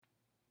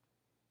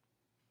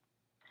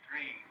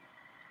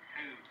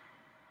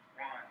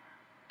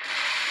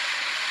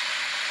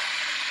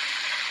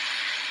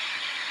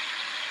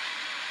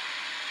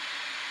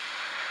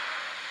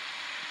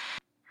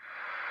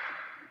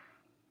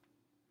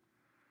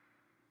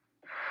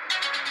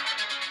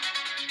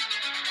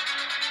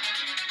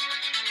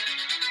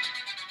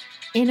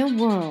In a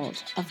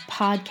world of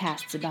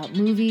podcasts about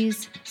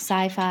movies,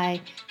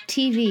 sci-fi,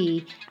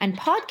 TV, and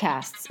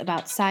podcasts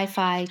about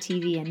sci-fi,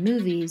 TV, and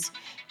movies,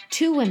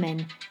 two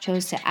women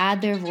chose to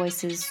add their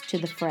voices to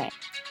the fray.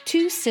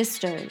 Two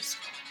sisters.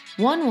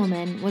 One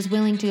woman was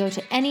willing to go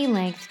to any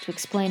length to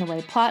explain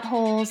away plot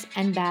holes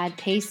and bad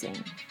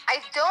pacing. I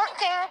don't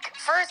think,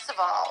 first of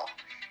all,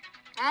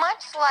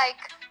 much like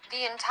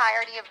the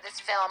entirety of this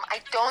film, I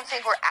don't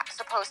think we're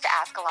supposed to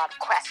ask a lot of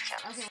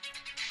questions.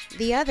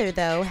 The other,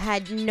 though,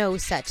 had no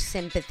such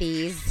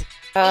sympathies.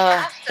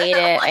 Oh, hate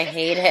it. I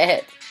hate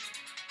it.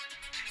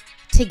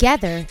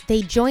 Together,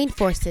 they joined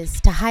forces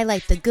to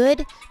highlight the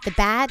good, the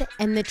bad,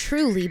 and the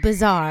truly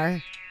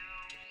bizarre.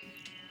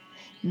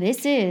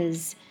 This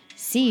is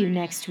See You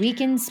Next Week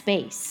in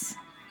Space.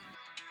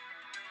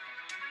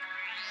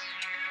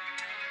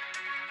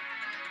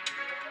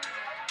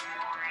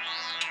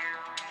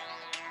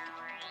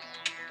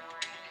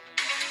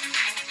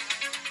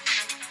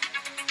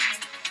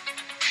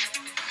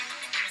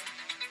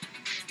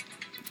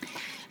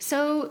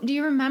 So, do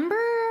you remember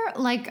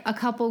like a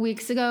couple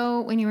weeks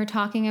ago when you were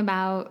talking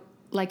about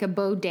like a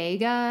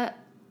bodega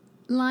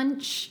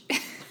lunch?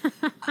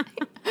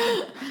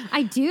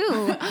 I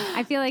do.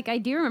 I feel like I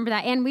do remember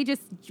that. And we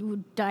just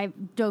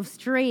dove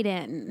straight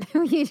in.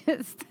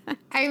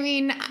 I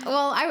mean,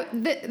 well,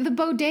 the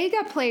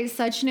bodega plays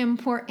such an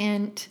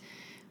important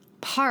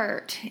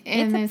part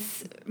in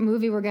this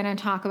movie we're going to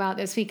talk about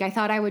this week. I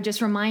thought I would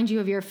just remind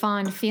you of your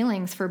fond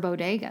feelings for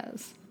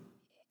bodegas.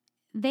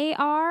 They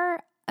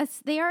are a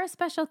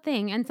special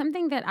thing, and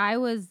something that I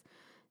was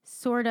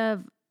sort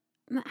of,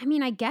 I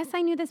mean, I guess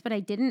I knew this, but I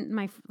didn't.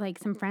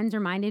 Some friends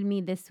reminded me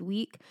this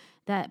week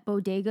that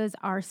bodegas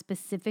are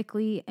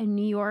specifically a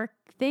New York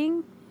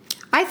thing.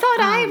 I thought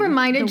I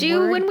reminded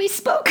you when we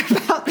spoke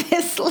about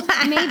this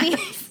last. Maybe.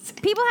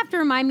 People have to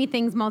remind me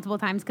things multiple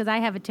times because I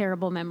have a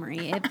terrible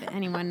memory, if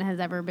anyone has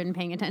ever been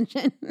paying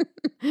attention.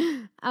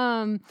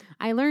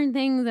 I learn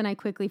things and I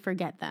quickly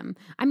forget them.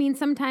 I mean,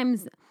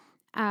 sometimes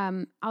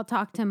I'll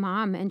talk to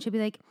Mom and she'll be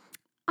like,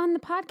 on the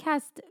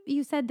podcast,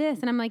 you said this.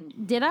 And I'm like,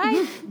 did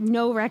I?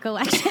 No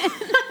recollection.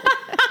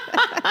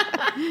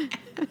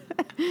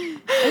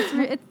 It's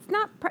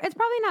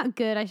probably not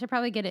good. I should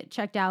probably get it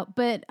checked out.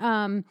 But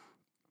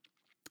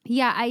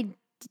yeah,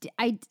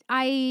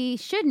 I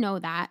should know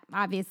that,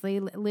 obviously,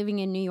 living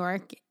in New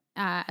York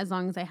as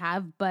long as I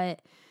have.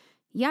 But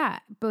yeah,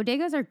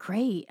 bodegas are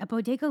great. A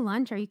bodega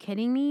lunch, are you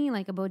kidding me?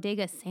 Like a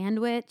bodega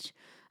sandwich,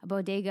 a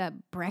bodega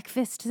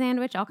breakfast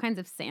sandwich, all kinds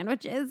of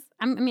sandwiches.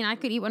 I mean, I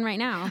could eat one right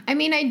now. I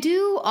mean, I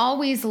do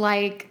always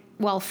like,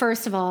 well,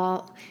 first of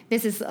all,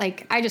 this is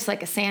like, I just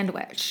like a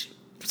sandwich,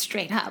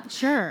 straight up.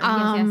 Sure.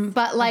 Yes,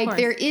 but like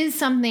there is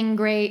something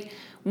great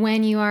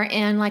when you are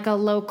in like a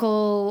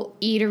local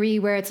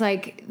eatery where it's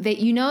like that,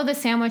 you know, the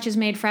sandwich is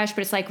made fresh, but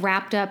it's like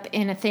wrapped up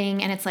in a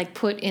thing and it's like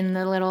put in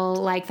the little,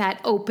 like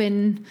that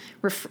open,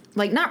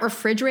 like not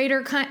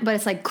refrigerator kind, but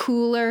it's like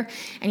cooler,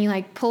 and you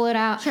like pull it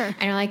out. Sure.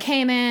 And you're like,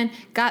 hey man,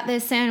 got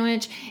this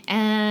sandwich,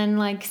 and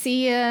like,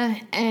 see ya.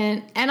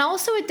 And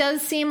also it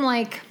does seem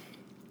like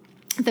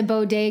the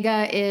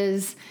bodega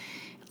is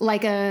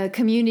like a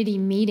community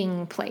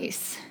meeting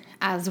place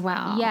as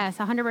well. Yes,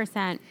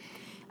 100%.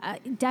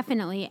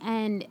 Definitely.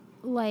 And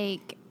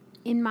like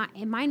in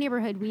my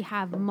neighborhood, we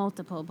have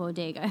multiple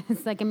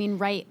bodegas. Like, I mean,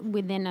 right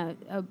within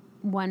a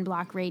 1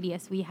 block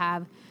radius, we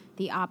have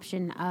the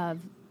option of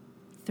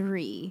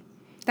 3.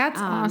 That's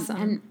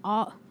awesome.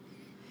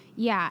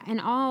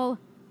 And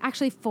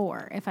actually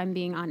 4, if I'm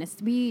being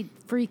honest. We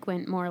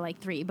frequent more like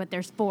 3, but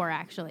there's 4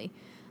 actually.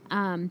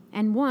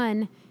 And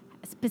one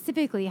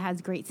specifically has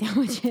great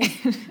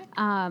sandwiches.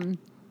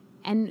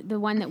 And the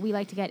one that we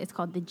like to get is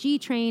called the G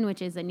Train,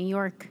 which is a New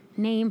York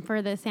name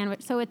for the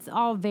sandwich. So it's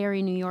all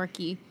very New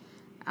Yorky.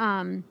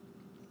 And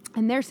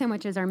their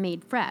sandwiches are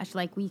made fresh.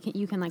 Like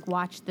you can like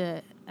watch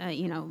the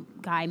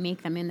guy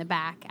make them in the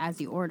back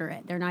as you order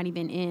it. They're not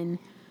even in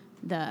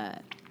the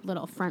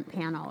little front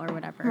panel or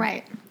whatever.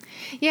 Right.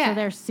 Yeah. So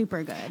they're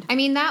super good. I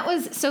mean, that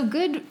was so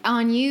good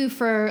on you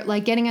for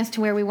like getting us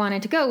to where we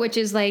wanted to go, which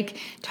is like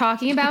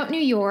talking about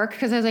New York.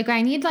 Because I was like,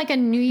 I need like a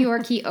New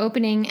Yorkie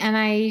opening, and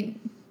I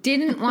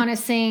didn't want to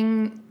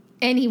sing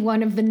any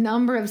one of the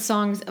number of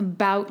songs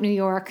about New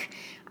York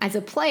as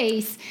a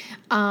place.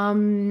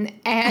 And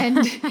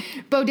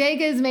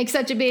bodegas make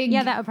such a big...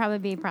 Yeah, that would probably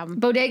be a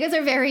problem. Bodegas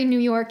are very New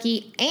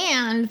Yorky,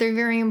 and they're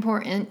very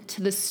important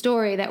to the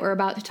story that we're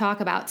about to talk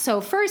about. So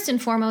first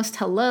and foremost,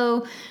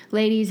 hello,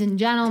 ladies and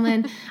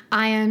gentlemen.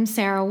 I am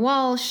Sarah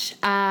Walsh.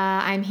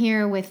 I'm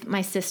here with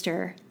my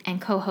sister and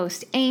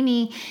co-host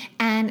Amy,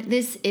 and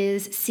this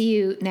is See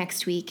You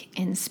Next Week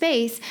in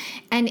Space.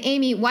 And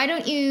Amy, why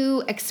don't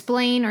you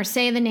explain or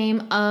say the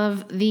name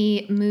of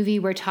the movie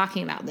we're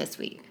talking about this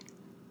week?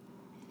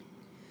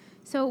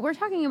 So we're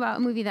talking about a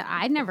movie that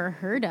I'd never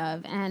heard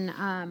of,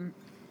 and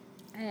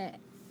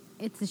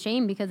it's a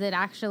shame because it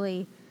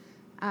actually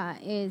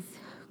is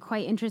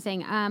quite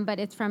interesting. But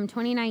it's from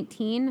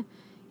 2019,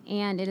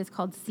 and it is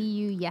called See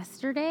You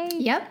Yesterday.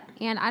 Yep.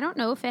 And I don't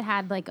know if it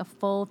had like a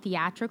full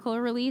theatrical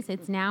release.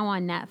 It's now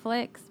on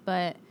Netflix,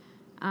 but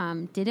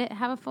Did it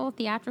have a full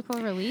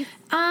theatrical release?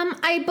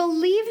 I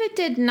believe it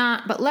did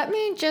not, but let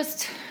me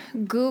just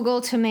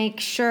Google to make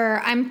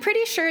sure. I'm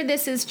pretty sure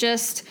this is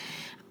just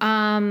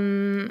a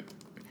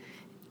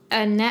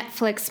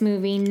Netflix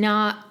movie,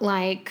 not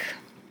like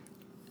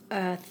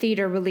a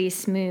theater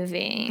release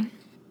movie.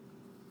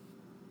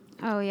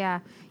 Oh, yeah.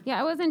 Yeah,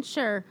 I wasn't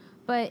sure,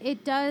 but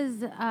it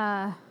does,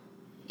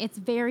 it's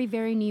very,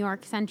 very New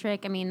York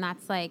centric. I mean,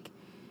 that's like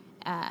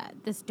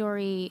the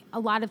story, a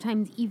lot of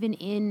times, even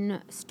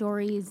in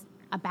stories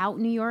about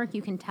New York,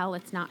 you can tell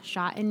it's not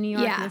shot in New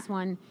York. Yeah. This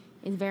one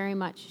is very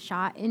much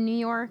shot in New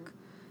York,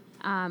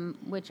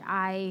 which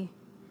I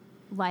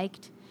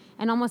liked.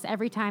 And almost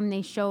every time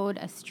they showed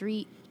a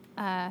street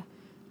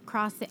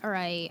cross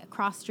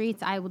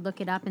streets, I would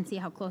look it up and see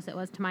how close it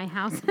was to my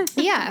house.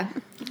 Yeah.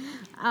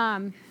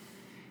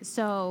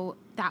 So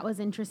that was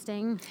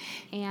interesting,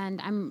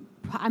 and I'm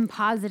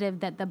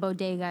positive that the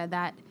bodega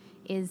that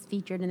is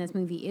featured in this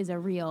movie is a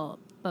real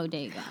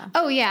bodega.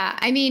 Oh, yeah.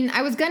 I mean,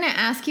 I was going to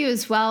ask you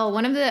as well.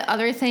 One of the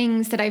other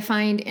things that I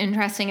find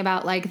interesting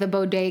about like the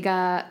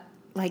bodega,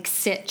 like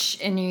sitch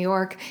in New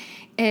York,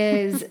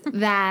 is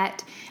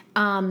that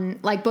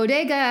like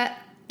bodega,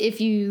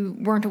 if you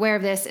weren't aware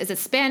of this, is a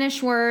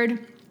Spanish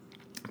word.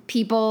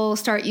 People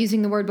start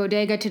using the word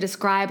bodega to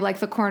describe like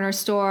the corner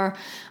store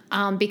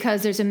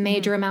because there's a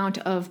major amount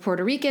of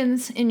Puerto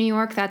Ricans in New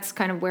York. That's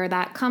kind of where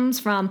that comes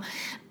from.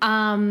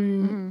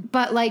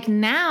 But like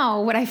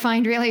now what I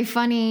find really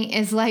funny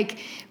is like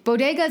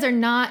bodegas are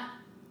not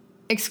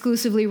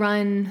exclusively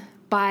run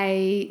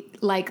by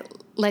like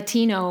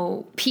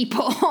Latino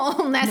people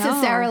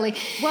necessarily.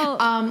 No.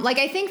 Well, like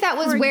I think that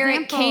was where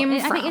it came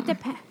from. I think it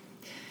depends.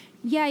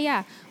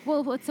 Yeah.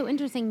 Well, what's so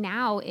interesting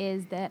now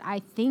is that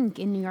I think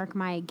in New York,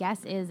 my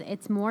guess is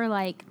it's more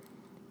like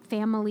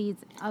families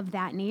of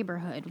that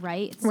neighborhood,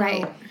 right? So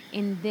right.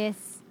 In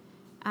this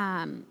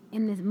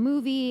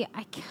movie,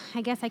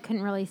 I guess I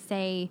couldn't really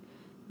say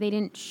they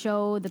didn't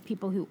show the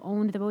people who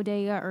owned the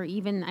bodega, or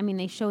even, I mean,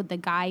 they showed the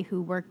guy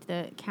who worked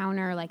the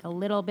counter like a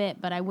little bit,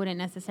 but I wouldn't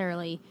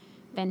necessarily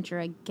venture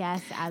a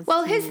guess as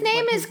well, to his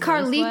name what is his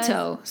race was.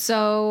 Carlito,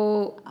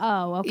 so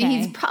oh, okay.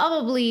 He's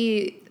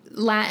probably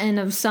Latin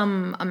of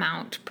some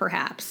amount,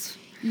 perhaps.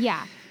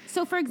 Yeah.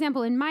 So, for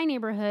example, in my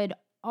neighborhood,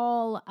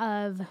 all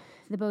of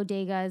the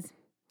bodegas,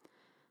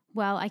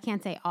 well, I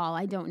can't say all.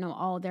 I don't know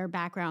all their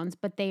backgrounds,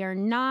 but they are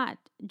not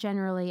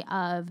generally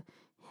of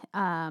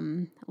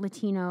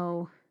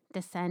Latino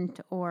descent,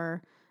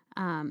 or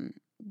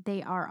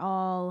they are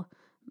all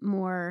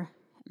more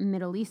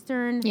Middle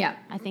Eastern. Yeah.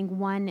 I think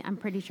one, I'm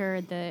pretty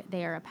sure they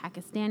are a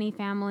Pakistani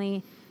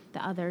family. The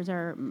others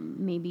are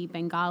maybe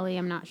Bengali.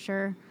 I'm not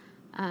sure.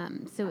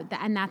 And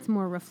that's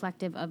more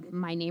reflective of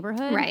my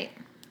neighborhood. Right.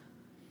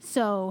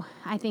 So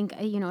I think,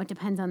 it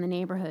depends on the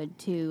neighborhood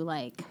too,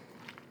 like,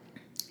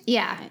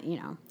 yeah.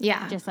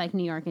 Yeah. Just like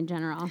New York in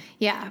general.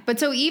 Yeah. But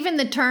so even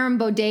the term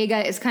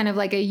bodega is kind of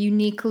like a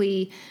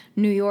uniquely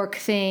New York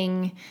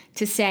thing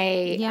to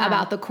say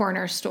about the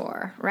corner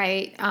store,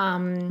 right?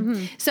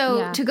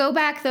 So to go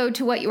back, though,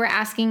 to what you were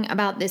asking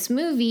about this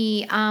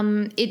movie,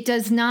 it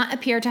does not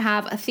appear to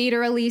have a theater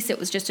release. It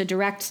was just a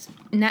direct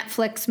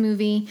Netflix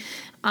movie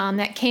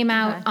that came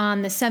out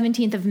on the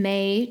 17th of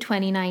May,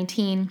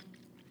 2019.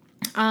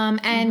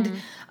 And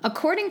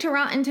according to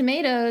Rotten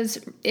Tomatoes,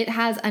 it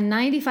has a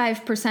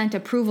 95%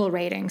 approval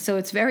rating, so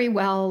it's very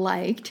well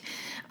liked.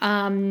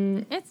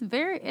 No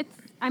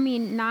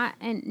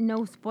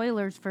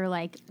spoilers for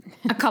like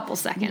a couple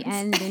seconds. The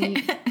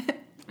end.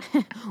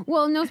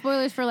 Well, no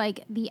spoilers for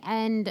like the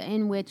end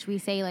in which we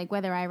say like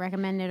whether I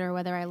recommend it or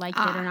whether I liked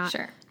it or not.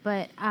 Sure.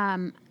 But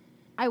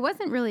I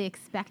wasn't really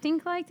expecting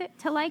to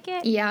like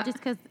it. Yeah. Just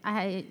because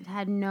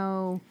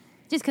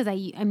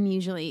I'm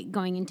usually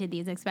going into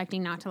these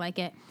expecting not to like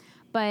it.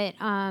 But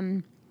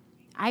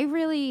I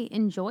really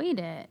enjoyed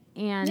it.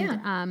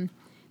 And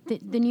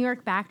the New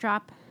York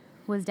backdrop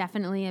was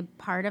definitely a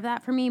part of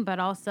that for me, but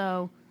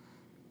also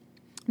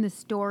the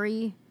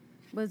story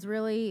was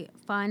really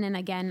fun. And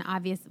again,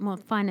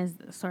 fun is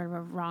sort of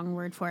a wrong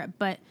word for it,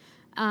 but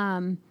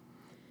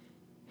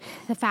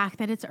the fact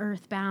that it's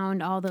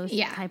earthbound, all those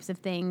types of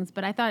things.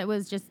 But I thought it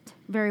was just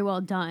very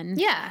well done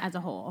as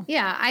a whole.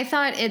 Yeah, I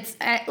thought it's,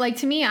 like,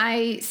 to me,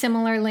 I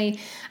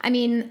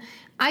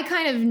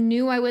kind of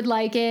knew I would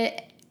like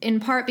it, in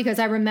part because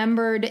I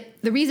remembered,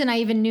 the reason I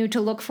even knew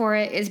to look for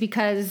it is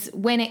because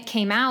when it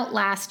came out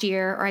last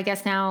year, or I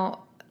guess now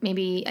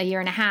maybe a year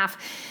and a half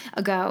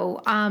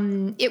ago,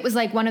 it was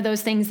like one of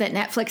those things that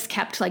Netflix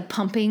kept like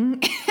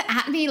pumping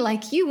at me,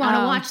 like, you want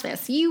to watch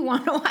this, you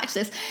want to watch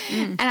this.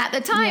 And at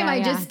the time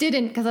I just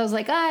didn't, because I was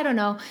like, I don't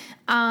know.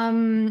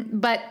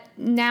 But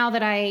now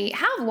that I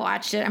have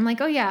watched it, I'm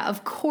like, oh yeah,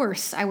 of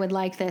course I would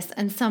like this.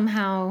 And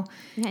somehow...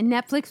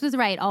 Netflix was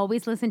right.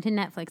 Always listen to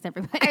Netflix,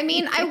 everybody. I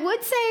mean, I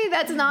would say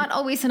that's not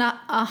always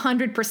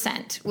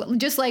 100%.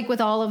 Just like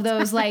with all of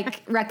those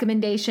like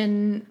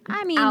recommendation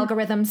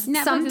algorithms.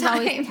 Netflix sometimes is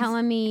always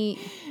telling me...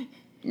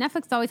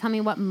 Netflix always tell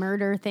me what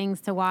murder things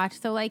to watch.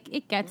 So like,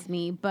 it gets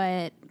me,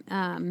 but...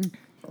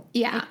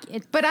 Yeah.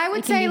 But I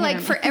would say, like,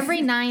 for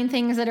every 9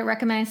 things that it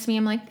recommends to me,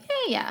 I'm like,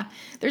 hey, yeah.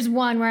 There's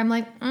one where I'm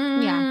like,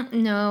 no,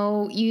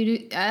 no.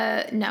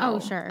 Oh,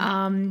 sure.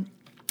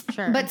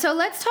 Sure. But so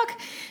let's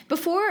talk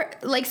before,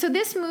 like, so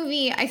this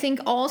movie, I think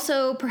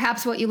also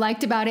perhaps what you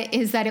liked about it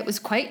is that it was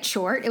quite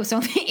short. It was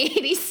only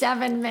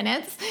 87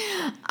 minutes.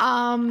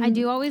 I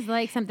do always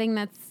like something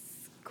that's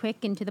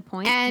quick and to the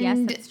point. And,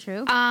 yes, that's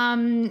true.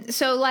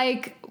 So,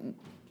 like,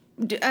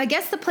 I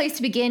guess the place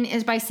to begin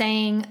is by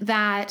saying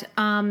that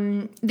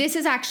this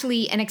is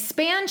actually an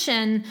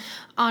expansion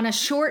on a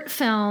short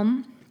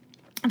film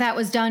that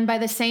was done by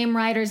the same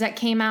writers that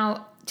came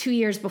out 2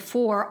 years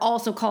before,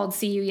 also called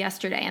See You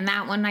Yesterday. And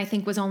that one, I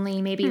think, was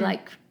only maybe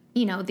like,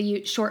 you know,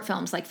 the short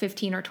films, like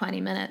 15 or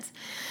 20 minutes.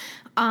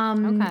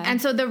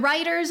 And so the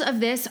writers of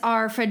this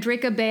are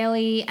Frederica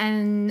Bailey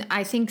and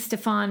I think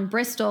Stefan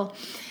Bristol.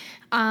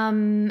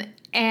 And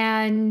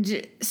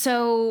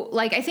so,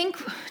 like, I think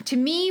to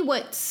me,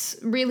 what's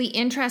really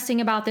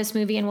interesting about this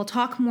movie, and we'll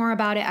talk more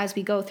about it as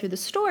we go through the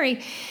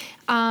story,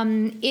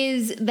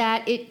 is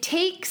that it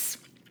takes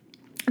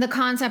the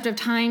concept of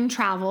time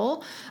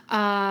travel,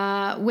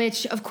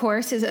 which, of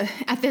course, is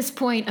at this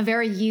point a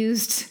very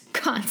used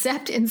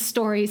concept in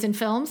stories and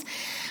films,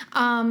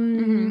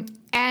 and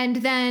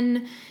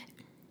then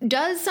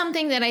does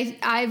something that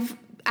I've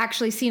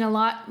actually seen a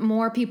lot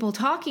more people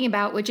talking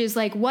about, which is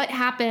like what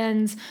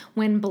happens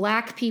when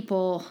Black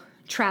people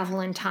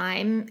travel in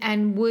time,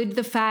 and would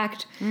the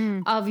fact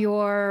of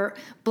your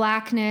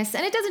Blackness,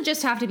 and it doesn't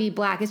just have to be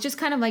Black, it's just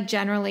kind of like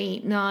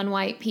generally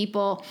non-white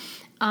people,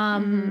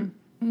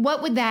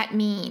 what would that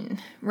mean,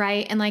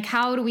 right? And like,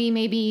 how do we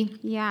maybe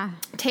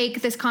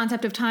take this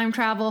concept of time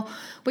travel,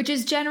 which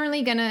is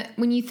generally gonna,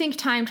 when you think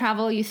time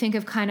travel, you think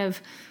of kind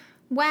of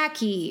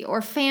wacky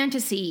or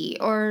fantasy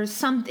or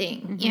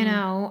something, you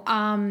know?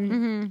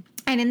 And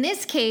in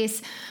this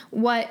case,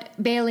 what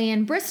Bailey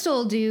and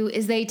Bristol do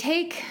is they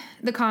take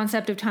the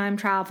concept of time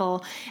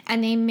travel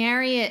and they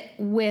marry it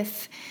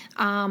with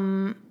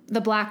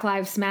the Black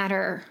Lives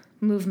Matter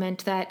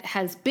movement that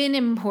has been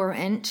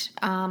important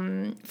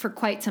for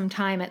quite some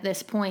time at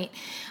this point.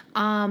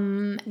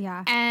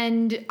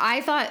 And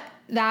I thought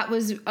that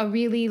was a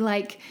really,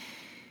 like,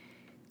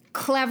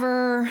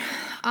 clever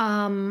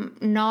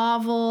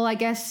novel, I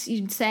guess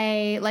you'd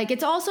say. Like,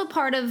 it's also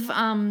part of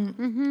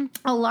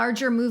a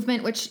larger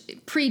movement which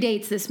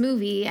predates this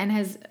movie and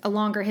has a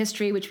longer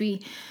history, which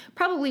we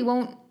probably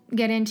won't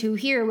get into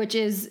here, which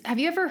is, have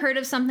you ever heard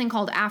of something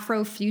called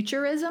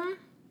Afrofuturism?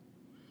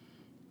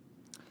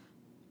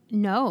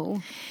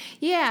 No.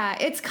 Yeah,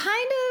 it's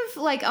kind of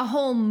like a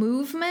whole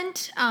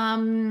movement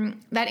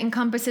that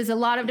encompasses a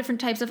lot of different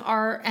types of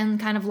art and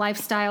kind of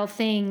lifestyle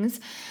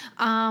things.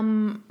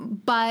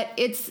 But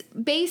it's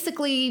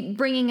basically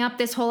bringing up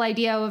this whole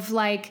idea of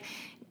like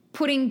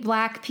putting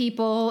Black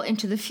people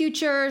into the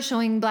future,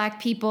 showing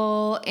Black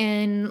people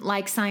in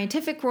like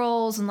scientific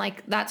roles and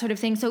like that sort of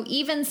thing. So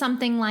even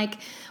something like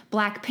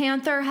Black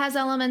Panther has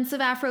elements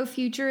of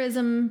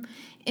Afrofuturism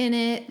in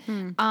it.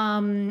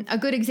 A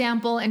good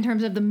example in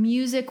terms of the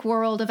music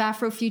world of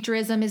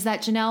Afrofuturism is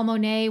that Janelle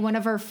Monáe, one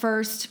of her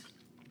first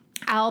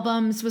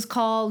albums was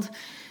called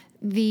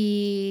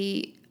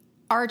The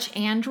Arch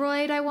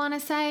Android, I want to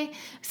say.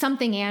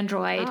 Something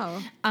Android.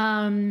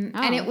 And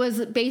it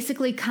was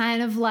basically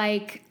kind of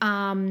like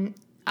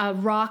a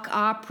rock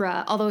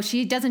opera, although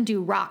she doesn't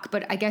do rock,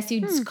 but I guess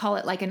you'd call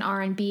it like an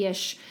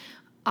R&B-ish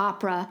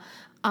opera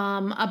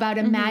about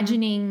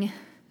imagining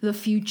the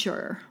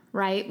future,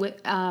 right, with,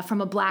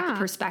 from a Black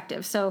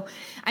perspective. So,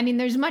 I mean,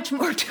 there's much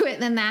more to it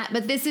than that,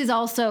 but this is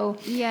also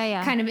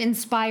kind of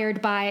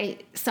inspired by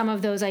some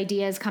of those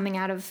ideas coming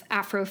out of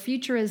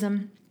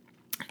Afrofuturism.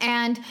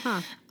 And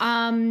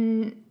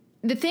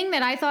the thing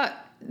that I thought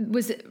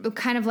was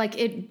kind of like,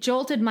 it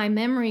jolted my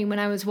memory when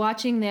I was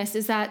watching this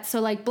is that,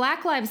 so like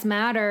Black Lives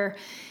Matter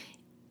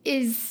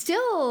is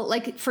still,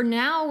 like, for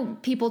now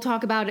people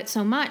talk about it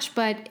so much,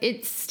 but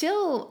it's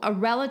still a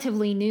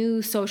relatively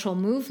new social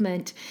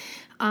movement.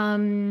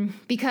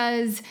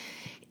 Because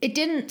it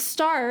didn't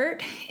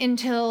start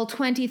until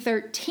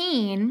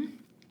 2013,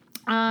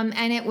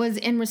 and it was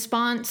in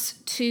response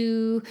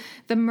to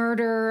the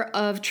murder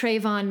of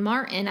Trayvon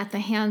Martin at the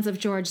hands of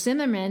George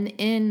Zimmerman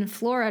in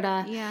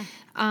Florida.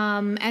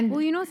 And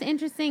well, you know what's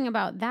interesting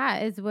about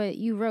that is what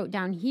you wrote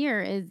down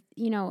here is,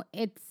 you know,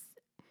 it's,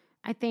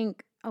 I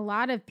think a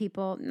lot of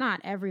people,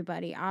 not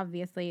everybody,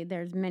 obviously,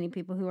 there's many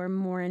people who are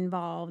more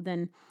involved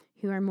and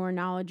who are more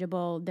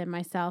knowledgeable than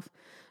myself,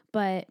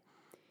 but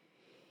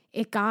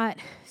it got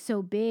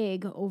so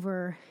big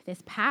over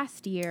this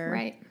past year,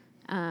 right?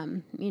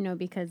 You know,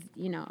 because,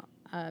 you know,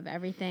 of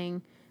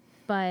everything.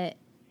 But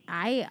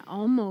I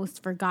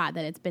almost forgot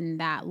that it's been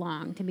that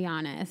long, to be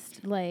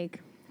honest.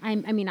 Like, I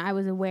mean, I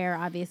was aware,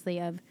 obviously,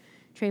 of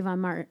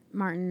Trayvon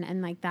Martin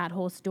and, like, that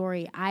whole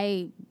story.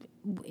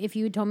 If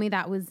you had told me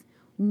that was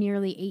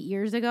nearly 8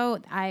 years ago,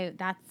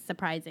 that's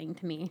surprising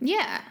to me.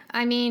 Yeah,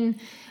 I mean,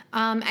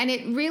 and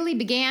it really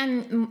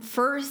began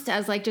first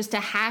as like just a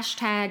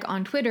hashtag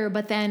on Twitter,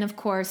 but then of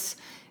course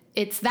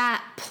it's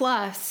that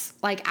plus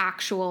like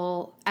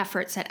actual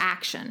efforts at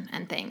action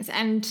and things.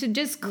 And to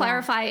just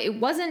clarify, it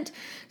wasn't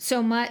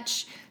so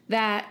much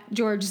that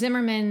George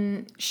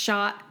Zimmerman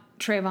shot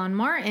Trayvon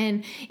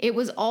Martin. It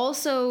was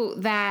also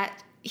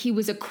that he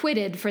was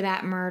acquitted for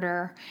that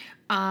murder.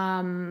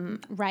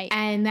 Right.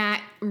 And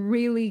that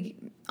really,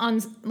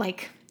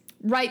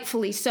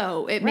 rightfully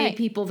so, it made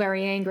people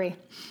very angry.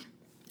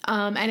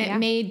 And it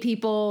made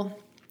people...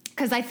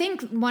 Because I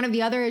think one of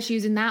the other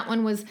issues in that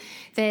one was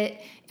that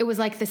it was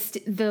like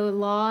the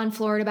law in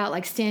Florida about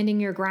like standing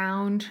your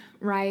ground,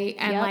 right?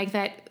 And like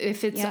that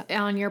if it's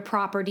on your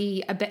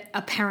property,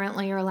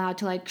 apparently you're allowed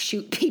to like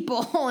shoot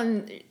people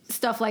and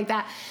stuff like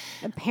that.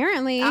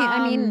 Apparently,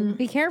 I mean,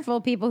 be careful,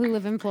 people who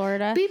live in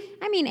Florida.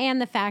 And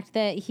the fact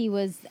that he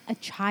was a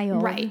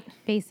child, right?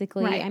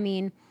 Basically, right. I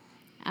mean,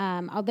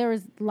 there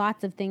was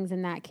lots of things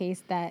in that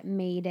case that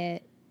made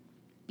it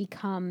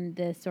become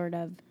the sort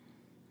of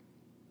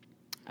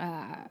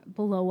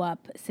blow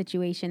up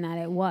situation that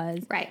it was,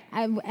 right?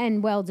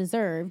 And well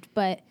deserved,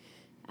 but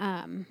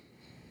and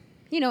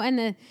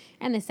the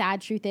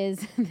sad truth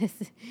is this,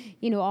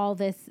 all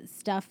this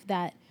stuff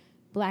that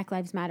Black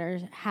Lives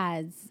Matter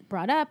has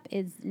brought up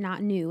is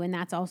not new, and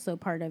that's also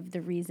part of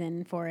the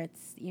reason for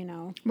its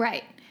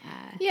right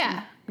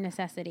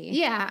necessity.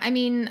 Yeah, I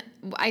mean,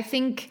 I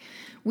think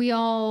we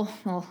all,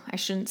 well, I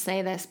shouldn't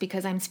say this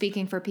because I'm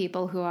speaking for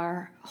people who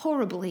are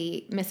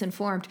horribly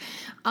misinformed.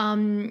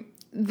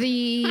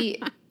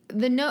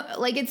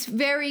 It's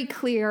very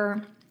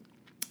clear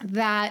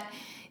that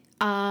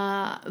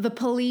the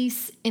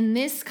police in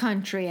this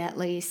country, at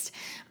least,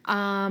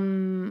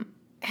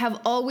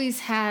 have always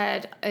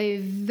had a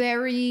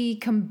very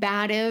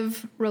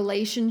combative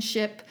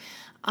relationship,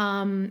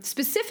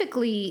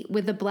 specifically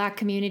with the Black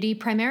community,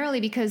 primarily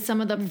because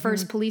some of the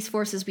first police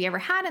forces we ever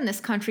had in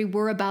this country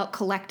were about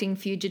collecting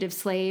fugitive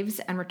slaves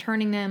and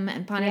returning them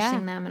and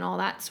punishing them and all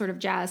that sort of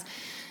jazz.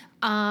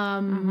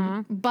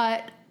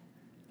 But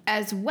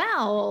as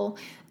well,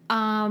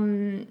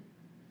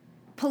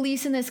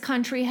 police in this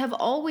country have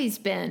always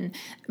been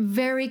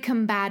very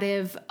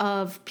combative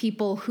of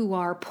people who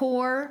are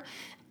poor,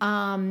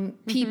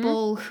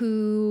 people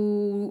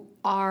who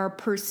are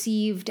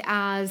perceived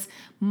as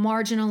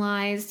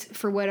marginalized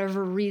for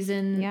whatever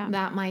reason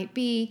that might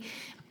be.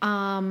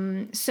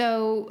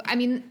 So, I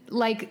mean,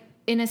 like,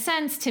 in a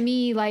sense, to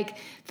me, like,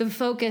 the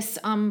focus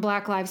on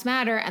Black Lives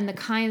Matter and the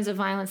kinds of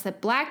violence that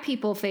Black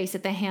people face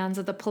at the hands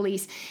of the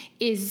police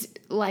is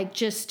like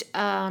just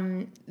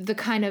the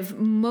kind of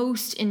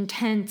most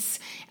intense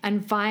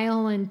and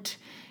violent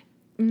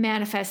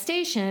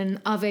manifestation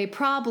of a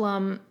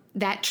problem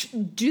that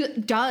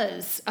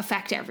does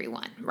affect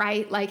everyone,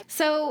 right? Like,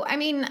 so, I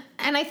mean,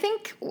 and I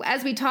think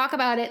as we talk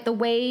about it, the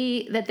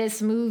way that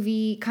this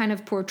movie kind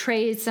of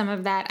portrays some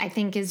of that, I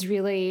think is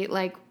really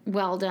like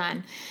well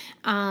done,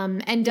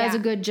 and does a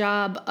good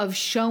job of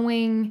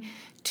showing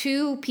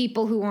to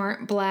people who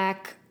aren't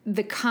Black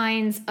the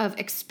kinds of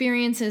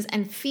experiences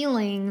and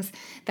feelings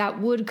that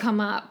would come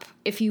up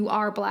if you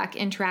are Black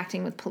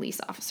interacting with police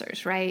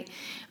officers, right?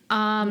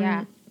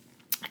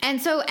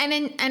 And so,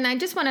 and I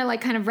just want to like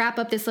kind of wrap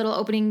up this little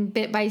opening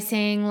bit by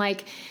saying,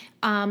 like,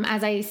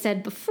 as I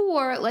said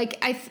before,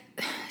 like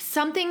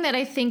something that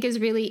I think is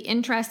really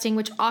interesting,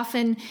 which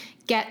often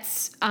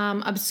gets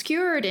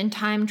obscured in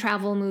time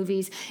travel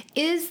movies,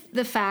 is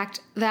the fact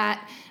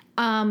that,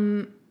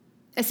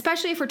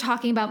 especially if we're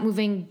talking about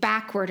moving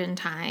backward in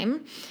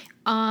time,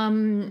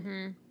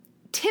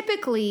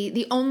 typically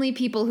the only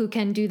people who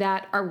can do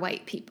that are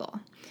white people.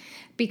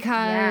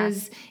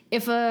 Because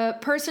if a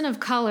person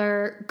of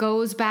color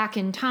goes back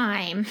in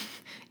time,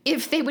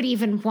 if they would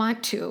even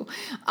want to,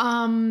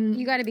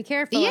 you got to be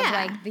careful of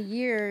like the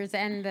years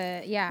and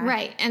the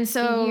right, and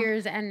so the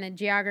years and the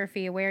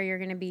geography of where you're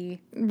going to be.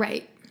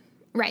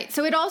 Right.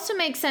 So it also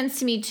makes sense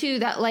to me too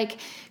that like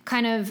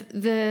kind of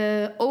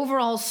the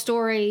overall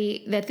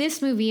story that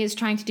this movie is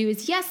trying to do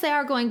is, yes, they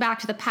are going back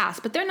to the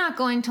past, but they're not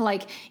going to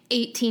like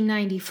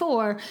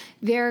 1894.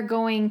 They're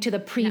going to the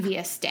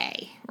previous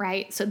day,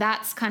 right? So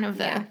that's kind of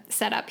the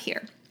setup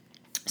here.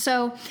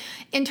 So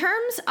in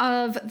terms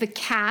of the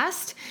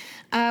cast,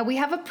 we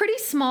have a pretty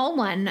small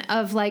one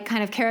of like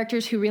kind of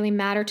characters who really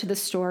matter to the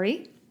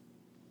story.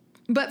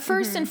 But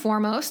first and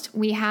foremost,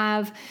 we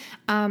have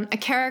a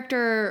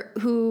character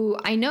who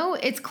I know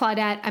it's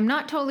Claudette. I'm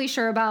not totally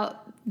sure about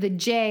the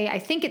J. I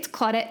think it's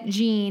Claudette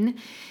Jean,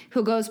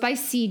 who goes by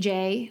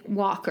CJ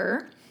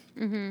Walker.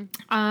 And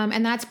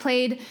that's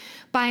played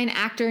by an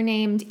actor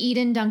named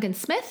Eden Duncan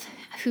Smith,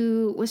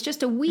 who was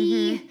just a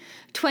wee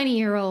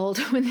 20-year-old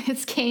when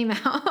this came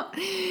out.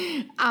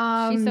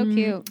 She's so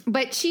cute.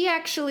 But she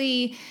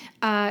actually,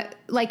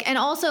 and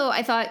also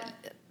I thought,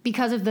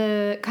 because of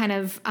the kind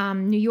of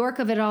New York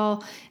of it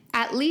all,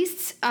 at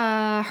least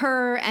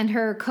her and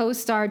her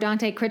co-star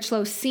Dante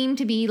Critchlow seem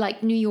to be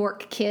like New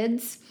York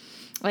kids,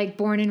 like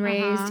born and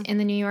raised in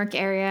the New York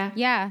area.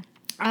 Yeah.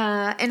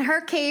 In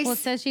her case, well, it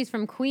says she's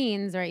from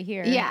Queens right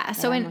here. Yeah.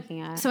 So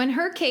in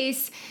her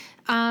case,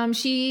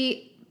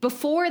 she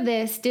before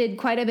this did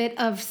quite a bit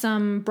of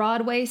some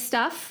Broadway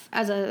stuff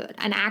as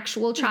an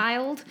actual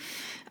child.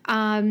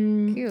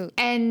 Cute.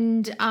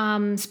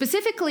 And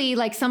specifically,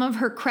 like some of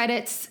her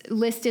credits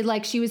listed,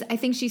 like I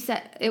think she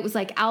said it was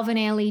like Alvin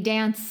Ailey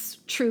dance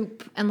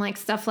troupe and like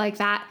stuff like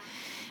that.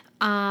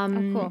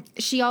 Cool.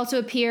 She also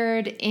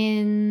appeared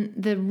in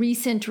the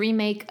recent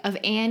remake of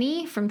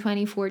Annie from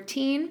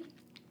 2014.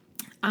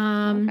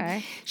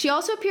 Okay. She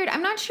also appeared,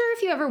 I'm not sure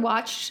if you ever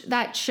watched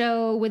that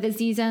show with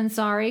Aziza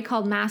Ansari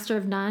called Master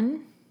of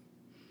None.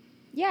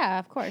 Yeah,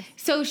 of course.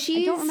 So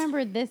I don't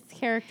remember this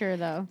character,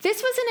 though.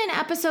 This was in an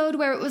episode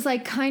where it was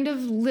like kind of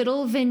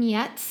little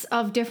vignettes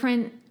of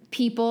different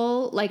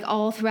people, like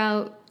all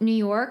throughout New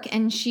York.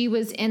 And she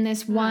was in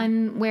this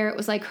one where it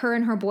was like her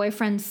and her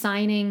boyfriend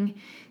signing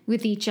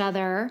with each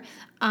other.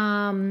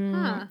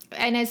 And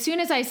as soon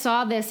as I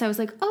saw this, I was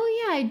like,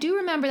 oh yeah, I do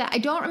remember that. I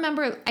don't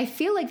remember. I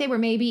feel like they were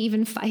maybe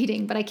even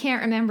fighting, but I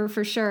can't remember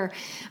for sure.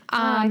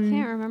 I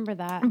can't remember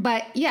that.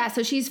 But yeah,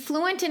 so she's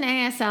fluent in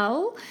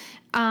ASL,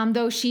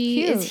 though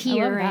she Cute. is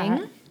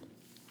hearing.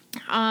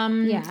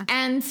 Yeah.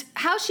 And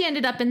how she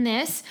ended up in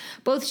this,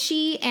 both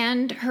she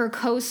and her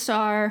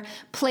co-star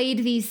played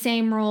these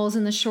same roles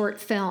in the short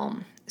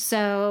film.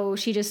 So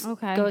she just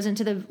goes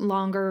into the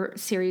longer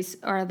series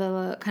or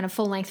the kind of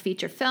full-length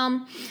feature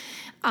film.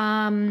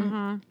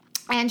 And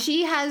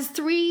she has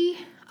 3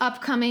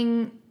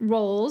 upcoming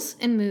roles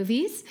in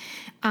movies.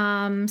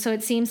 So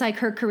it seems like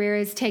her career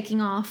is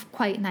taking off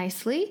quite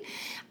nicely.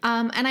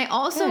 And I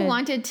also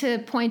wanted to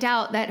point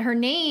out that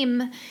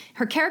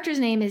her character's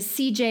name is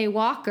C.J.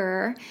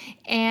 Walker,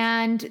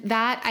 and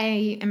that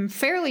I am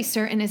fairly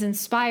certain is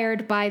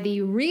inspired by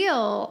the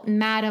real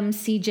Madam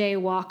C.J.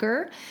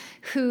 Walker,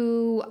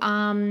 who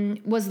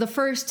was the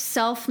first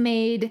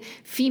self-made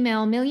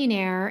female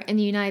millionaire in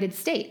the United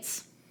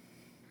States.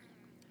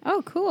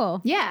 Oh,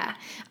 cool. Yeah.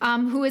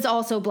 Who is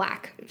also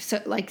black.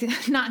 So, like,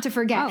 not to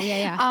forget. Oh,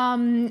 yeah.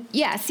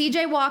 Yeah,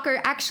 C.J.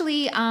 Walker.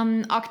 Actually,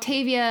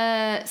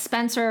 Octavia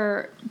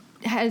Spencer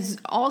has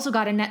also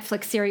got a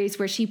Netflix series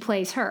where she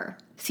plays her.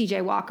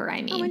 C.J. Walker,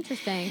 I mean. Oh,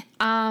 interesting.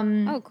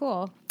 Oh,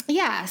 cool.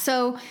 Yeah,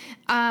 so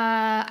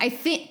I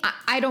think,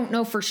 I don't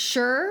know for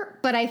sure,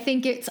 but I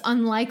think it's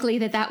unlikely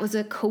that was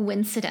a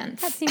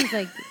coincidence. That seems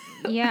like...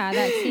 Yeah,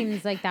 that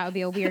seems like that would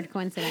be a weird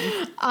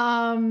coincidence.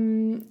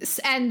 And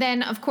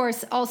then, of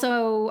course,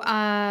 also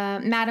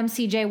Madam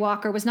C.J.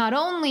 Walker was not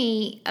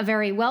only a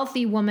very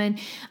wealthy woman,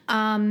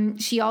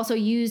 she also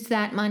used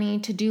that money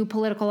to do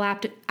political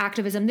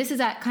activism. This is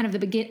at kind of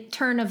the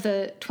turn of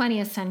the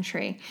 20th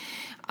century.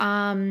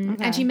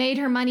 And she made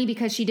her money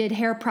because she did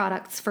hair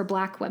products for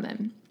black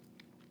women.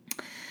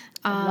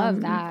 I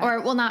love that.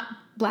 Or, well, not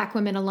black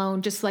women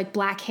alone, just like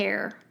black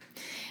hair.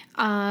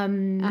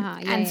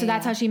 And so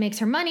that's how she makes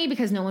her money,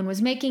 because no one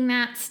was making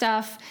that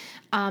stuff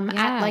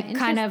at like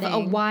kind of a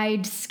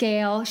wide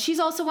scale. She's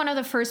also one of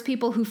the first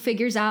people who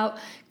figures out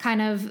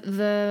kind of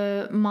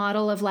the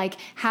model of like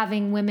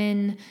having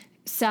women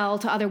sell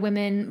to other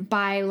women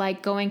by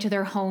like going to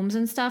their homes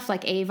and stuff,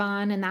 like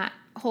Avon and that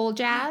whole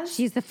jazz.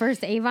 She's the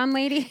first Avon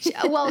lady.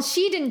 Well,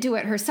 she didn't do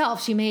it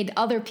herself. She made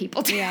other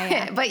people do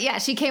it. But yeah,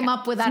 she came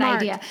up with that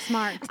idea.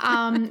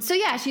 Smart. So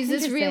yeah, she's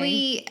this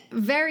really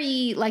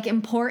very like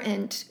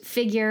important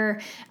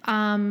figure,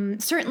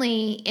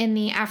 certainly in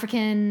the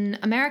African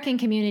American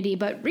community,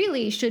 but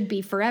really should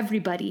be for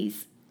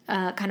everybody's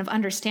kind of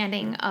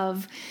understanding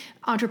of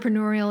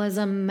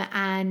entrepreneurialism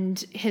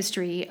and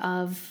history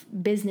of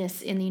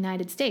business in the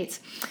United States,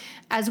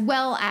 as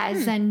well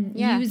as then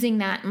using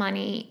that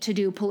money to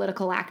do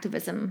political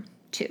activism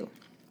too.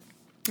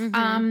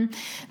 The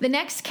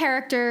next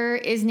character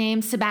is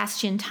named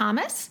Sebastian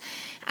Thomas,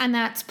 and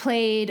that's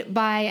played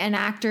by an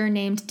actor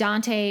named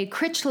Dante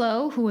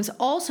Critchlow, who was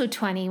also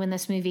 20 when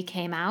this movie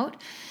came out.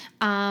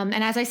 And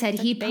as I said,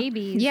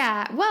 babies.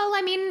 Yeah. Well,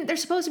 I mean, they're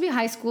supposed to be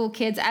high school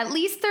kids. At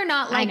least they're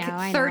not like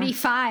I know.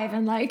 35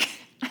 and like,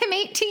 I'm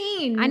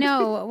 18. I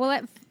know.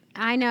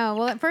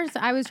 Well, at first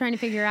I was trying to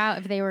figure out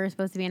if they were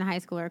supposed to be in high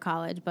school or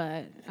college,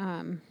 but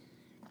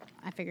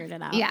I figured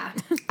it out. Yeah.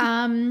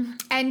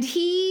 And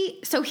he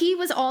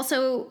was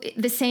also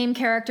the same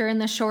character in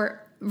the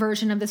short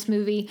version of this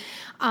movie.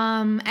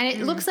 And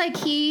it looks like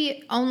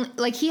he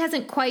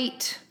hasn't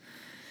quite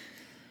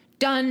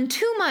done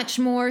too much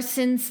more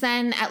since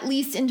then, at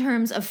least in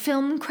terms of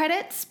film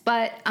credits.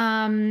 But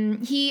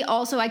he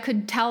also, I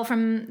could tell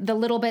from the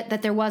little bit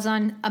that there was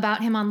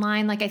about him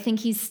online, like I think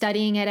he's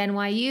studying at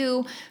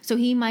NYU, so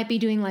he might be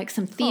doing like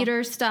some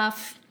theater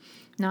stuff.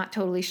 Not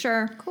totally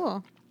sure.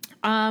 Cool.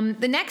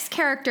 The next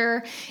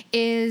character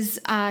is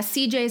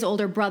CJ's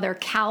older brother,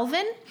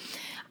 Calvin,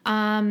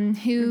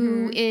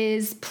 who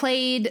is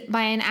played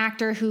by an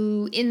actor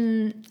who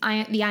in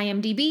the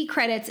IMDb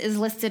credits is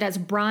listed as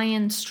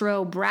Brian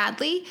Stroh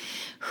Bradley,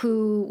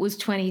 who was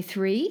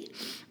 23.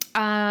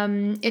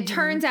 It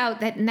turns out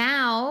that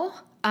now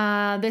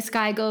this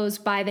guy goes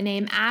by the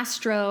name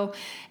Astro,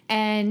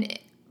 and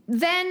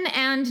then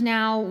and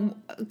now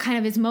kind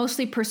of is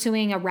mostly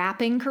pursuing a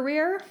rapping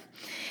career.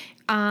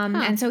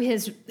 And so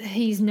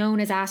he's known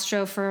as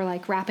Astro for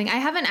like rapping. I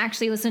haven't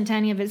actually listened to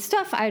any of his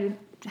stuff. I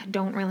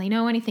don't really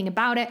know anything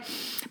about it.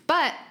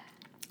 But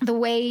the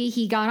way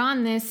he got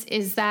on this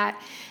is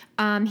that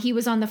he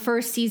was on the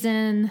first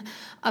season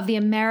of the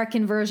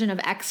American version of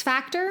X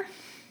Factor.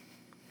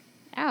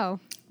 Oh.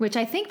 Which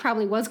I think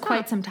probably was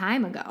quite some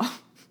time ago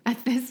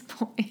at this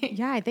point.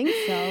 Yeah, I think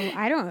so.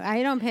 I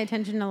don't pay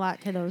attention a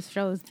lot to those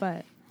shows,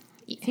 but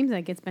it seems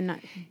like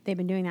they've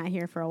been doing that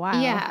here for a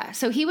while. Yeah.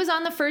 So he was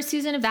on the first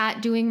season of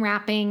that doing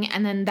rapping,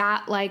 and then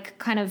that like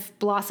kind of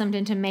blossomed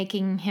into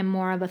making him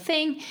more of a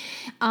thing.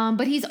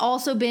 But he's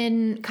also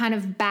been kind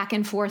of back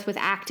and forth with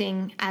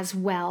acting as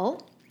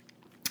well.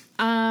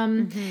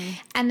 And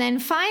then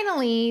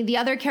finally, the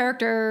other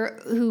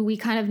character who we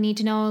kind of need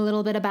to know a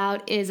little bit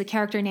about is a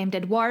character named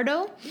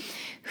Eduardo,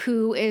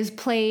 who is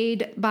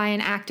played by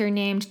an actor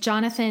named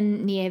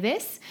Jonathan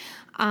Nieves.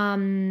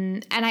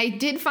 And I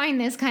did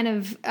find this kind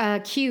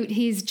of cute.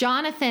 He's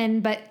Jonathan,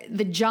 but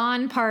the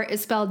John part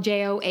is spelled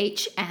John,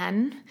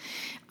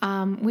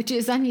 which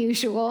is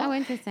unusual. Oh,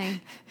 interesting.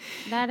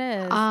 That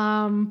is.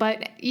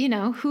 But,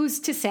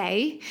 who's to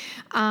say?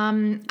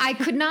 I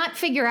could not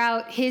figure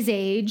out his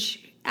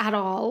age at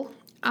all.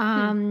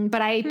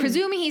 But I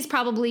presume he's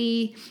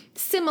probably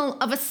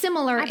of a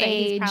similar I bet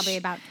age. He's probably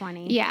about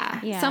 20.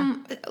 Yeah.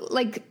 Some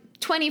like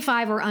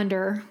 25 or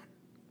under,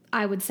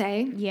 I would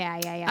say.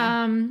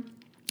 Yeah.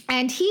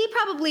 And he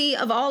probably,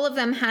 of all of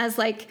them, has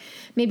like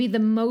maybe the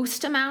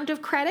most amount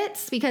of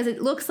credits, because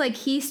it looks like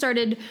he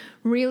started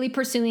really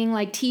pursuing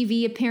like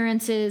TV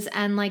appearances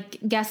and like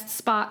guest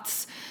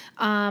spots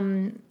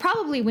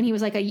probably when he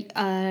was like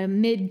a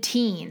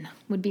mid-teen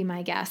would be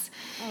my guess.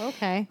 Oh,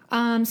 okay.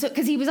 So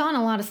because he was on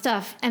a lot of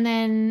stuff. And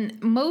then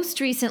most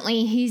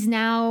recently, he's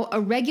now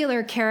a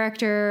regular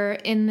character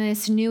in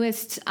this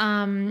newest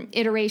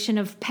iteration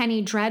of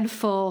Penny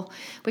Dreadful,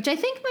 which I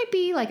think might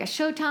be like a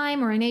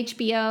Showtime or an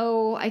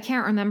HBO. I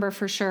can't remember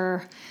for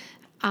sure.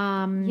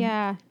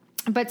 Yeah.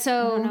 But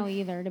so I don't know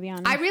either, to be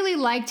honest. I really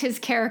liked his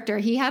character.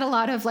 He had a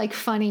lot of like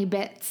funny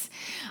bits.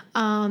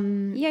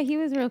 Yeah, he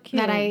was real cute.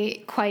 That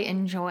I quite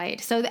enjoyed.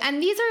 So,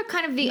 and these are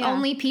kind of the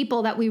only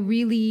people that we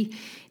really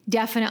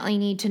definitely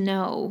need to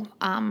know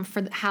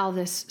for how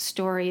this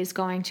story is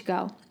going to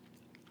go.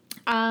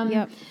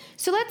 Yep.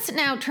 So let's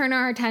now turn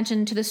our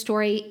attention to the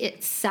story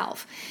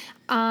itself,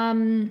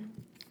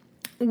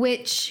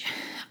 which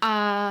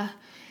probably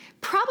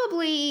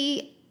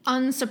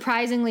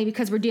unsurprisingly,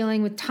 because we're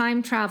dealing with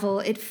time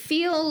travel, it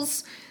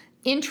feels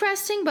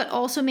interesting, but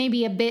also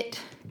maybe a bit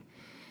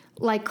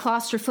like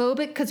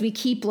claustrophobic, because we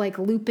keep like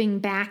looping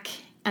back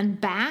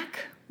and back,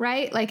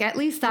 right? Like at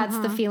least that's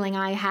the feeling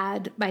I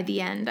had by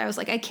the end. I was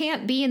like, I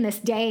can't be in this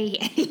day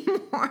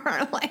anymore.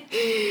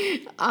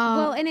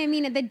 Well, and I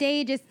mean, the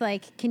day just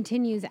like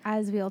continues,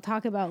 as we'll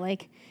talk about,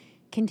 like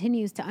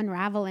continues to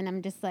unravel, and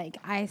I'm just like,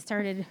 I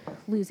started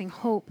losing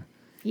hope.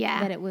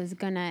 Yeah. That it was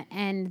gonna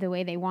end the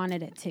way they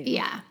wanted it to.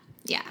 Yeah.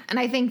 And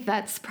I think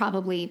that's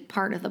probably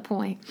part of the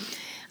point.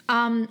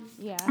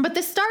 Yeah. But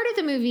the start of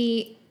the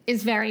movie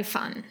is very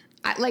fun.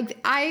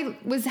 I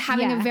was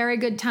having a very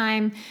good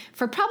time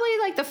for probably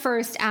like the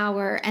first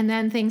hour, and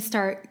then things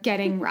start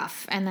getting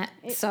rough, and it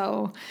gets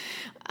a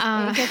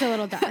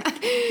little dark.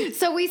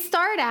 So we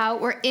start out,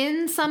 we're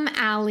in some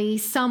alley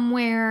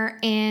somewhere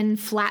in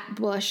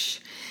Flatbush,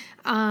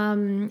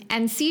 and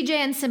CJ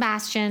and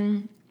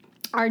Sebastian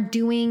are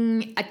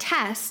doing a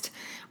test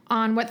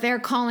on what they're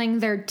calling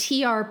their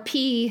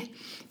TRP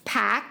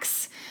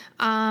packs,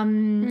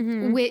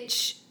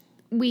 which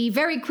we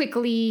very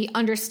quickly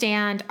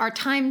understand are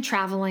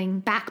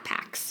time-traveling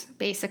backpacks,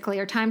 basically,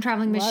 or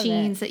time-traveling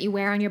machines that you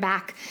wear on your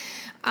back.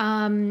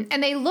 And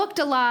they looked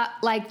a lot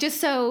like,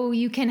 just so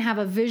you can have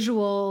a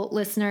visual,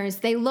 listeners,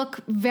 they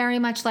look very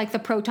much like the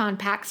proton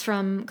packs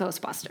from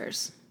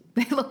Ghostbusters.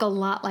 They look a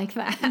lot like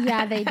that.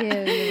 Yeah, they do.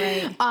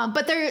 You're right.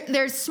 But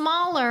they're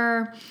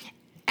smaller.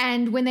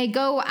 And when they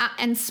go out,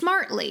 and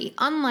smartly,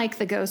 unlike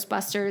the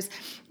Ghostbusters,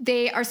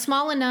 they are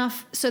small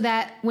enough so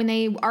that when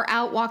they are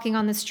out walking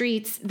on the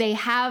streets, they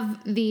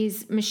have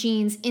these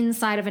machines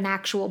inside of an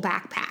actual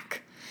backpack.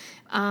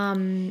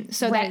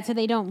 So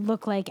they don't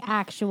look like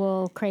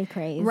actual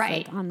cray-crays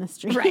like, on the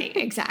street. Right,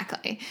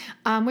 exactly.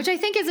 Which I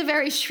think is a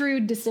very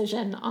shrewd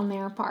decision on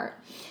their part.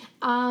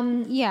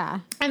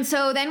 Yeah. And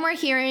so then we're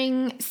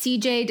hearing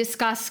CJ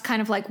discuss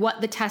kind of like what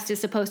the test is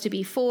supposed to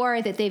be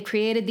for, that they've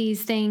created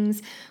these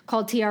things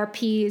called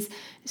TRPs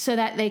so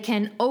that they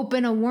can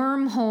open a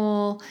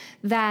wormhole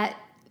that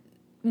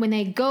when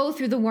they go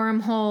through the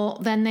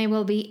wormhole, then they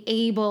will be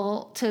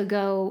able to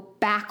go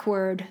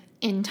backward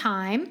in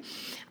time.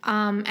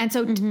 And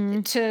so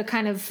to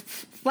kind of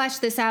flesh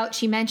this out,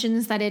 she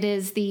mentions that it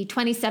is the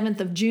 27th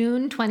of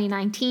June,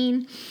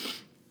 2019.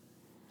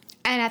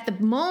 And at the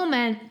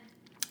moment,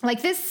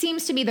 like this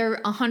seems to be their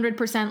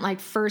 100% like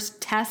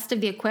first test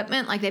of the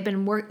equipment. Like they've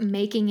been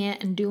making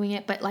it and doing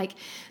it, but like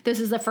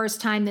this is the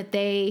first time that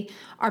they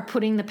are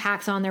putting the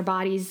packs on their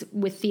bodies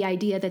with the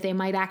idea that they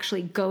might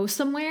actually go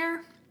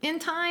somewhere in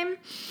time.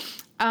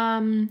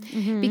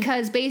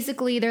 Because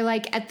basically they're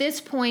like, at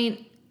this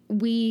point,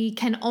 we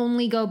can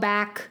only go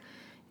back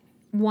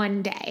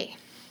one day.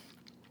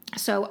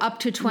 So up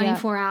to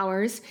 24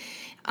 hours.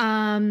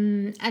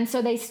 And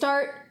so they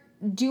start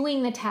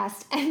doing the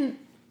test. And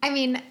I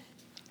mean,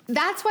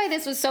 that's why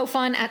this was so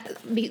fun at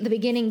the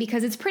beginning,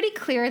 because it's pretty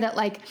clear that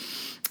like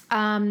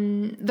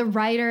the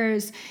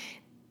writers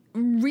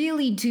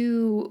really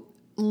do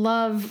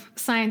love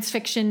science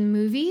fiction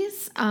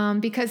movies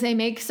because they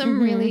make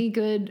some really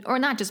good, or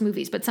not just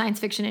movies, but science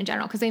fiction in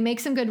general, because they make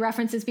some good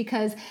references,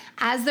 because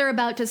as they're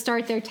about to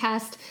start their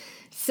test,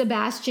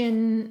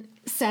 Sebastian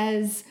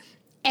says,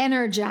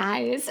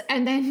 "Energize,"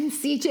 and then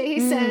CJ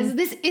says,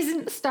 "This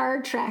isn't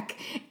Star Trek."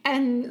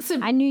 And so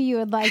I knew you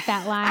would like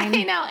that line.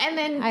 I know. And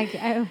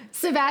then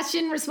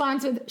Sebastian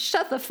responds with,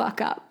 "Shut the fuck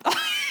up."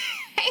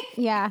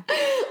 Yeah.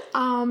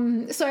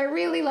 So I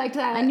really liked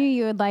that. I knew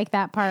you would like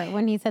that part.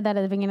 When he said that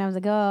at the beginning, I was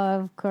like,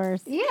 oh, of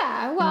course.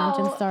 Yeah, well,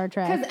 mention Star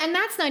Trek. And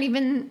that's not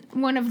even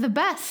one of the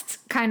best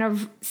kind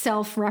of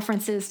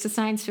self-references to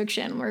science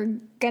fiction. We're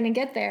going to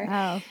get there.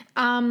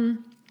 Oh.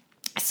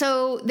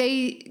 So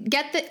they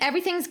get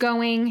everything's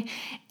going,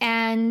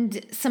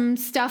 and some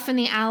stuff in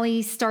the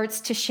alley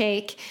starts to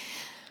shake.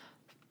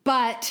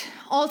 But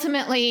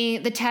ultimately,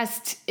 the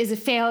test is a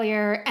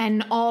failure,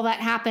 and all that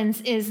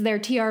happens is their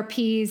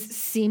TRPs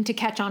seem to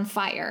catch on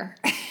fire.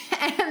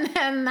 And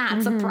then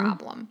that's a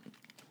problem.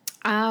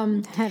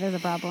 That is a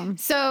problem.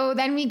 So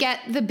then we get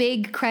the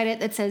big credit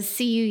that says,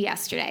 "See you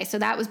yesterday." So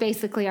that was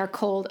basically our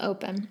cold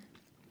open.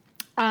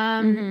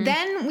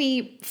 Then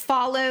we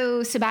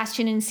follow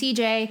Sebastian and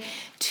CJ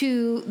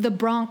to the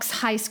Bronx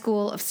High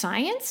School of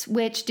Science,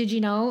 which, did you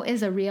know,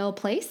 is a real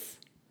place?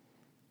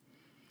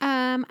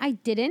 I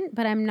didn't,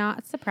 but I'm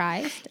not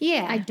surprised.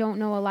 Yeah. I don't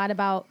know a lot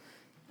about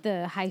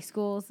the high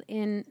schools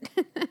in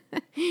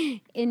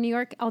in New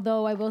York,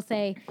 although I will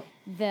say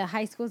the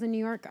high schools in New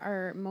York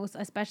are most,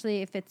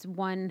 especially if it's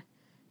one,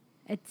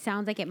 it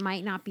sounds like it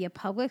might not be a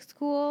public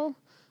school.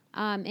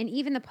 And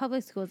even the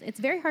public schools, it's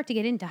very hard to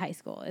get into high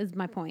school, is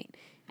my point.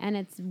 And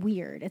it's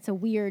weird. It's a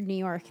weird New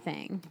York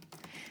thing.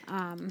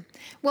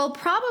 Well,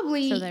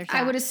 probably, So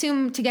I would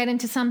assume to get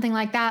into something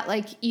like that,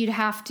 like you'd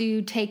have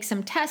to take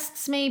some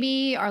tests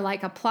maybe, or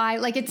like apply.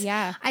 Like it's,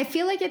 Yeah. I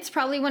feel like it's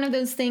probably one of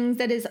those things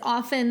that is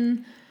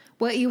often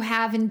what you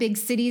have in big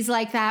cities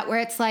like that, where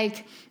it's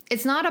like,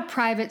 it's not a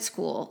private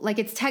school. Like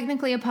it's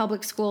technically a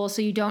public school,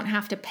 so you don't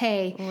have to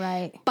pay.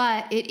 Right.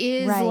 But it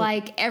is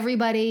like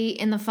everybody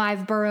in the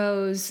 5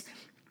 boroughs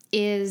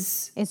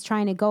is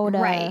trying to go to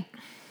right.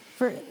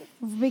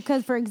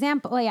 Because for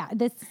example,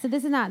 this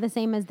is not the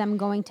same as them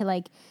going to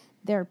like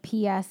their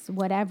PS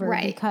whatever,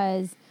 Right.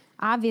 because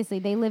obviously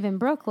they live in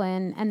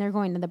Brooklyn and they're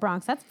going to the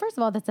Bronx. That's, first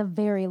of all, that's a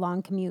very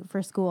long commute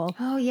for school.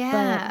 Oh yeah.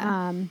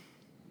 But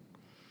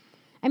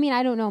I mean,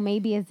 I don't know,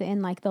 maybe it's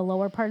in like the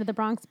lower part of the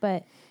Bronx,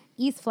 but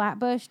East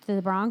Flatbush to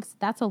the Bronx,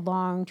 that's a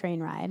long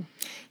train ride.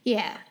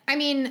 Yeah. I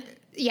mean,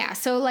 yeah.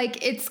 So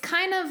like it's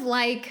kind of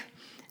like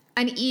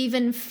an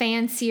even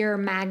fancier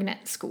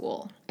magnet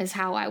school is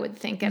how I would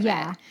think of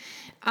Yeah. it.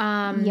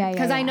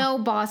 Because I Yeah. know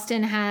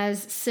Boston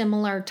has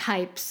similar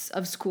types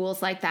of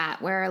schools like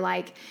that, where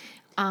like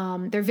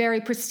they're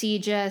very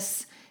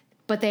prestigious,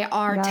 but they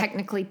are Yep.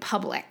 technically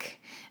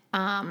public.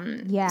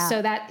 Yeah.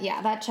 So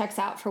that checks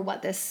out for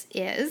what this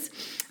is.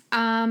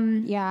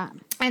 Yeah.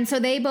 And so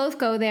they both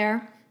go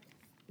there,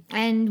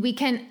 and we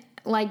can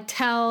like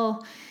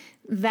tell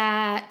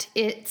that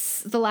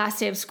it's the last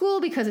day of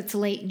school because it's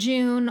late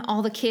June.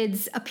 All the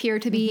kids appear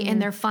to be in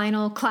their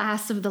final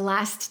class of the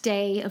last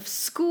day of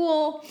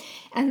school.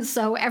 And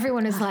so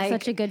everyone is like,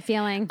 Such a good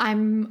feeling.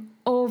 I'm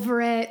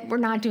over it. We're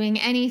not doing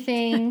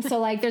anything. So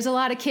like there's a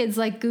lot of kids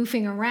like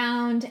goofing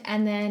around.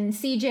 And then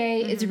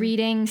CJ is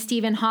reading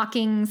Stephen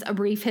Hawking's A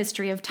Brief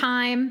History of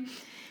Time.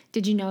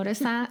 Did you notice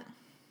that?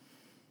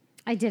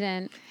 I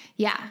didn't.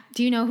 Yeah.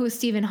 Do you know who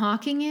Stephen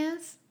Hawking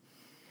is?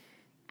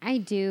 I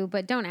do,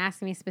 but don't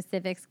ask me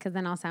specifics because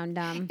then I'll sound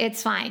dumb.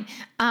 It's fine.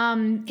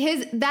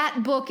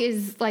 That book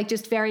is like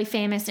just very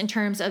famous in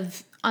terms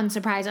of,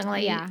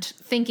 unsurprisingly, Yeah.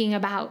 thinking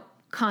about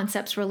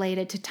concepts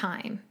related to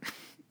time.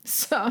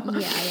 So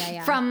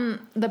Yeah.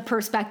 from the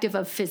perspective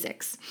of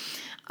physics.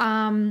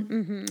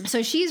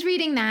 So she's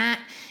reading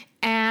that,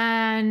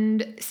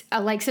 and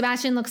like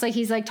Sebastian looks like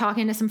he's like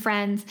talking to some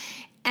friends,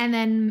 and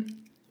then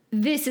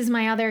this is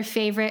my other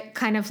favorite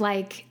kind of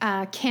like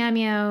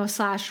cameo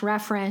 /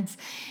 reference.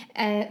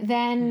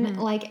 Then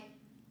like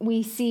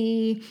we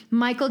see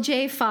Michael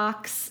J.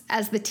 Fox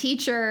as the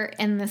teacher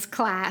in this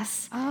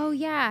class. Oh,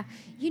 yeah.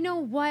 You know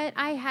what?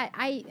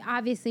 I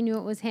obviously knew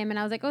it was him, and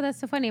I was like, oh, that's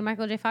so funny.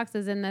 Michael J. Fox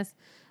is in this.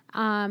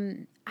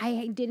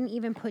 I didn't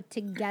even put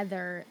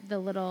together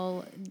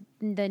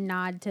the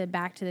nod to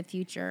Back to the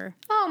Future.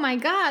 Oh my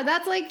God,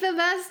 that's like the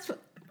best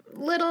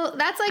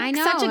that's like I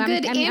know. such a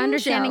good I'm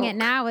understanding it joke.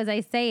 now as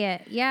I say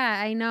it. Yeah,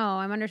 I know.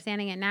 I'm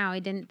understanding it now. I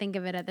didn't think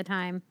of it at the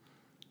time.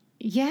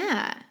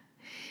 Yeah.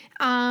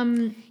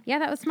 Yeah,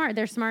 that was smart.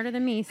 They're smarter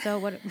than me. So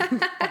what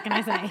can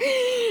I say?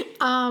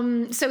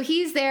 So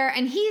he's there,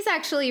 and he's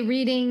actually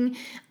reading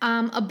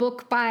a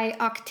book by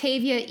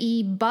Octavia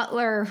E.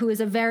 Butler, who is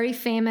a very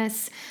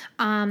famous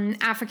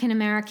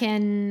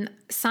African-American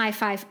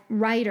sci-fi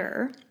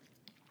writer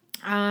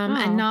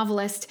and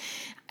novelist.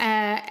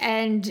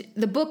 And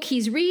the book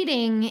he's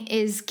reading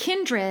is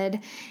Kindred.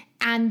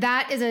 And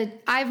that is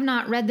I've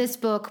not read this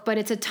book, but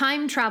it's a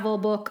time travel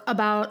book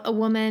about a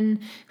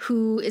woman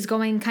who is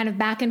going kind of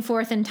back and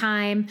forth in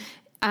time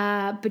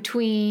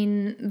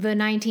between the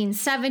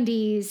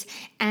 1970s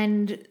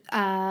and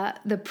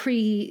the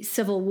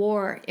pre-Civil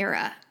War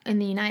era in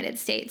the United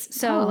States.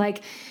 So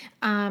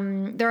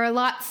there are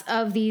lots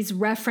of these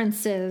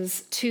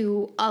references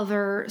to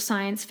other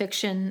science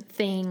fiction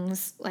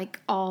things like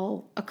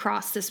all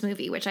across this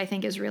movie, which I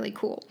think is really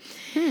cool.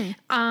 Yeah,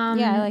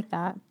 I like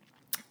that.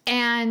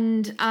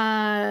 And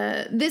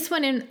this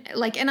one, and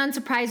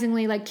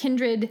unsurprisingly, like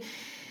Kindred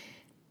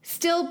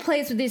still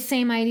plays with this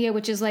same idea,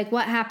 which is like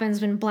what happens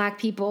when Black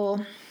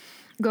people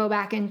go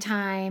back in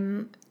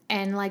time,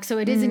 and like so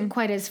it isn't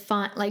quite as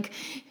fun. Like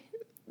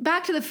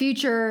Back to the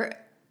Future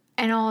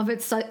and all of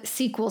its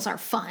sequels are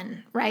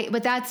fun, right?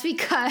 But that's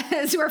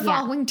because we're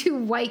following two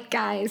white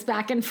guys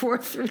back and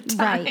forth through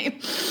time.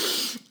 Right.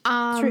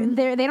 True.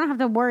 They don't have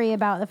to worry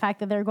about the fact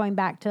that they're going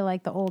back to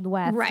like the Old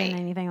West and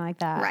anything like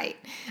that. Right.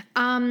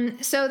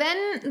 So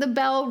then the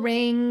bell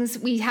rings.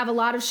 We have a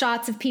lot of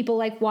shots of people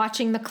like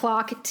watching the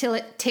clock till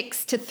it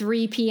ticks to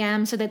 3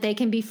 p.m. so that they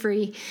can be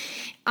free.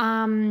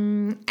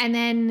 And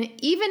then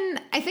even,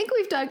 I think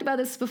we've talked about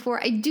this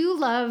before, I do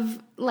love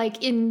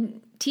like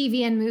in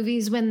TV and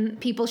movies when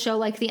people show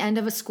like the end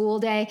of a school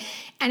day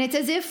and it's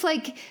as if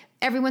like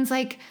everyone's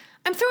like,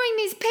 I'm throwing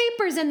these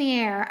papers in the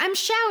air. I'm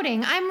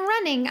shouting. I'm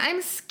running.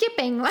 I'm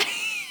skipping. Like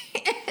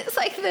it's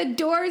like the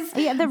doors.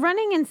 Yeah, the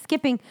running and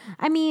skipping.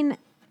 I mean,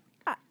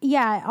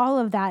 yeah, all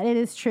of that. It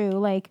is true.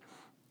 Like,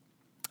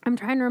 I'm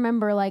trying to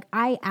remember. Like,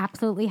 I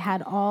absolutely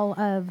had all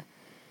of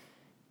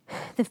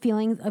the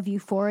feelings of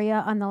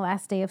euphoria on the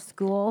last day of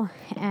school,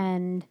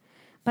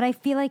 but I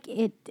feel like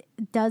it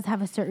does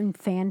have a certain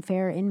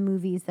fanfare in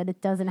movies that it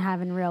doesn't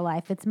have in real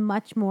life. It's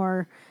much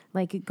more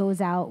like it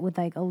goes out with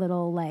like a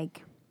little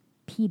like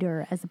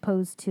Peter as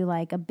opposed to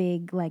like a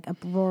big like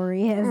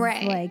uproarious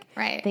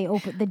they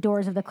open the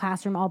doors of the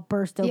classroom all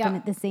burst open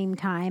at the same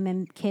time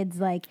and kids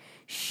like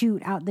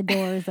shoot out the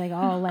doors like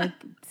all like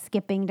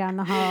skipping down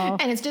the hall,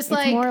 and it's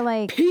like more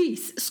like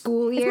peace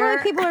school year. It's more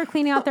like people are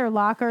cleaning out their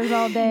lockers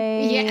all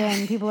day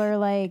and people are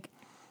like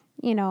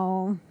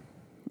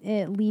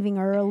leaving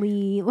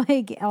early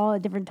like all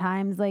at different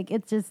times. Like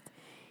it's just,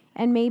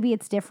 and maybe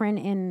it's different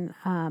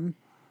in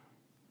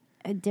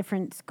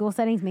different school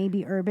settings.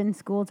 Maybe urban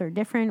schools are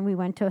different. We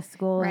went to a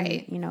school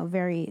in,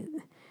 very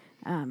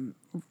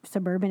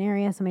suburban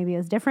area, so maybe it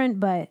was different,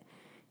 but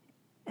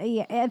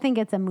yeah, I think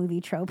it's a movie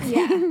trope.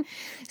 Yeah.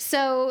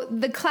 So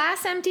the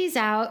class empties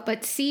out,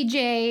 but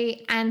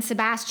CJ and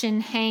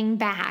Sebastian hang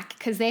back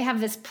because they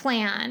have this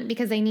plan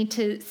because they need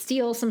to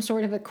steal some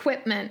sort of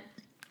equipment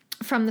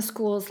from the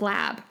school's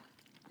lab.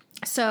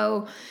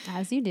 So,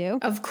 as you do,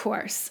 of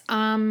course. So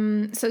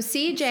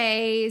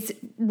CJ's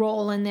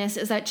role in this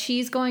is that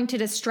she's going to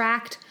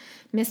distract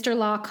Mr.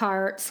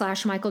 Lockhart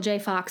 / Michael J.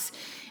 Fox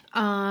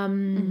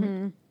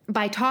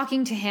by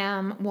talking to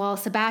him while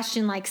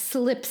Sebastian like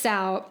slips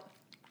out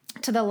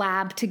to the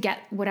lab to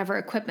get whatever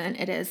equipment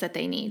it is that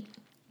they need.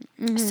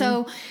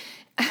 So,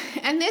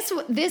 and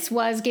this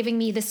was giving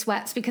me the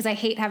sweats because I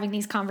hate having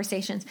these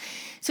conversations.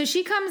 So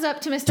she comes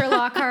up to Mr.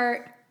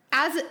 Lockhart.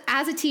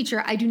 As a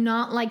teacher, I do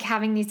not like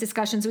having these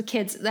discussions with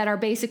kids that are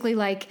basically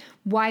like,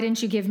 why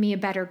didn't you give me a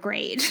better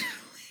grade?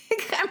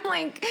 I'm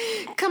like,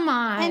 come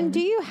on. And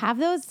do you have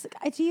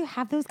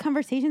those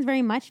conversations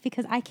very much?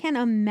 Because I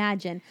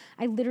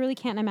literally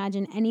can't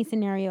imagine any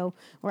scenario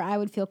where I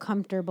would feel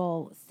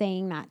comfortable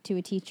saying that to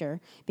a teacher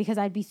because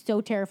I'd be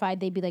so terrified.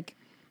 They'd be like,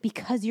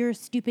 because you're a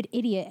stupid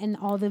idiot and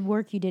all the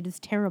work you did is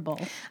terrible.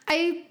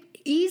 I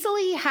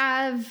easily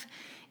have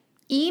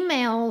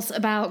emails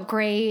about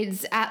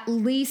grades at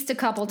least a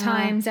couple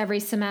times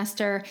every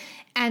semester.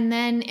 And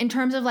then in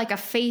terms of like a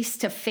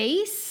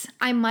face-to-face,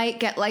 I might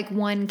get like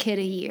one kid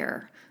a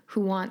year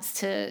who wants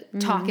to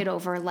talk it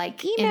over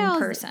like in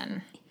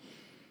person.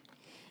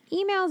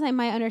 Emails I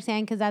might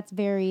understand because that's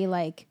very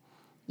like,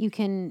 you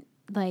can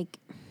like...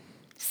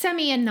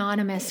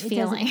 semi-anonymous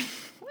feeling.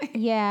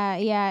 Yeah,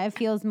 it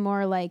feels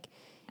more like...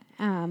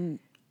 the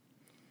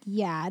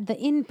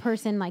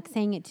in-person, like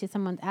saying it to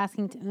someone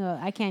asking to,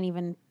 I can't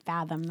even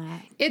fathom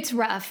that. It's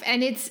rough.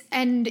 And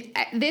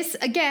this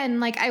again,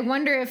 like, I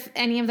wonder if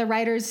any of the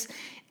writers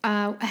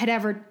had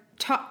ever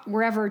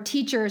were ever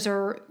teachers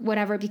or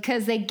whatever,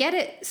 because they get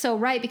it so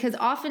right, because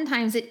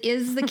oftentimes it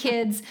is the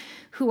kids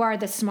who are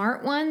the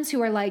smart ones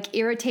who are like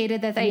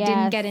irritated that they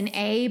didn't get an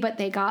A, but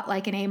they got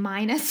like an A-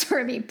 or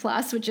a B+,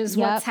 which is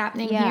what's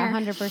happening here.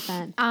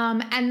 100%.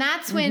 And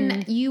that's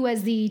when you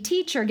as the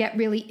teacher get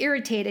really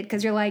irritated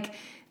because you're like,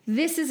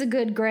 this is a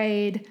good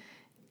grade.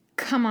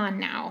 Come on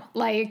now.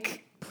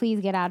 Like, please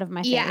get out of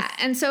my face. Yeah.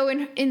 And so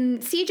in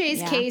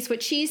CJ's case,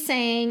 what she's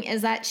saying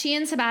is that she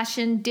and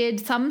Sebastian did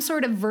some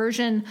sort of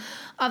version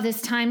of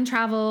this time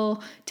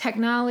travel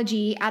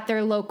technology at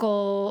their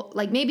local,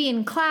 like maybe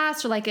in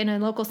class or like in a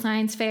local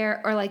science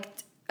fair or like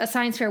a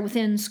science fair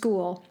within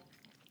school.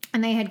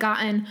 and they had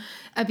gotten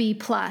a B+.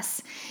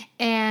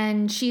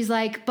 And she's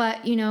like,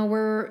 but, you know,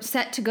 we're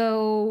set to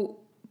go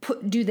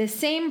do the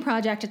same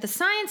project at the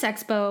Science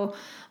Expo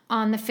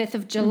on the 5th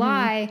of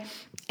July.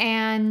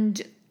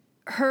 And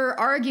her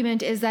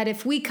argument is that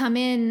if we come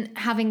in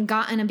having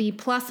gotten a B+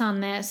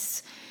 on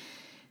this,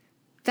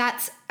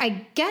 that's,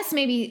 I guess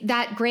maybe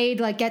that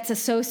grade like gets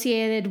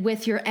associated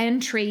with your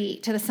entry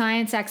to the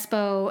Science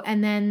Expo,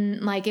 and then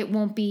like it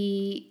won't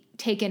be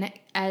taken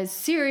as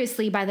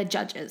seriously by the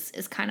judges,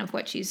 is kind of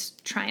what she's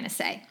trying to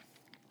say.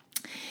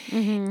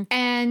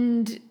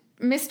 And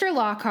Mr.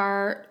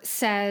 Lockhart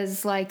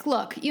says, like,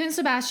 look, you and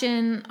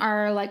Sebastian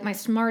are, like, my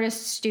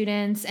smartest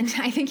students. And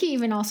I think he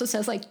even also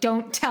says, like,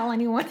 don't tell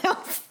anyone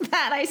else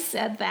that I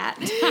said that.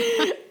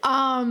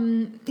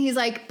 He's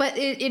like, but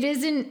it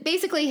isn't,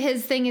 basically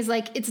his thing is,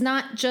 like, it's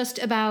not just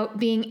about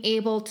being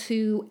able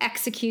to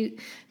execute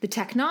the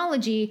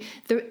technology.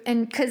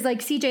 And because, like,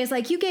 CJ is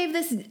like, you gave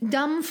this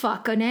dumb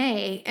fuck an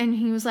A. And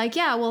he was like,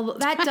 yeah, well,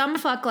 that dumb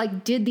fuck,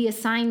 like, did the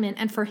assignment.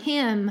 And for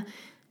him,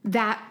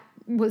 that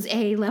was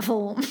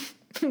A-level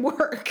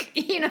work,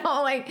 you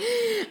know, like,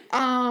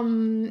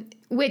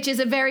 which is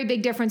a very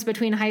big difference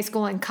between high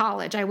school and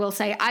college. I will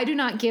say, I do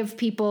not give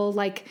people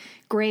like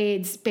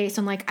grades based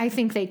on like, I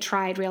think they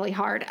tried really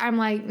hard. I'm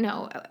like,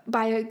 no,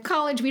 by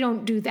college, we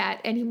don't do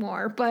that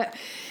anymore. But,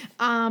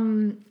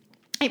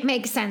 it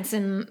makes sense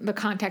in the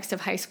context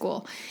of high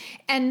school.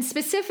 And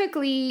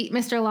specifically,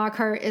 Mr.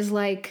 Lockhart is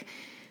like,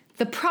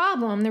 the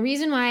problem, the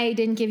reason why I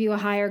didn't give you a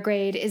higher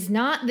grade is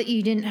not that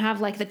you didn't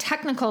have like the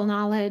technical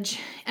knowledge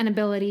and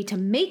ability to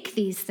make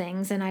these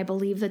things, and I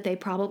believe that they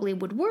probably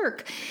would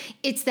work.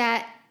 It's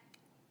that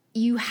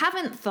you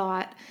haven't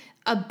thought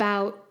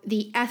about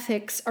the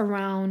ethics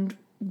around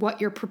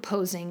what you're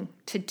proposing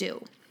to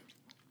do.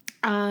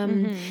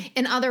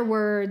 In other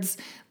words,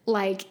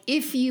 like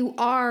if you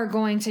are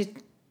going to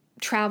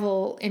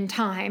travel in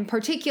time,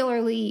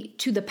 particularly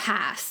to the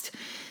past,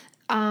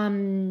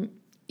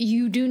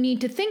 you do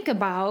need to think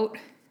about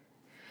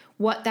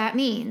what that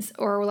means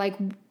or like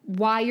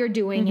why you're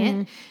doing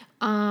it.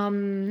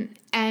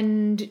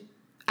 And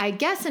I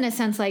guess in a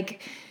sense,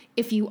 like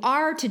if you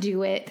are to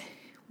do it,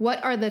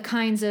 what are the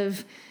kinds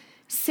of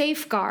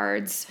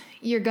safeguards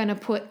you're going to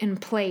put in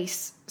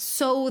place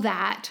so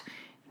that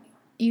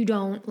you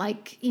don't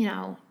like, you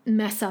know,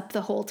 mess up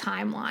the whole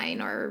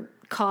timeline or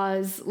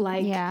cause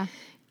like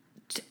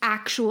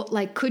actual,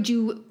 like, could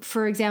you,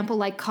 for example,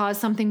 like cause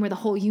something where the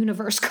whole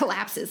universe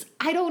collapses?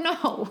 I don't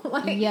know.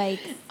 Like,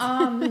 yikes.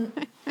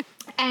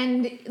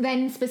 And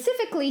then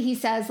specifically he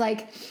says,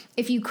 like,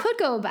 if you could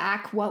go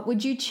back, what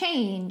would you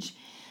change?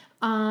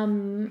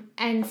 And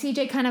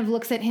CJ kind of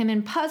looks at him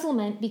in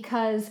puzzlement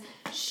because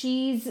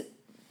she's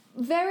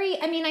very,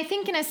 I mean, I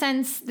think in a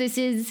sense, this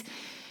is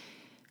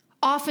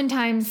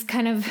oftentimes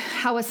kind of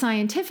how a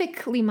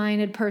scientifically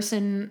minded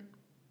person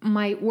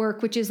might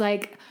work, which is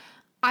like,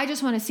 I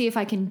just want to see if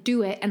I can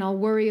do it, and I'll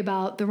worry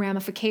about the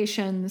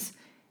ramifications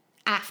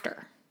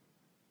after.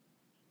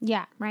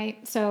 Yeah.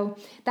 Right? So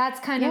that's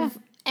kind of,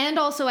 and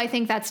also I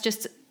think that's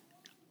just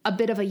a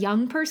bit of a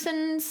young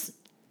person's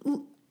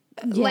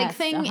like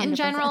thing 100%. In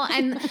general.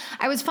 And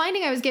I was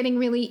finding I was getting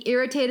really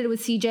irritated with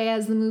CJ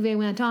as the movie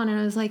went on, and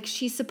I was like,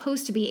 she's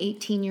supposed to be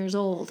 18 years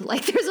old.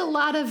 Like there's a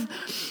lot of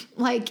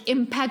like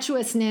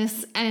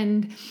impetuousness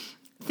and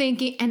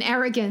thinking and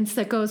arrogance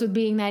that goes with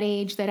being that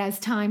age that as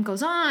time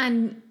goes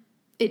on,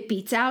 it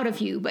beats out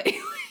of you. But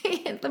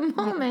at the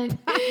moment,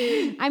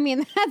 I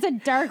mean, that's a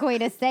dark way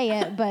to say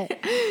it, but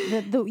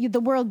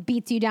the world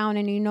beats you down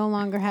and you no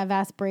longer have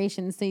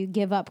aspirations, so you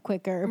give up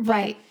quicker.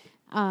 Right.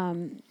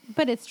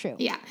 But it's true.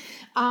 Yeah.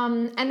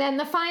 And then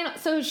the final,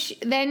 so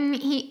then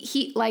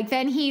he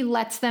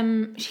lets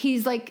them,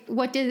 he's like,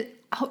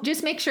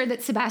 just make sure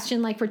that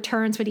Sebastian like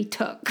returns what he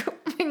took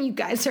when you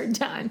guys are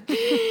done.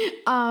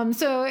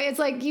 So it's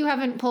like, you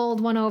haven't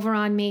pulled one over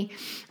on me.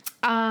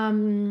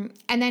 And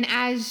then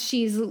as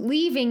she's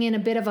leaving in a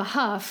bit of a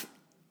huff,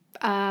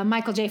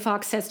 Michael J.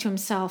 Fox says to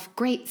himself,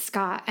 "Great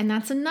Scott." And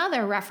that's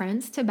another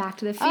reference to Back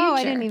to the Future. Oh,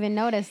 I didn't even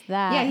notice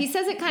that. Yeah, he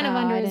says it kind of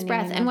under his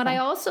breath. And what I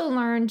also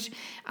learned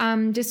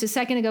just a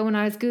second ago when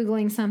I was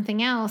Googling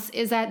something else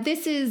is that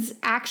this is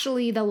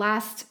actually the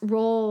last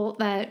role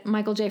that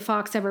Michael J.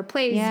 Fox ever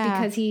plays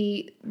because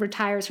he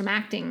retires from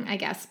acting, I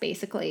guess,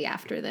 basically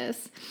after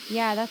this.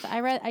 Yeah,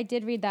 I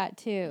did read that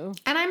too.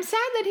 And I'm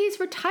sad that he's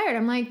retired.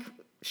 I'm like,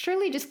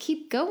 surely just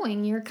keep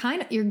going. You're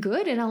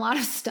good in a lot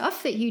of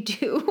stuff that you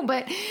do,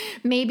 but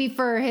maybe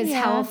for his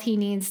health, he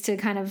needs to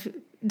kind of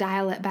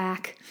dial it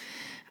back.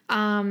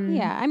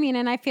 Yeah, I mean,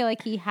 and I feel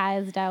like he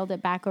has dialed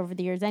it back over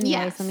the years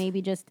anyway, so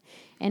maybe just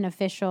an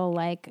official,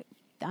 like,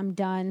 I'm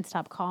done,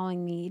 stop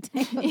calling me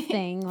type of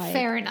thing. Like,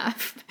 fair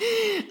enough.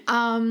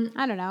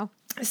 I don't know.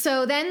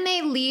 So then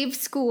they leave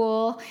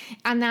school,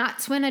 and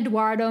that's when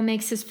Eduardo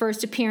makes his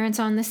first appearance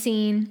on the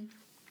scene.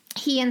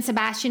 He and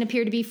Sebastian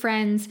appear to be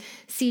friends.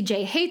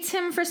 CJ hates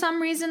him for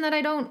some reason that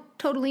I don't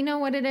totally know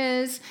what it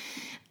is.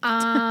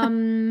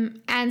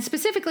 And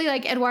specifically,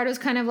 like, Eduardo's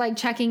kind of like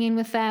checking in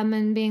with them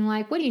and being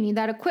like, what do you need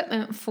that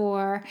equipment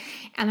for?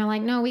 And they're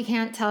like, no, we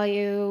can't tell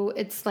you.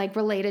 It's like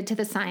related to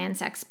the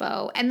Science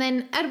Expo. And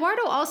then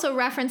Eduardo also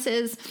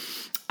references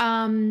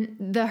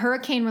the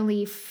hurricane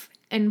relief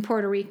in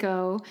Puerto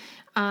Rico.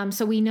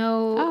 So we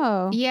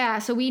know,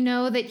 so we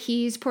know that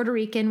he's Puerto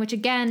Rican, which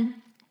again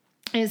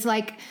is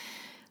like,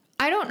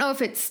 I don't know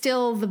if it's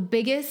still the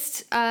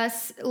biggest,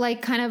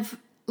 like, kind of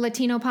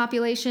Latino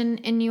population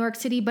in New York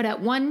City, but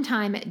at one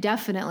time it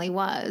definitely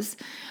was.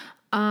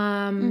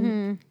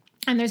 And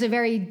there's a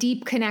very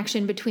deep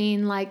connection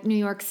between, like, New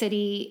York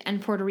City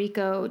and Puerto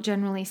Rico,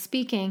 generally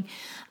speaking.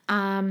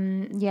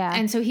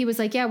 And so he was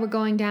like, yeah, we're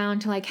going down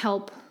to, like,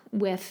 help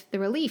with the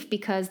relief,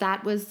 because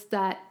that was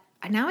that.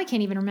 Now I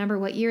can't even remember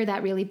what year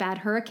that really bad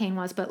hurricane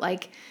was, but,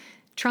 like,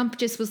 Trump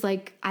just was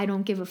like, I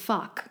don't give a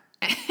fuck.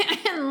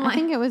 I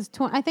think it was.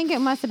 I think it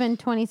must have been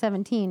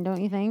 2017.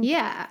 Don't you think?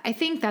 Yeah, I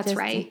think that's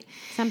right.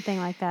 Something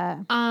like that.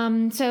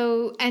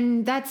 So,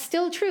 and that's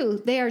still true.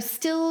 They are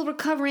still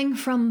recovering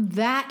from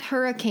that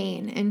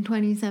hurricane in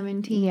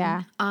 2017.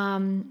 Yeah.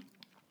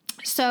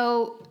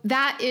 So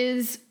that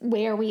is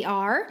where we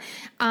are.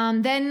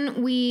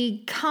 Then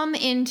we come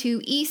into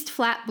East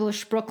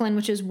Flatbush, Brooklyn,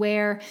 which is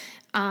where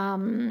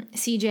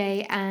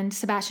CJ and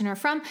Sebastian are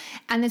from,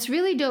 and this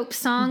really dope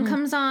song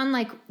comes on,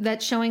 like,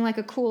 that's showing like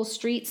a cool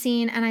street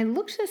scene. And I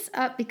looked this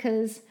up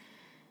because,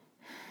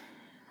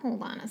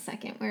 hold on a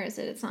second, where is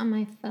it? It's on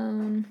my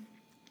phone,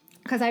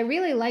 because I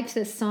really liked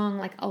this song,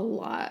 like, a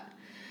lot.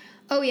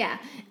 Oh yeah,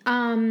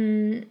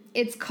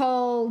 it's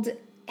called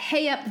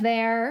 "Hey Up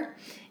There,"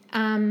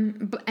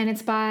 and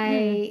it's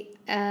by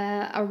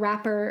a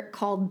rapper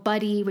called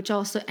Buddy, which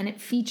also, and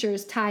it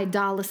features Ty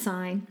Dolla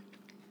 $ign.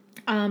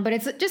 But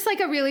it's just like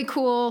a really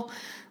cool,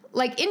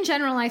 like, in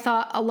general, I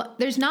thought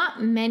there's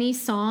not many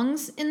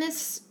songs in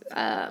this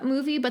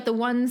movie, but the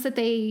ones that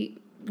they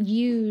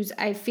use,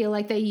 I feel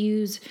like they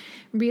use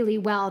really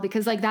well,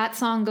 because, like, that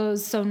song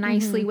goes so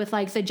nicely with,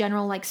 like, the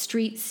general, like,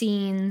 street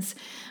scenes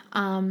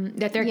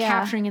that they're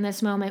capturing in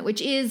this moment,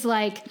 which is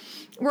like,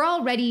 we're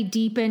already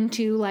deep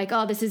into, like,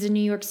 oh, this is a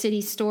New York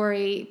City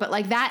story, but,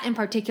 like, that in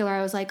particular,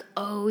 I was like,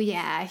 oh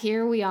yeah,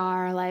 here we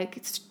are, like,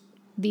 it's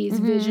these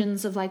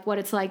visions of, like, what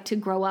it's like to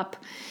grow up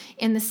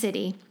in the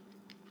city.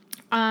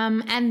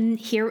 And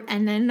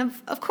then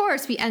of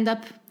course we end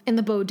up in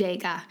the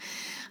bodega,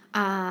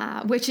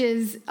 which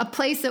is a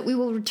place that we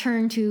will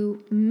return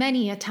to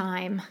many a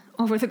time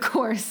over the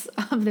course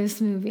of this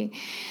movie.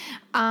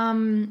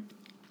 And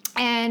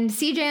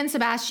CJ and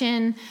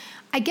Sebastian,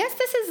 I guess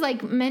this is,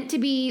 like, meant to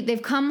be,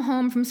 they've come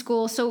home from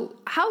school. So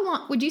how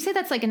long would you say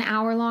that's, like, an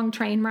hour-long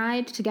train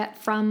ride to get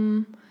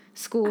from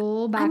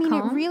school back home?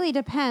 It really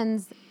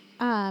depends.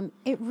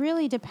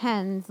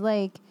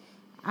 Like,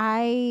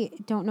 I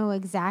don't know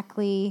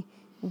exactly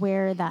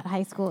where that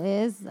high school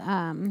is,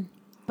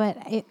 but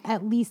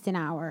at least an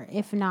hour,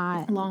 if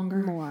not longer,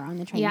 more on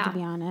the train, to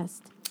be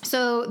honest.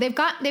 So they've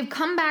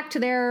come back to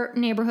their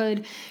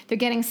neighborhood. They're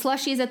getting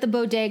slushies at the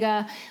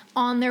bodega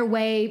on their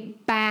way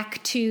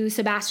back to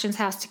Sebastian's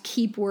house to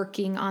keep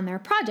working on their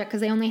project,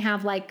 because they only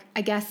have, like,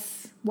 I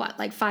guess,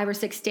 like 5 or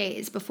 6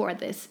 days before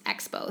this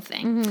expo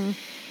thing.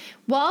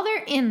 While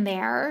they're in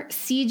there,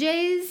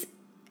 CJ's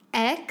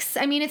ex,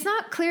 I mean, it's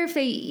not clear if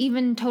they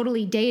even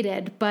totally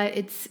dated, but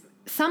it's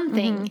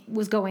something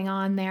was going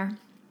on there.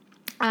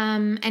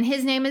 And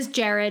his name is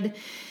Jared,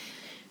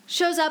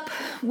 shows up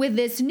with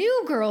this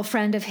new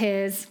girlfriend of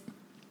his.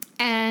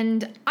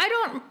 And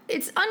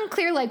it's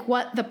unclear, like,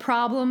 what the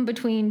problem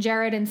between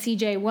Jared and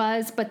CJ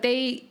was, but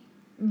they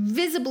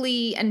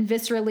visibly and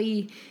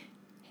viscerally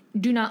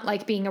do not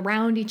like being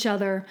around each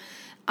other.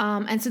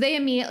 And so they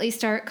immediately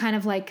start kind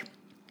of, like,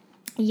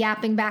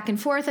 yapping back and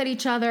forth at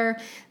each other.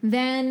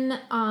 Then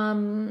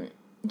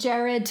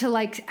Jared, to,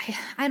 like,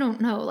 I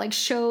don't know, like,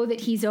 show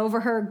that he's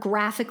over her,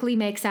 graphically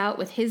makes out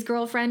with his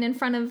girlfriend in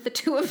front of the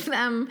two of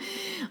them.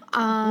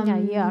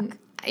 Yuck.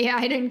 Yeah,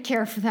 I didn't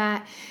care for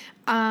that.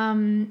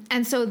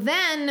 And so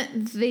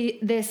then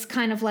this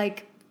kind of,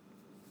 like,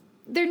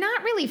 they're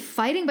not really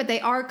fighting, but they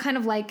are kind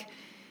of, like,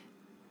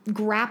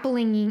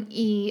 grappling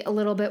a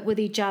little bit with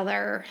each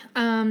other.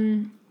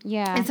 And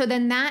so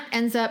then that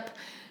ends up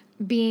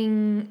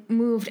being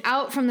moved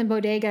out from the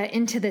bodega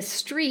into the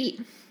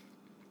street.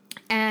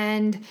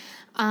 And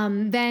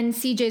then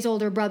CJ's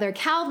older brother,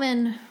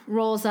 Calvin,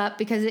 rolls up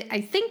because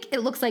I think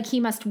it looks like he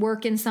must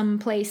work in some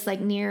place, like,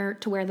 near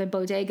to where the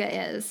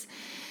bodega is.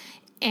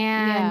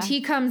 And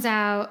he comes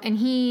out and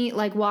he,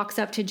 like, walks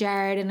up to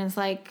Jared and is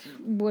like,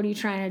 what are you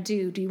trying to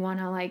do? Do you want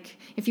to, like,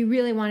 if you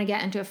really want to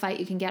get into a fight,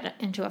 you can get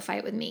into a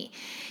fight with me.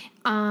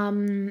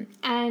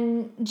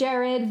 And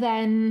Jared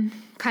then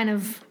kind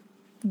of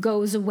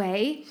goes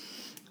away.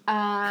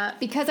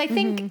 Because I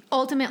think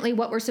ultimately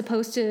what we're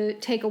supposed to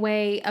take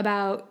away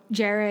about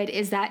Jared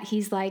is that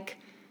he's, like,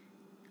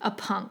 a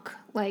punk,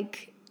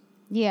 like,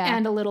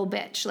 and a little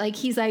bitch. Like,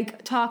 he's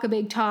like, talk a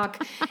big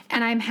talk,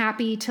 and I'm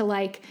happy to,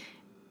 like,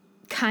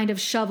 kind of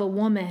shove a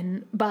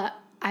woman, but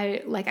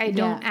I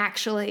don't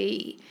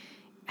actually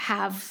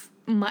have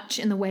much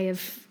in the way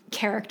of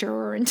character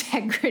or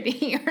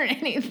integrity or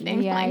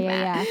anything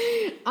that.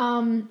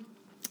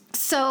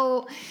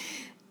 So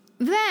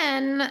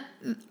then,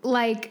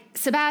 like,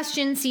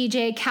 Sebastian,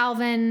 CJ,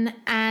 Calvin,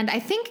 and I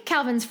think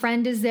Calvin's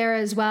friend is there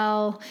as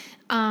well.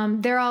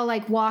 They're all,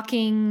 like,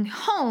 walking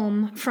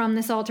home from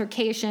this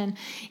altercation,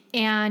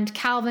 and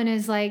Calvin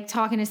is, like,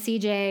 talking to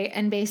CJ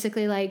and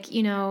basically, like,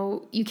 you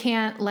know, you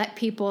can't let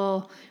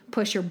people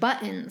push your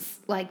buttons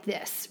like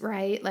this,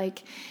 right?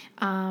 Like,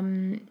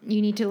 you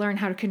need to learn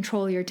how to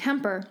control your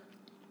temper.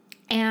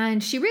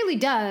 And she really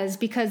does,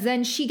 because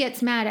then she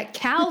gets mad at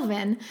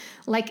Calvin,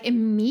 like,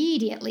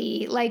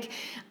 immediately. Like,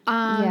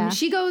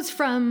 she goes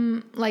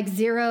from, like,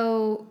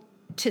 0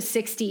 to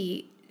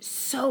 60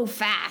 so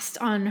fast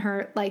on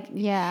her, like.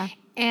 Yeah.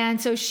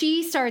 And so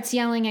she starts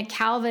yelling at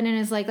Calvin and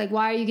is like,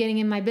 why are you getting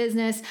in my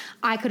business?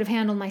 I could have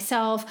handled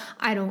myself.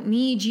 I don't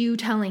need you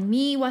telling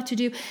me what to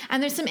do.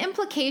 And there's some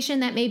implication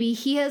that maybe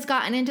he has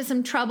gotten into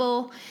some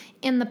trouble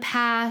in the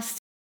past.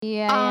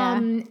 Yeah.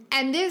 And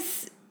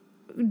this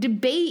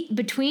debate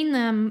between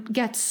them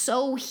gets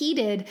so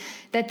heated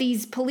that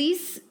these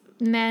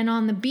policemen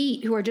on the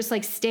beat, who are just,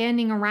 like,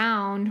 standing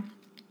around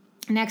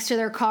next to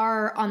their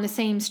car on the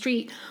same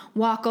street,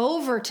 walk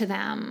over to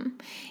them.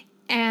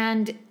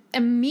 And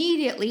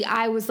immediately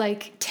I was,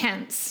 like,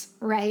 tense,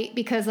 right?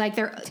 Because, like,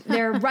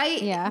 they're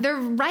right they're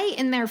right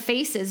in their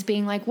faces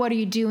being like, what are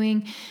you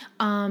doing?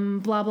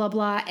 Blah blah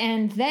blah.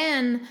 And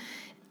then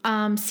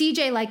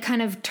CJ, like,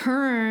 kind of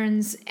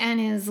turns and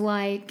is,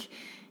 like,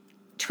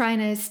 trying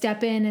to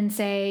step in and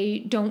say,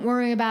 don't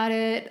worry about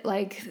it.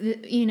 Like,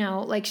 you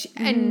know, like,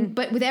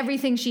 but with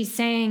everything she's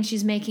saying,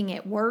 she's making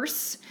it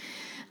worse.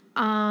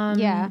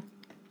 And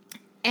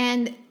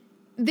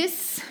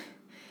this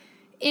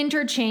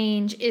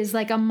interchange is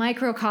like a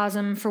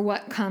microcosm for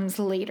what comes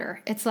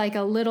later. It's like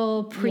a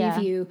little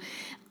preview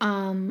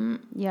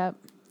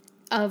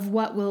of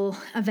what will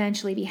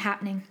eventually be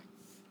happening.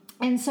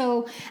 And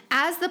so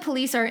as the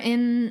police are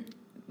in,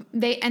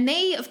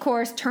 they of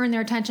course turn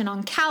their attention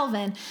on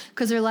Calvin,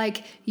 because they're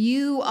like,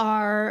 you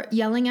are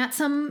yelling at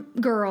some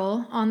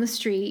girl on the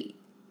street.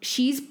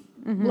 She's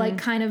like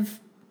kind of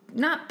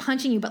not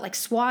punching you, but like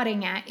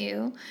swatting at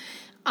you.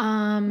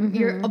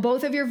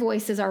 Both of your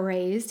voices are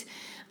raised.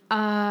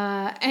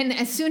 And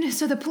as soon as,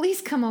 so the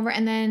police come over,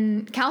 and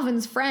then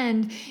Calvin's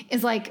friend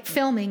is like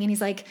filming, and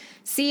he's like,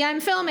 see, I'm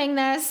filming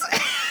this.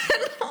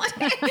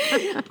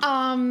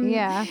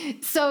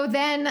 So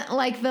then,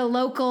 like, the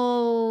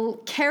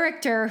local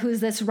character, who's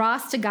this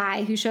Rasta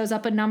guy who shows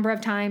up a number of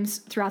times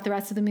throughout the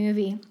rest of the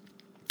movie,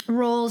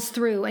 rolls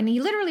through, and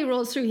he literally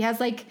rolls through. He has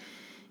like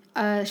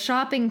a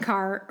shopping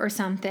cart or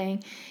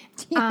something.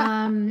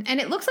 And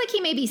it looks like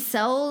he maybe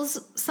sells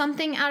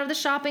something out of the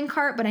shopping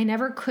cart, but I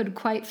never could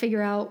quite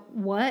figure out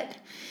what.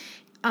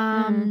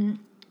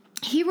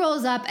 He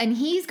rolls up, and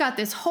he's got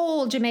this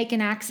whole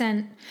Jamaican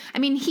accent. I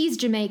mean, he's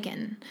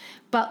Jamaican,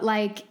 but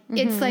like,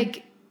 it's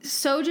like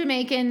so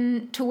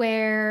Jamaican to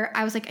where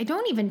I was like, I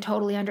don't even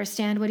totally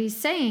understand what he's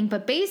saying,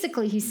 but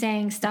basically he's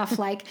saying stuff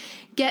like,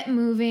 get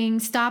moving,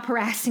 stop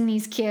harassing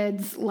these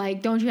kids.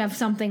 Like, don't you have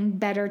something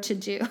better to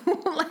do?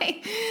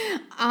 Like,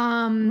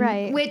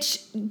 which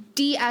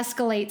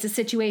de-escalates a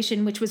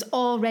situation which was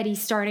already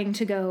starting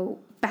to go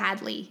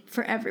badly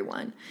for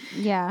everyone.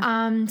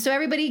 So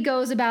everybody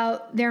goes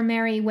about their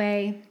merry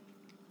way.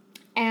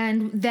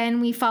 And then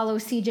we follow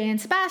CJ and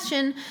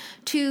Sebastian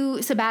to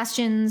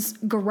Sebastian's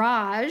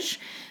garage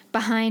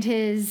behind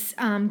his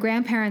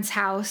grandparents'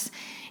 house.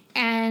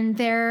 And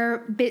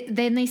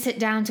then they sit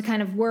down to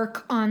kind of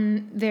work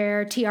on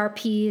their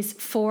TRPs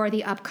for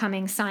the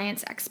upcoming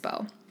Science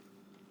Expo.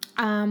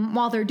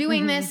 While they're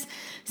doing this,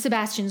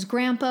 Sebastian's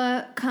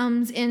grandpa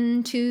comes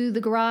into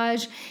the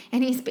garage,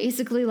 and he's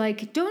basically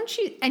like, don't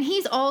you... And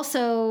he's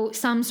also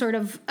some sort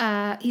of...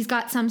 he's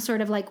got some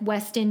sort of like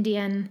West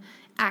Indian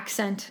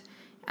accent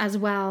as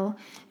well.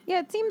 Yeah,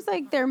 it seems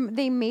like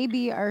they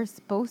maybe are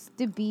supposed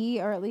to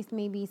be, or at least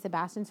maybe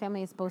Sebastian's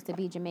family is supposed to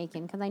be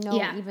Jamaican, because I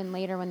know even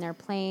later when they're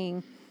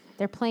playing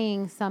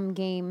some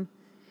game,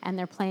 and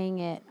they're playing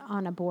it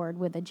on a board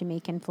with a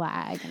Jamaican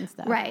flag and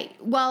stuff. Right.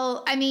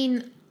 Well, I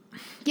mean,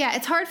 yeah,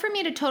 it's hard for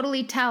me to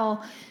totally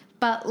tell,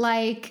 but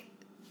like,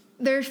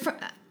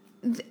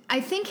 I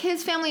think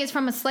his family is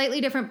from a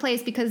slightly different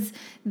place, because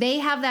they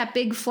have that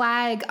big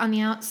flag on the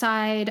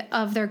outside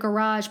of their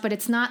garage, but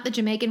it's not the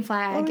Jamaican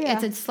flag.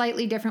 It's a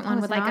slightly different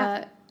one with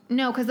like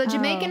because the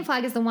Jamaican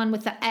flag is the one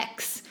with the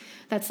X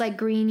that's like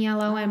green,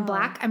 yellow, and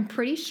black. I'm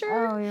pretty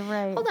sure. Oh, you're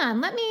right. Hold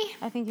on,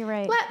 I think you're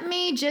right. Let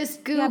me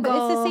just Google. Yeah, but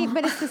it's the same.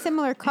 But it's the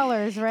similar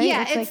colors, right?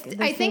 Yeah,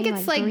 I think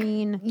it's like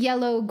green,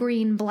 yellow,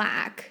 green,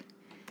 black.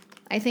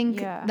 I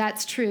think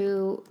that's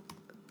true.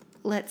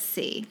 Let's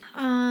see.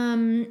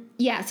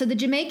 So the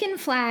Jamaican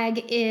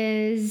flag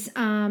is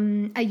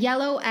a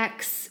yellow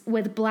X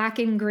with black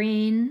and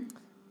green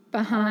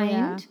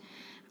behind.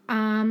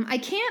 I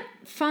can't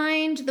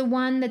find the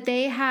one that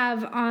they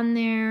have on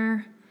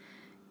their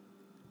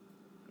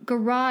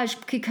garage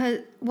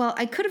because, well,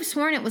 I could have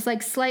sworn it was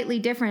like slightly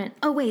different.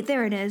 Oh, wait,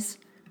 there it is.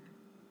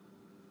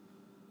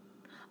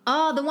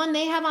 Oh, the one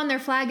they have on their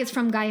flag is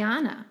from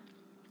Guyana.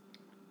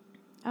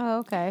 Oh,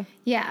 okay.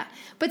 Yeah.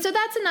 But so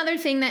that's another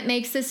thing that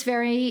makes this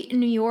very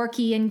New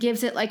York-y and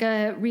gives it like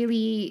a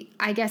really,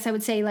 I guess I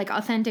would say like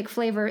authentic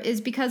flavor,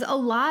 is because a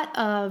lot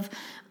of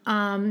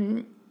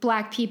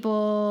Black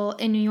people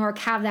in New York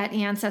have that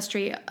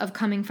ancestry of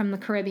coming from the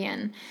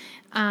Caribbean.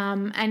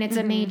 And it's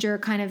a major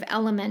kind of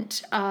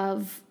element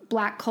of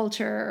Black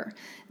culture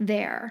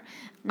there,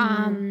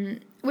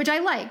 which I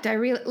liked.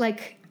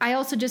 I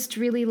also just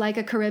really like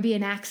a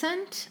Caribbean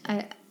accent.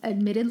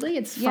 Admittedly,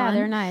 it's fun. Yeah,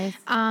 they're nice.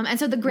 And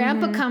so the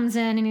grandpa comes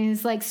in and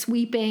he's like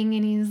sweeping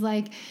and he's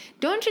like,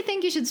 "Don't you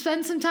think you should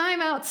spend some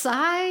time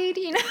outside?"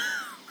 You know,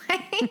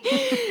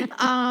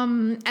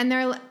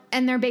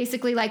 and they're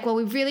basically like, "Well,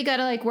 we've really got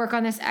to like work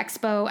on this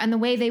expo." And the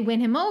way they win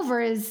him over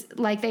is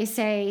like they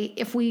say,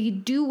 "If we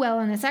do well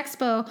in this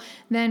expo,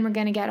 then we're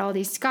going to get all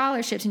these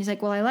scholarships." And he's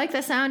like, "Well, I like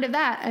the sound of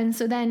that." And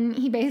so then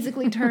he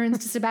basically turns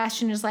to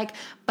Sebastian and is like,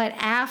 "But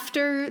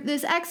after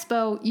this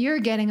expo, you're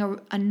getting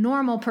a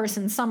normal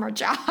person summer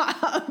job."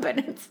 And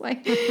it's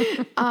like,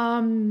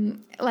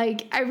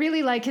 I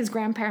really like his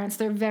grandparents.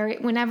 They're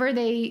whenever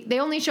they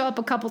only show up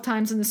a couple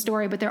times in the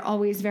story, but they're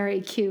always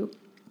very cute.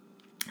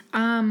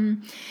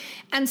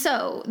 And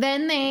so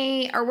then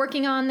they are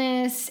working on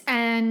this,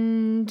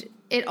 and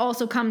it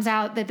also comes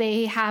out that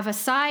they have a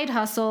side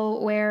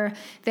hustle where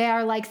they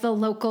are like the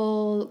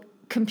local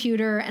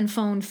computer and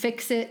phone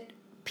fix-it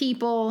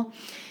people,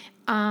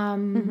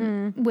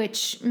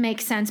 which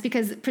makes sense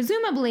because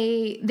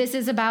presumably this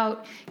is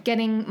about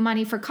getting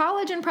money for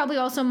college and probably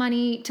also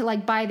money to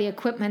like buy the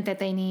equipment that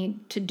they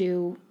need to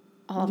do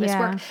all this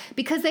work.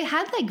 Because they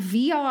had like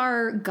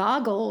VR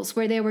goggles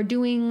where they were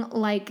doing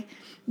like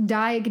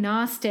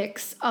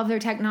diagnostics of their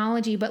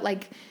technology, but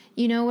like,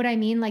 you know what I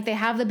mean? Like they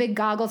have the big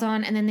goggles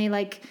on and then they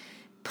like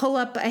pull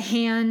up a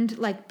hand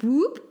like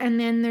boop, and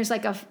then there's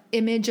like a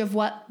image of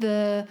what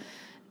the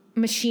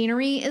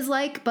machinery is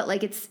like, but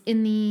like it's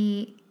in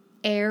the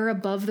air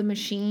above the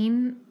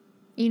machine,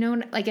 you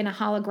know, like in a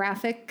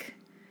holographic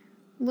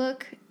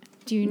look.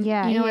 Do you, you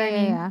know what I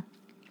mean? Yeah.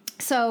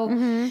 So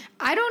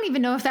I don't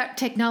even know if that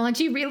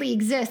technology really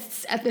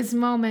exists at this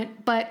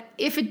moment, but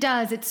if it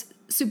does, it's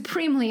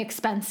supremely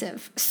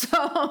expensive.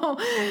 So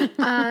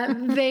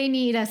they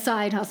need a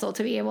side hustle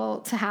to be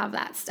able to have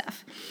that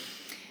stuff.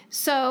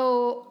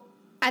 So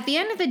at the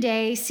end of the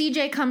day,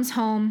 CJ comes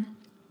home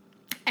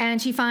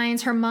and she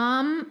finds her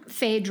mom,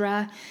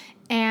 Phaedra,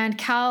 and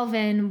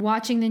Calvin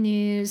watching the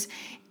news.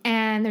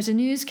 And there's a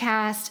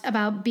newscast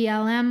about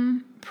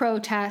BLM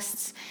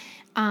protests,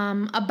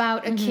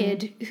 about a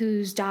kid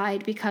who's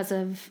died because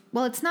of,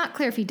 well, it's not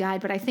clear if he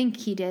died, but I think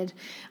he did,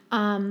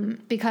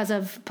 because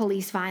of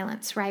police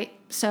violence, right?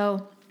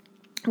 So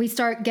we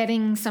start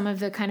getting some of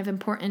the kind of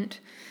important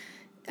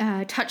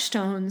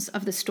touchstones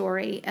of the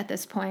story at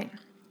this point.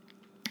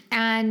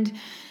 And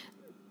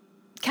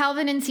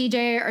Calvin and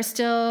CJ are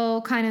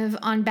still kind of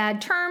on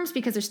bad terms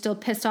because they're still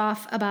pissed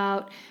off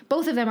about,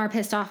 both of them are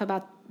pissed off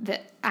about the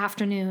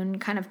afternoon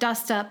kind of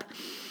dust up.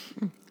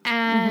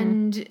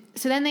 And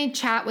so then they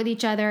chat with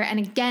each other. And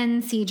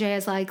again, CJ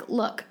is like,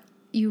 "Look,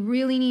 you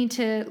really need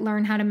to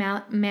learn how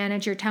to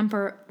manage your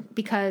temper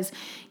because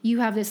you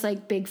have this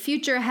like big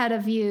future ahead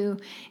of you.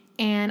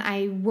 And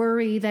I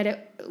worry that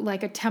it,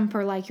 like a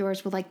temper like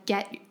yours will like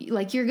get,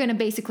 like you're going to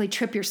basically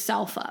trip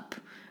yourself up,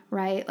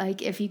 right?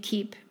 Like if you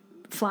keep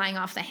flying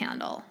off the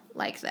handle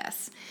like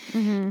this."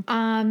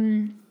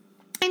 And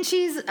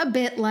she's a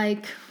bit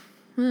like,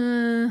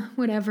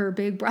 whatever,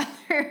 big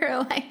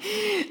brother.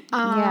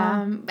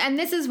 And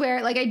this is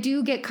where like I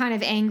do get kind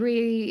of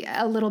angry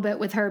a little bit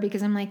with her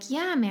because I'm like,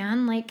 yeah,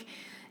 man, like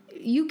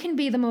you can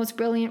be the most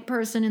brilliant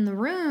person in the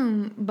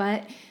room,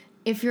 but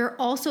if you're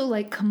also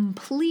like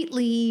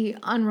completely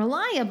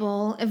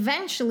unreliable,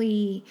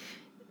 eventually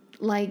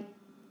like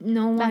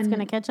that's going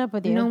to catch up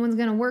with you. No one's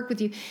going to work with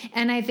you.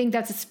 And I think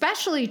that's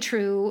especially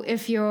true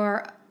if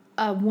you're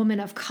a woman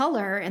of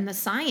color in the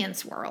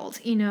science world,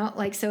 you know,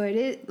 like, so it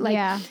is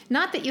like,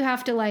 not that you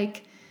have to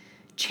like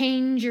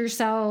change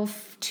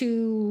yourself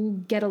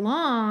to get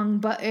along,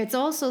 but it's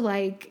also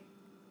like,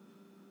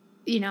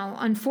 you know,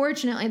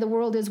 unfortunately the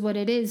world is what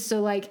it is. So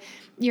like,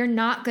 you're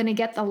not going to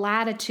get the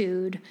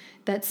latitude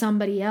that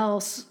somebody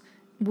else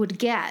would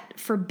get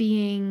for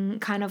being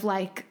kind of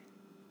like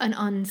an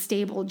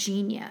unstable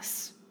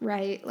genius,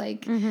 right?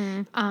 Like,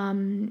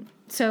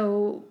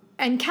 so,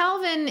 and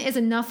Calvin is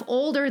enough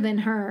older than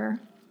her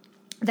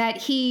that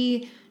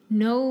he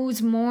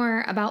knows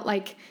more about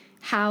like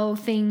how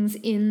things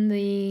in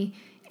the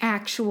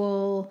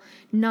actual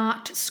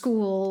not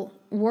school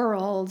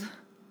world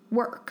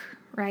work,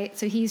 right?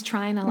 So he's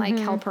trying to like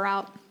help her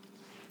out.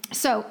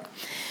 So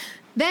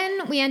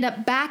then we end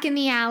up back in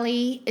the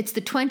alley. It's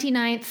the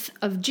 29th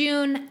of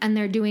June, and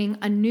they're doing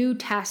a new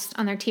test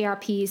on their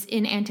TRPs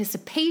in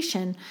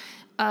anticipation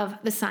of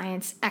the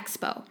Science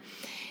Expo.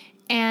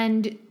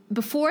 And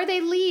before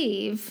they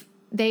leave,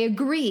 they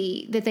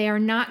agree that they are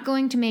not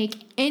going to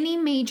make any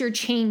major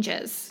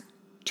changes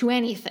to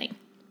anything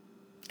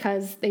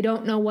because they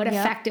don't know what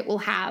effect it will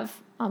have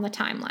on the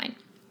timeline.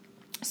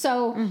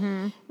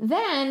 So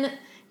then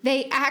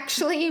they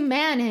actually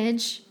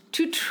manage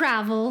to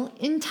travel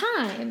in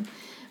time.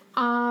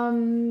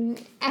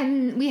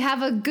 And we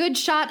have a good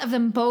shot of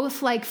them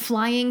both like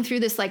flying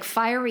through this like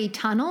fiery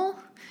tunnel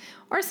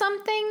or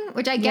something,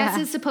 which I guess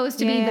is supposed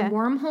to be the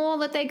wormhole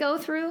that they go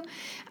through.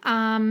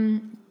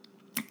 And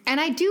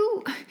I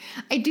do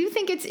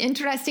think it's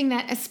interesting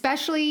that,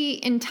 especially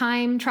in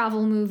time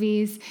travel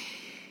movies,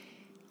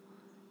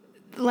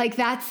 like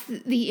that's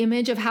the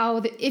image of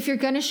how if you're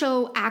going to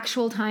show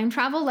actual time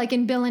travel, like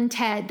in Bill and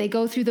Ted, they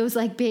go through those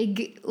like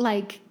big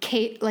like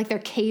they're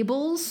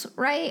cables,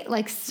 right?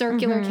 Like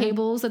circular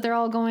cables that they're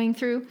all going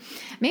through.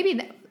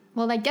 Maybe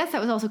well, I guess that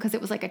was also because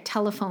it was like a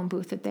telephone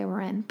booth that they were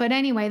in. But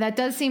anyway, that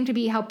does seem to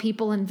be how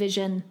people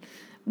envision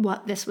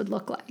what this would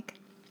look like.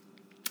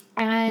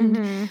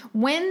 And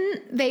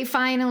when they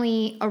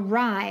finally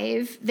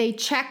arrive, they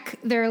check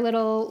their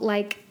little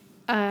like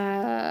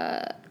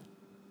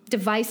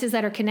devices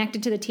that are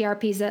connected to the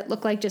TRPs that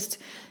look like just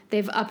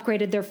they've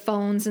upgraded their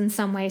phones in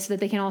some way so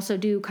that they can also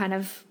do kind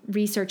of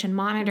research and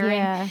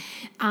monitoring.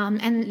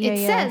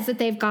 It says that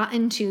they've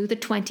gotten to the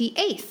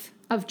 28th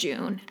of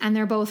June, and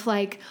they're both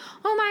like,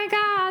 oh my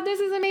God, this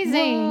is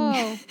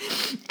amazing.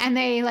 And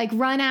they like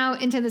run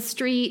out into the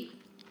street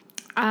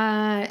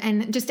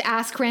and just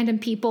ask random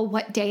people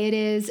what day it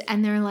is.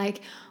 And they're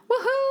like,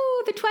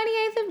 woohoo, the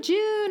 28th of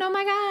June. Oh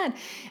my God.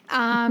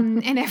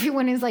 And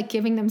everyone is like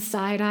giving them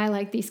side eye.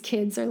 Like these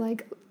kids are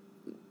like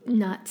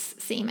nuts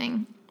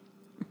seeming.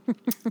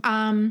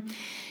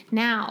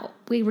 Now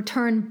we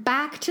return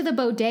back to the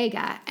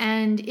bodega,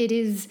 and it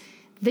is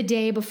the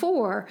day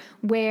before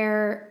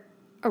where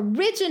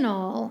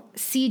original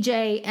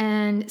CJ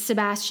and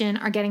Sebastian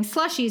are getting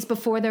slushies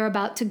before they're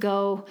about to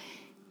go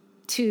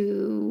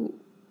to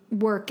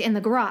work in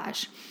the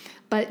garage.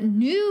 But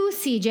new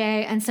CJ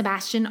and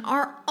Sebastian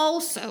are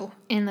also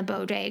in the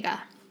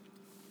bodega.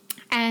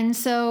 And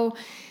so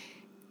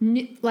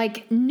new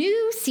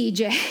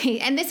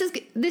CJ, and this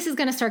is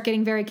going to start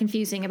getting very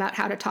confusing about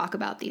how to talk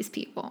about these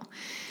people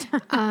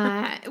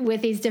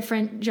with these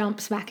different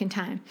jumps back in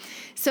time.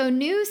 So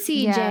new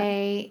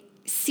CJ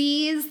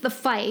sees the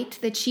fight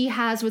that she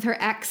has with her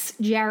ex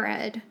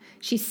Jared.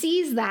 She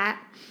sees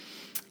that,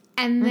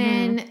 and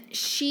then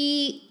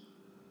she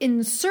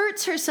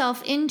inserts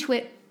herself into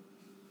it,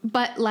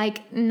 but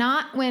like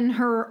not when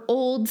her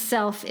old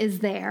self is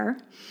there.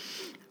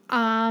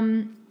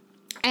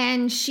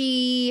 And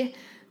she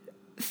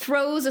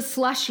throws a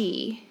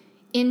slushie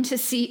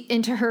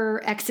into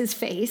her ex's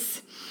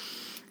face.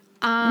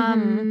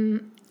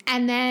 And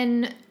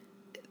then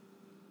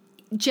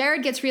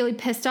Jared gets really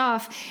pissed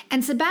off,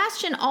 and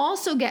Sebastian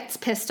also gets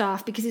pissed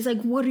off because he's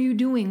like, what are you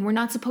doing? We're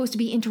not supposed to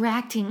be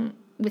interacting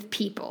with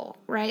people,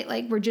 right?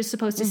 Like we're just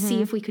supposed to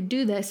see if we could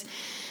do this.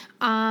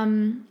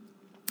 And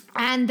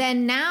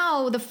then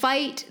now the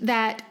fight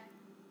that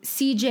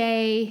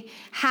CJ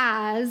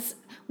has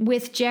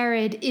with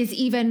Jared is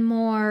even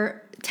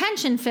more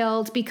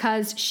tension-filled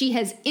because she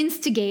has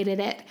instigated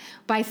it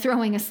by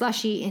throwing a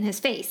slushie in his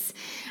face.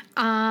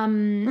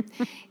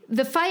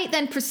 The fight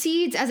then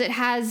proceeds as it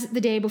has the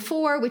day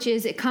before, which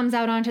is it comes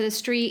out onto the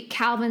street,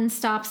 Calvin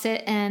stops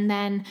it, and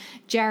then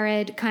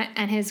Jared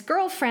and his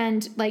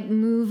girlfriend like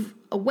move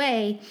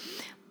away.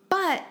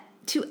 But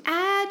to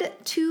add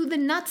to the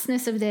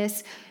nutsness of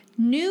this,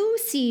 new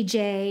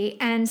CJ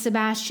and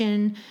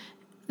Sebastian,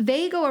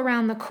 they go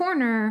around the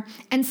corner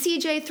and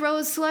CJ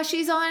throws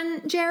slushies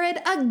on Jared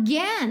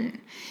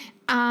again.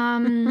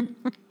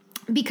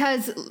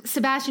 Because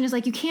Sebastian is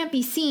like, you can't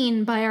be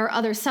seen by our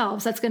other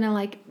selves. That's going to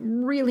like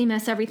really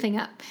mess everything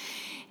up.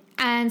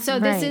 And so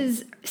this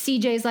is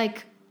CJ's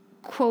like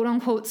quote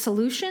unquote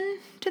solution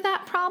to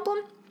that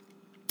problem.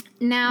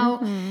 Now,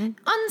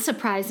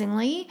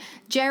 unsurprisingly,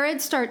 Jared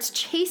starts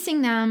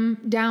chasing them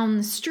down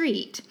the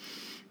street.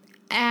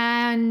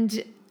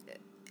 And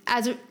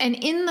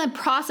in the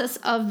process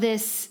of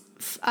this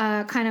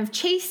kind of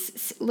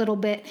chase little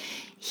bit,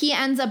 he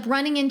ends up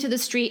running into the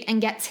street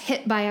and gets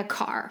hit by a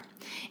car.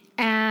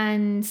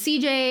 And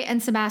CJ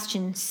and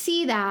Sebastian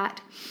see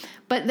that,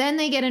 but then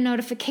they get a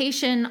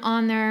notification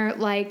on their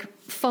like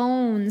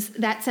phones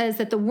that says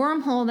that the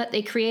wormhole that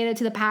they created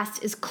to the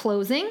past is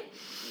closing.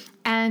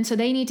 And so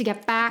they need to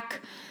get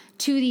back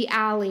to the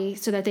alley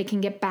so that they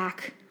can get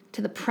back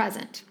to the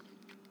present.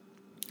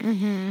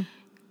 When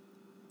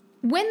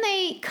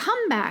they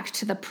come back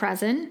to the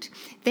present,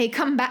 they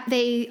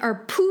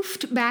are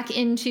poofed back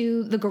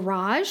into the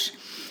garage,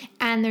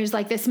 and there's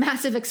like this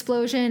massive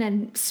explosion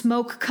and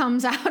smoke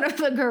comes out of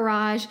the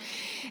garage.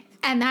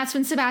 And that's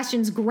when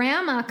Sebastian's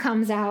grandma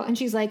comes out and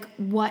she's like,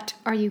 what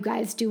are you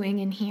guys doing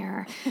in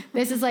here?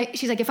 This is like,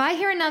 she's like, if I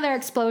hear another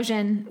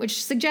explosion,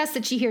 which suggests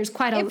that she hears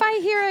quite a... If I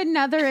hear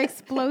another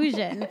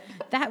explosion,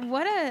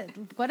 what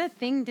a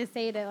thing to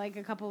say to like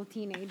a couple of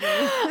teenagers.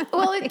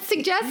 Well, it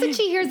suggests that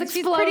she hears explosions.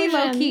 She's pretty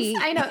low key.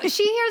 I know.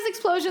 She hears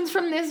explosions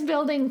from this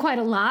building quite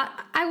a lot,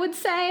 I would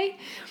say.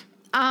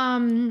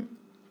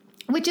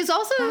 Which is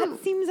also... That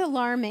seems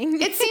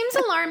alarming. It seems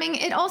alarming.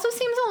 It also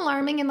seems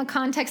alarming in the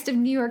context of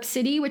New York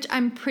City, which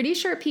I'm pretty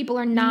sure people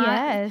are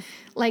not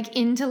like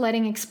into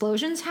letting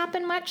explosions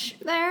happen much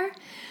there.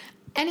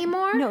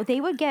 anymore. No,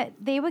 they would get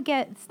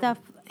stuff.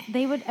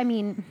 They would. I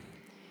mean,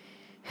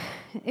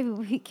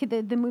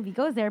 the movie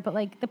goes there, but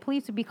like the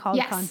police would be called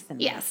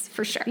constantly. Yes,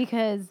 for sure.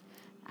 Because,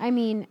 I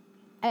mean,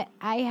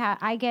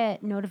 I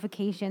get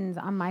notifications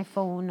on my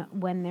phone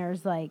when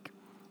there's like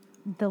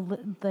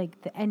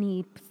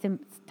any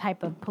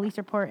type of police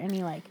report,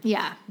 any like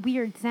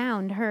weird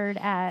sound heard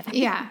at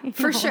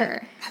for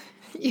sure.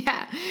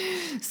 Yeah.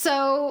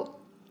 So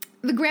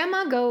the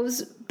grandma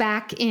goes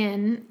back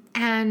in,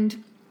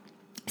 and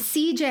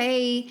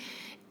CJ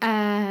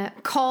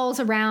calls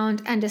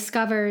around and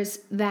discovers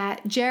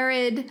that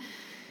Jared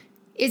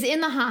is in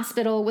the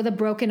hospital with a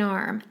broken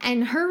arm.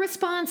 And her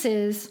response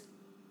is,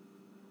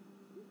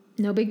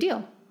 no big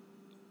deal.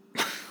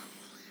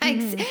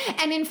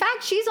 And in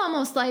fact, she's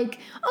almost like,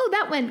 oh,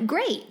 that went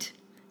great.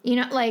 You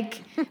know,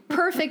 like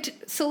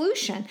perfect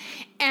solution.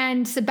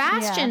 And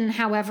Sebastian,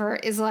 however,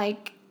 is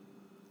like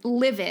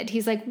livid.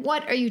 He's like,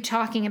 what are you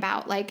talking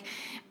about? Like,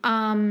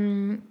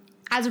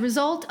 as a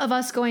result of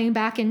us going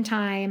back in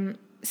time,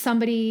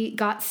 somebody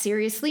got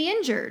seriously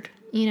injured,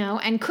 you know,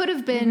 and could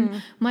have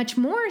been much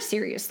more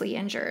seriously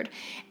injured.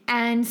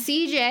 And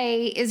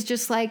CJ is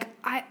just like,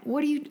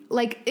 what do you,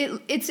 like,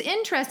 it's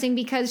interesting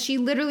because she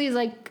literally is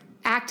like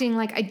acting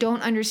like, I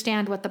don't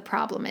understand what the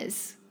problem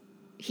is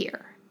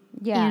here.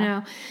 Yeah. You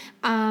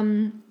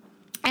know?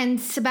 And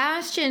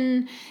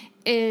Sebastian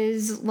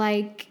is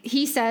like,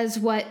 he says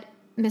what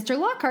Mr.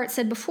 Lockhart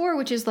said before,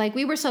 which is like,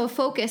 we were so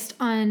focused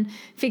on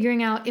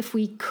figuring out if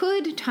we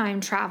could time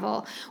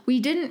travel, we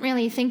didn't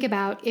really think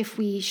about if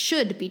we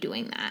should be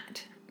doing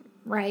that.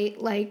 Right?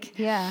 Like,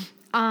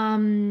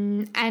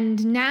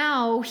 and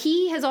now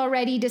he has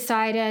already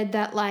decided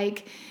that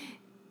like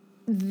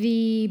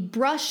the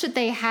brush that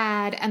they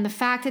had and the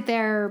fact that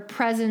their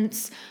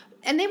presence,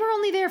 and they were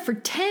only there for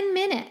 10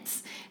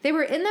 minutes. They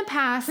were in the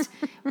past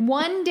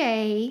one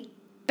day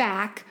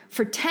back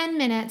for 10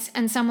 minutes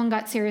and someone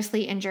got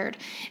seriously injured.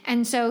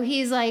 And so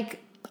he's like,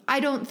 I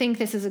don't think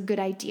this is a good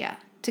idea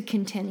to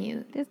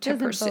continue to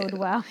pursue. Bode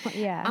well.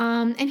 Yeah.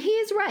 And he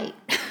is right,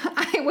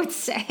 I would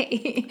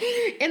say.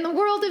 In the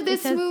world of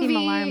this movie, seem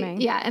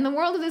alarming. Yeah, in the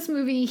world of this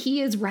movie,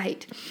 he is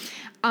right.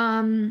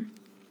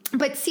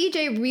 But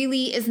CJ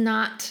really is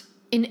not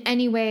in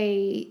any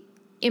way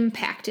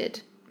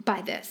impacted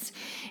by this.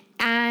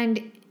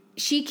 And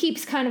she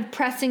keeps kind of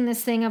pressing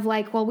this thing of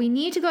like, well, we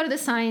need to go to the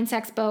science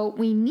expo.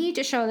 We need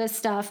to show this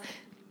stuff.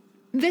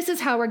 This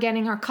is how we're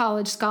getting our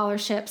college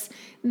scholarships.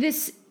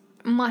 This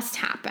must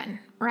happen,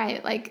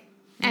 right? Like,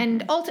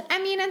 and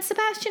and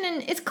Sebastian,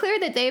 and it's clear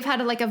that they've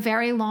had a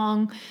very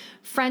long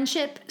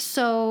friendship.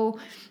 So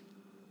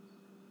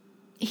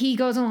he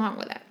goes along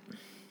with it.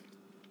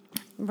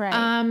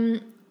 Right.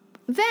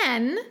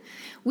 Then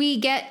we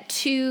get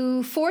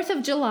to 4th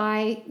of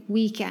July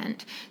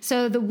weekend.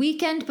 So the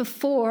weekend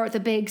before the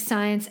big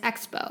science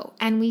expo.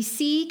 And we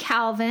see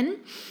Calvin,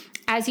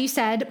 as you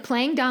said,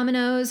 playing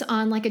dominoes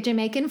on like a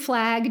Jamaican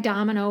flag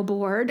domino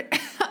board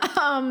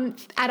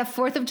at a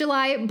 4th of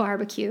July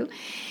barbecue.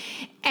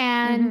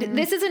 And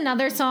this is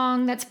another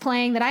song that's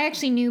playing that I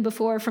actually knew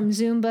before from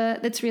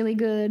Zumba that's really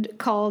good,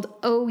 called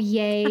Oh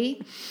Yay,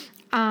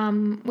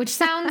 which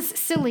sounds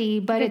silly,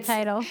 but it's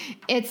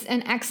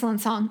an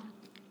excellent song.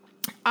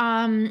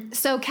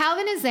 So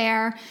Calvin is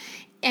there,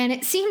 and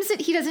it seems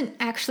that he doesn't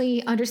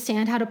actually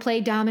understand how to play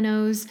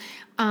dominoes.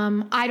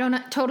 I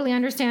don't totally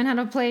understand how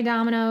to play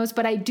dominoes,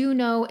 but I do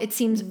know it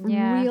seems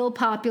real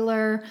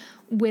popular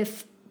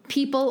with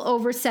people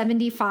over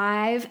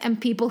 75 and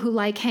people who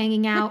like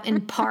hanging out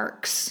in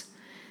parks.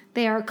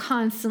 They are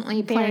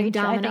constantly playing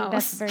dominoes. I think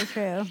that's very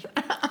true.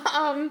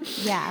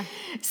 Yeah.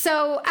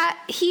 So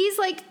he's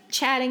like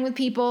chatting with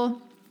people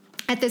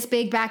at this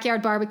big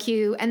backyard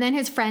barbecue. And then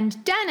his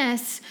friend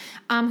Dennis,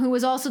 who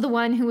was also the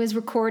one who was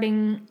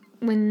recording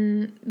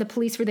when the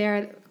police were there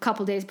a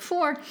couple days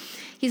before,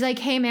 he's like,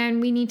 hey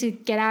man, we need to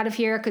get out of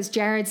here because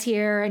Jared's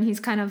here. And he's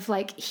kind of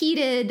like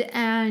heated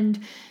and,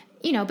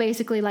 you know,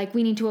 basically like,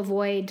 we need to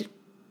avoid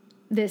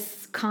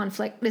this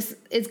conflict. This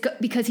is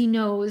because he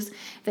knows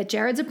that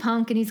Jared's a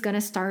punk and he's going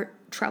to start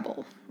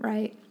trouble,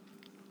 right?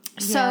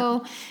 Yeah.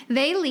 So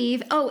they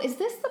leave. Oh, is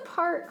this the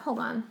part? Hold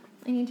on.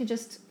 I need to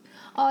just...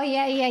 Oh,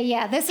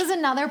 yeah. This is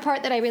another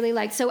part that I really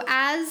like. So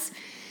as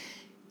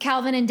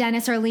Calvin and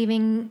Dennis are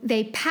leaving,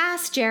 they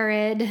pass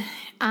Jared,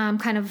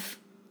 kind of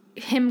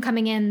him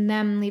coming in,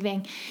 them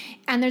leaving.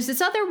 And there's this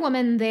other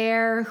woman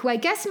there who I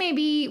guess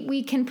maybe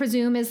we can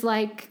presume is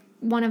like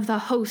one of the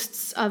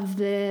hosts of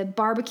the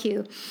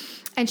barbecue.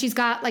 And she's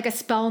got like a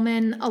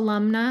Spelman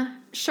alumna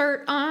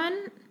shirt on.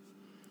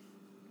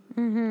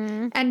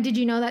 Mm-hmm. And did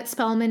you know that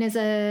Spelman is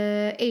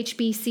a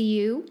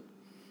HBCU?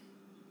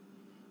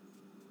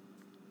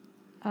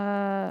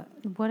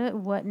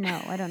 What?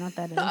 No, I don't know what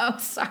that is. Oh,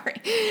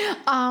 sorry.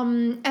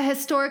 A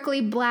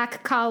historically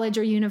black college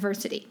or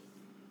university.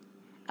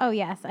 Oh,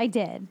 yes, I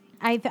did.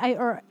 I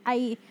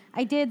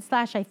did /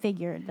 I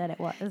figured that it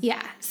was.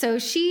 Yeah. So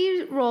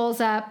she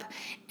rolls up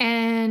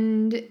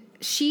and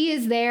she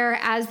is there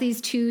as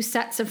these two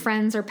sets of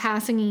friends are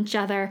passing each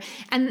other.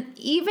 And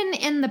even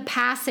in the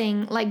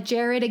passing, like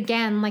Jared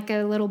again, like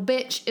a little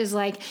bitch, is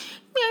like,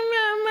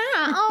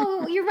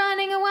 oh, you're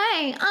running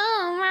away.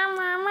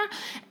 Oh,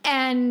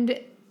 and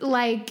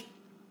like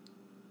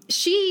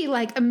she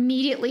like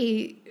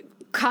immediately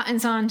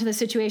cottons on to the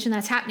situation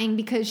that's happening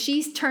because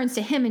she turns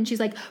to him and she's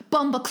like,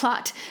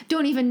 Bumbaclot,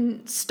 don't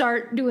even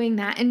start doing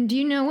that. And do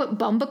you know what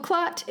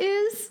Bumbaclot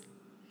is?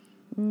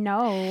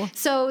 No.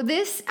 So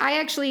this, I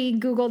actually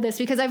Googled this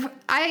because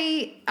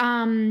I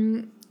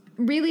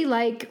really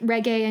like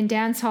reggae and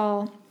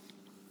dancehall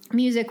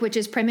music, which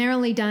is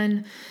primarily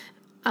done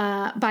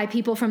by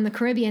people from the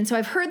Caribbean. So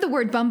I've heard the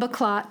word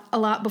Bumbaclot a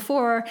lot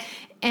before,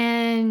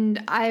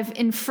 and I've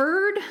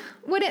inferred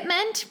what it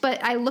meant,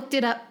 but I looked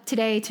it up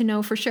today to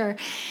know for sure.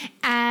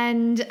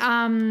 And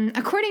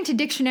according to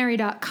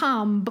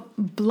dictionary.com,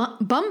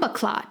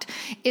 Bumbaclot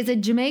is a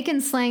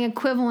Jamaican slang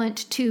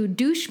equivalent to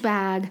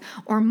douchebag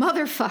or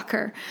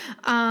motherfucker.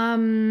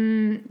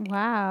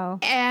 Wow.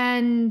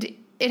 And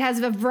it has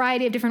a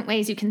variety of different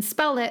ways you can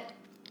spell it.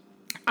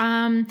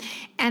 And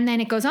then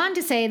it goes on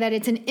to say that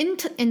it's an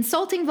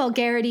insulting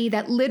vulgarity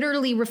that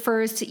literally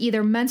refers to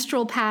either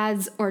menstrual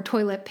pads or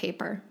toilet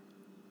paper.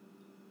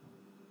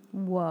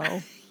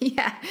 Whoa.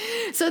 Yeah.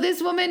 So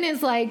this woman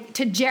is like,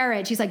 to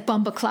Jared, she's like,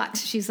 Bumbaclot.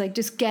 She's like,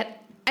 just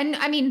get, and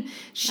I mean,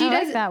 she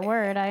does like that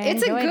word.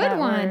 It's a good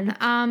one.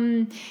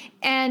 Word.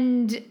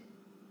 And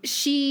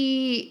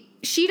she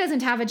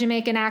doesn't have a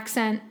Jamaican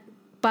accent,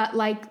 but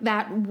like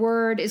that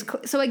word is,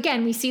 so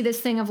again, we see this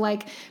thing of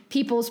like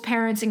people's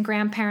parents and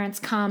grandparents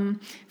come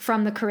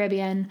from the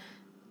Caribbean,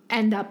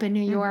 end up in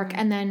New York,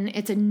 and then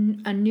it's a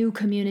new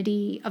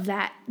community of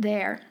that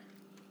there.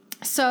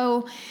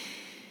 So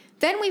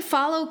then we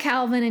follow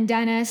Calvin and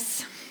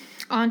Dennis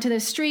onto the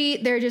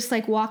street. They're just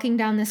like walking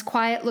down this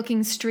quiet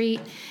looking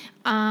street,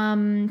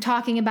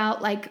 talking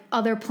about like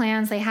other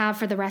plans they have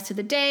for the rest of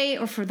the day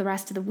or for the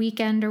rest of the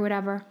weekend or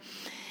whatever.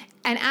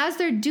 And as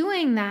they're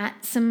doing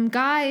that, some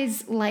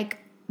guys like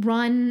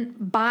run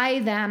by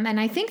them, and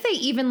I think they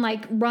even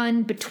like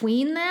run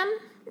between them,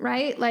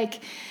 right? Like,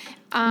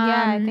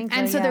 yeah, I think so.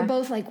 And so yeah. they're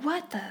both like,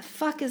 "What the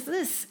fuck is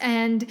this?"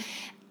 And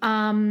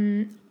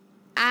so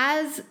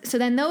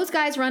then those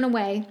guys run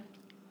away,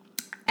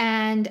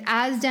 and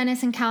as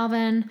Dennis and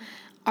Calvin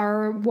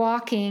are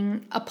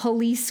walking, a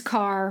police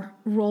car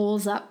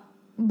rolls up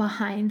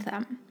behind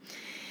them,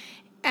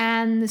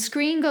 and the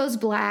screen goes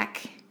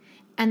black.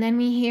 And then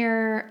we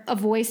hear a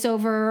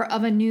voiceover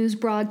of a news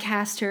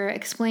broadcaster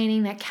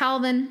explaining that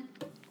Calvin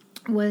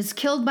was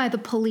killed by the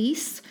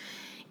police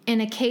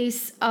in a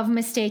case of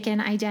mistaken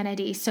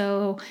identity.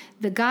 So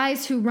the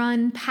guys who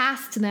run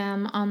past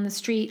them on the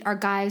street are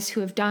guys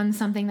who have done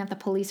something that the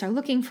police are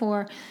looking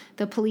for.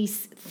 The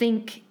police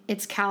think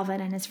it's Calvin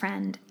and his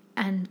friend,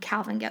 and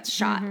Calvin gets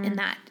shot in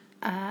that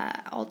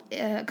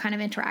kind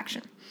of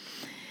interaction.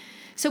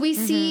 So we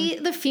see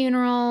the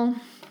funeral.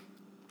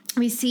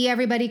 We see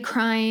everybody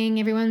crying.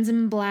 Everyone's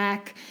in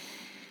black.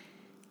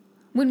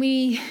 When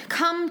we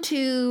come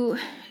to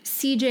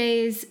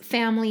CJ's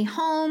family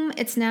home,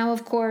 it's now,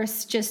 of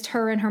course, just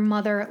her and her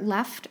mother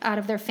left out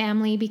of their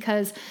family,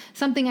 because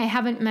something I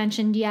haven't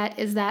mentioned yet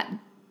is that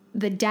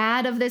the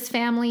dad of this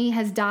family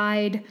has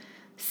died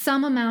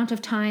some amount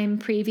of time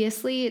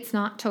previously. It's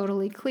not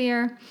totally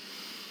clear.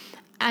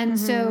 And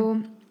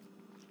so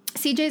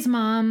CJ's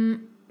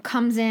mom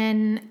comes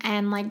in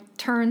and like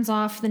turns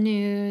off the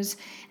news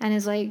and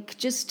is like,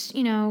 just,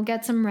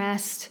 get some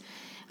rest.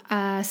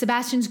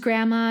 Sebastian's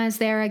grandma is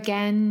there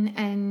again,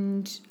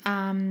 and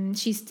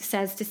she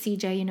says to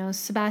CJ,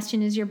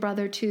 Sebastian is your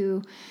brother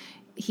too.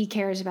 He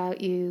cares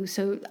about you.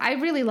 So I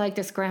really like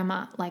this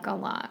grandma like a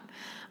lot.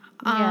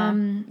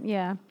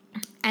 Yeah.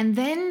 And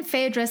then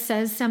Phaedra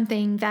says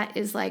something that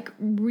is like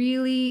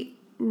really,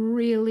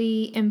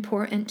 really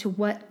important to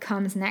what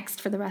comes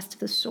next for the rest of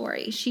the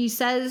story. She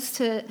says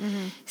to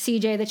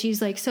CJ that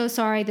she's like so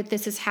sorry that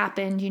this has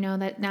happened,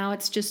 that now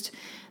it's just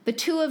the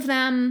two of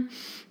them.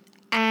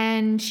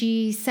 And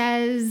she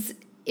says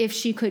if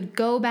she could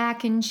go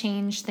back and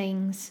change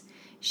things,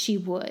 she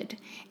would.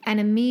 And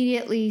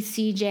immediately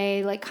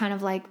CJ like kind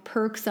of like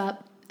perks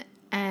up,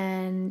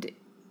 and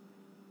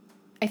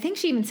I think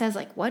she even says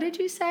like, what did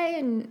you say?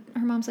 And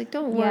her mom's like,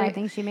 don't worry. Yeah, I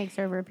think she makes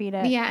her repeat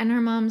it. Yeah, and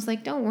her mom's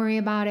like, don't worry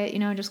about it,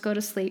 just go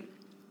to sleep.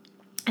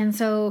 And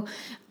so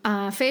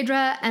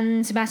Phaedra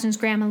and Sebastian's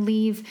grandma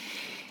leave,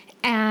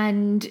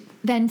 and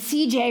then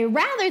CJ,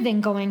 rather than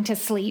going to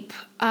sleep,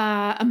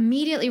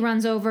 immediately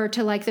runs over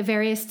to like the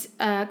various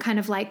kind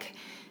of like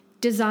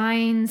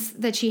designs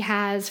that she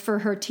has for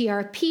her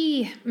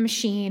TRP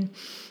machine,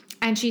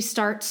 and she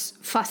starts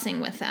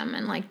fussing with them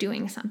and like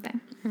doing something.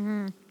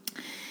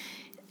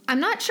 I'm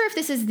not sure if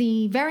this is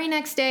the very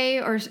next day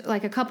or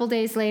like a couple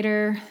days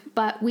later,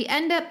 but we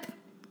end up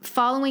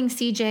following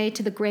CJ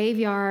to the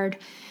graveyard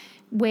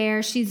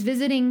where she's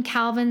visiting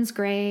Calvin's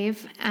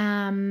grave,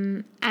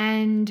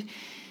 and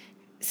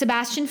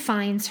Sebastian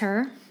finds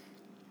her,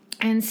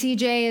 and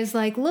CJ is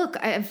like, look,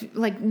 I've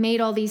like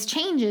made all these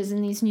changes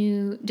and these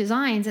new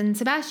designs, and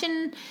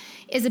Sebastian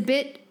is a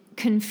bit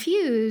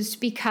confused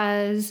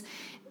because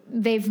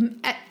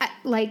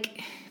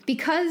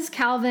because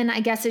Calvin,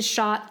 I guess, is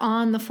shot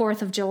on the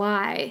 4th of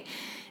July,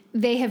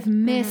 they have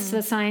missed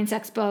the Science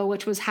Expo,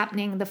 which was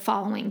happening the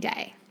following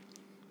day.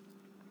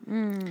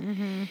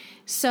 Mm-hmm.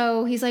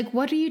 So he's like,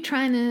 what are you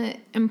trying to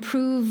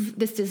improve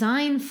this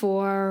design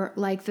for?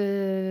 Like,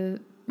 the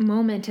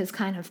moment has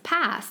kind of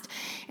passed.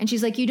 And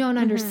she's like, you don't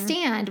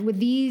understand. With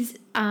these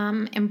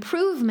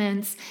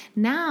improvements,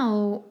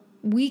 now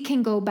we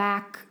can go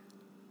back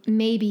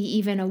maybe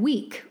even a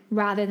week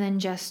rather than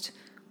just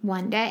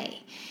one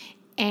day.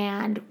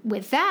 And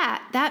with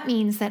that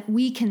means that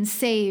we can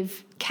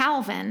save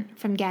Calvin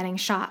from getting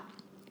shot.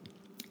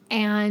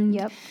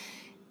 And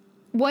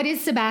what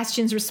is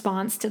Sebastian's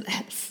response to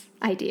this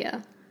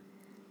idea?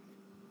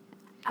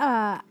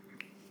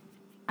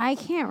 I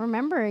can't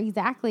remember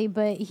exactly,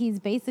 but he's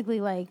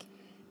basically like,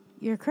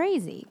 you're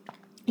crazy.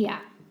 Yeah.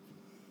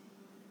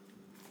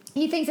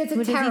 He thinks it's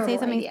a terrible idea. Does he say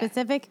something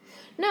specific?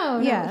 No.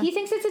 He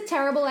thinks it's a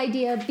terrible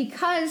idea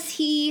because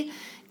he,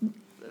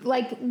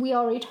 like we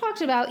already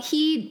talked about,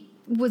 he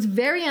was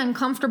very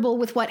uncomfortable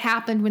with what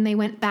happened when they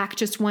went back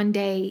just one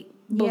day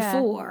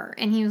before.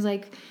 And he was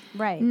like,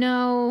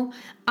 no.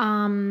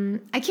 I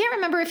can't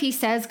remember if he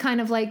says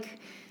kind of like,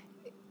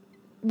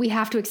 we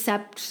have to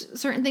accept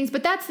certain things,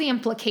 but that's the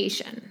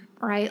implication,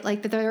 right?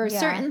 Like that there are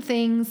certain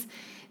things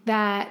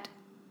that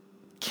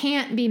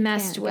can't be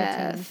messed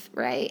with,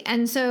 right?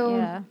 And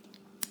so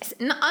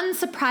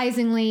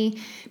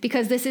unsurprisingly,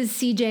 because this is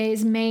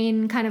CJ's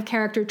main kind of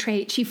character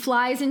trait, she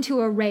flies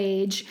into a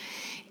rage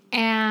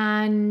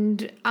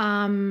and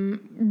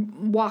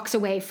walks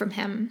away from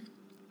him.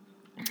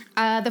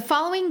 The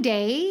following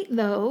day,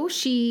 though,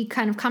 she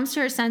kind of comes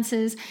to her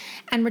senses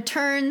and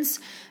returns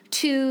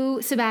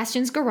to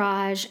Sebastian's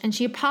garage, and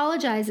she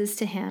apologizes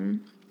to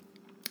him.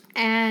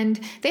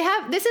 And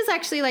this is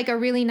actually like a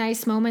really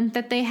nice moment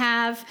that they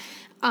have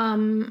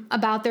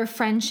about their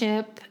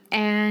friendship.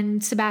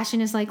 And Sebastian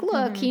is like,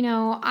 look,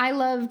 I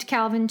loved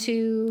Calvin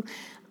too.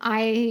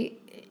 I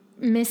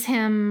miss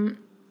him,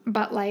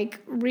 but like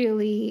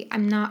really,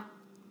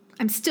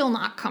 I'm still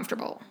not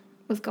comfortable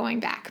with going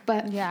back.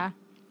 But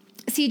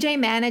CJ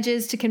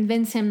manages to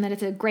convince him that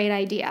it's a great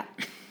idea.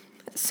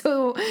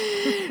 So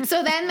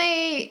then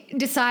they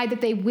decide that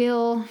they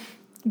will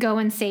go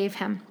and save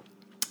him.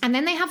 And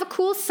then they have a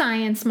cool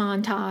science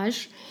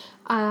montage,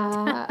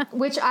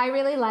 which I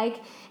really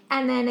like.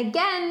 And then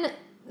again,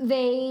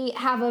 they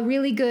have a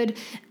really good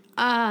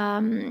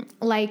song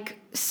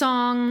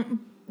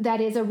that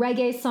is a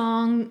reggae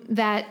song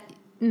that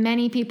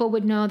many people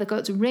would know that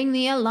goes, ring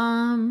the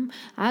alarm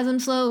as I'm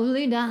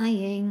slowly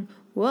dying.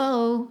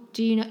 Whoa.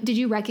 Did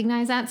you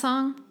recognize that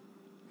song?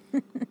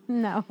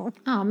 No.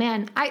 Oh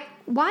man.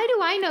 Why do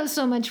I know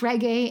so much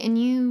reggae and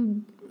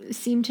you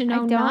seem to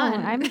know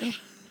none?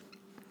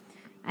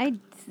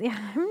 I'm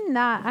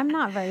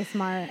not very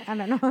smart. I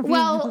don't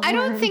know. I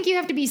don't think you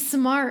have to be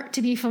smart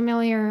to be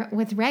familiar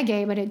with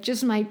reggae, but it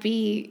just might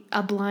be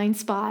a blind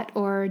spot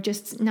or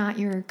just not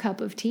your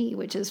cup of tea,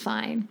 which is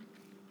fine.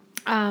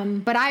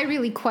 But I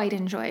really quite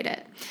enjoyed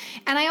it.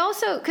 And I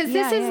also, because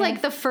this is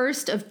like the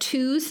first of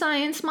 2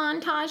 science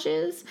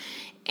montages,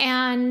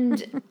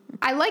 and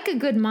I like a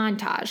good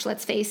montage,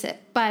 let's face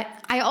it. But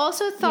I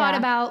also thought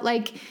about,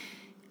 like,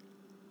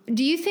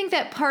 do you think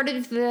that part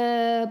of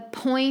the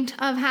point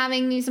of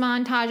having these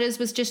montages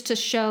was just to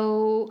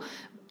show,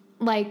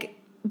 like,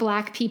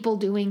 Black people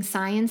doing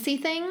science-y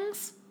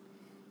things?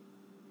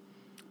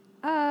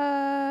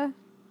 I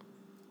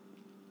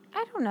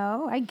don't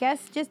know. I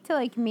guess just to,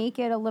 like, make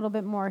it a little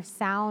bit more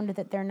sound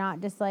that they're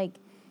not just, like,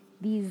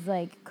 these,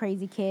 like,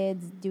 crazy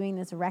kids doing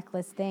this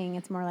reckless thing.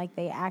 It's more like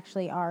they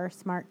actually are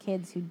smart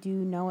kids who do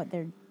know what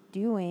they're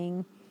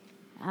doing.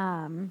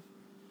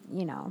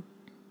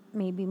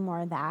 Maybe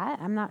more of that.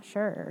 I'm not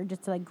sure.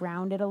 Just to, like,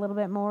 ground it a little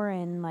bit more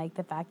in, like,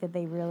 the fact that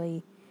they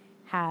really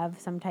have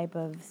some type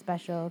of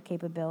special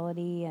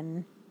capability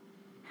and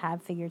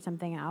have figured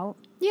something out.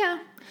 Yeah.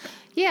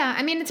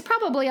 I mean, it's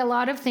probably a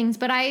lot of things,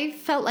 but I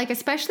felt like,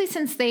 especially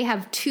since they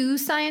have 2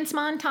 science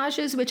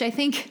montages, which I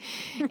think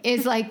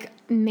is like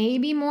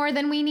maybe more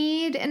than we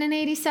need in an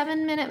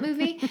 87-minute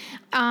movie.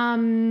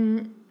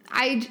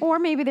 Or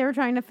maybe they were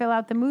trying to fill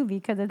out the movie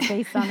because it's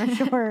based on a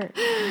short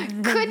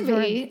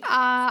story.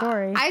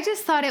 I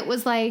just thought it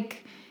was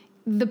like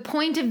the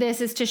point of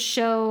this is to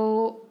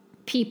show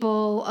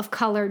people of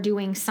color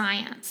doing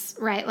science,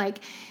 right? Like,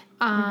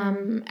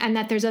 and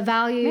that there's a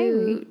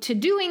value to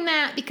doing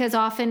that because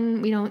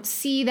often we don't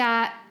see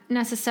that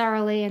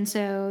necessarily. And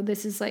so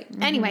this is like,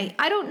 anyway,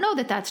 I don't know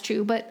that that's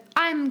true, but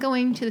I'm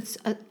going to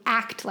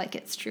act like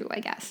it's true, I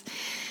guess.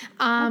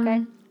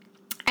 Okay.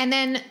 And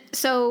then,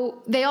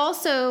 so they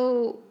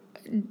also,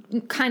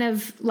 kind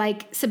of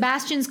like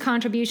Sebastian's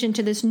contribution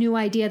to this new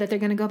idea that they're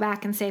going to go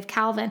back and save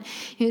Calvin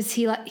is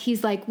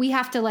he's like, we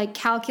have to like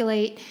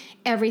calculate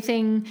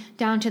everything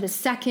down to the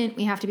second.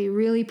 We have to be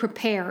really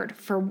prepared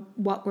for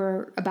what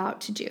we're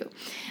about to do.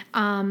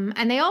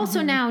 And they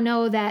also now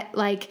know that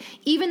like,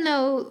 even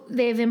though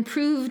they've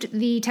improved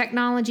the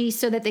technology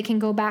so that they can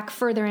go back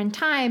further in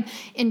time,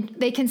 and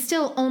they can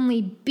still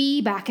only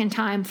be back in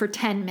time for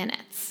 10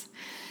 minutes.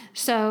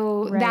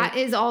 So that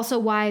is also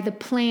why the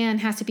plan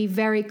has to be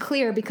very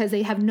clear, because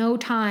they have no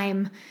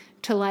time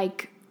to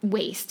like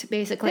waste,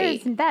 basically.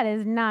 That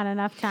is not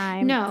enough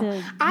time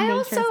to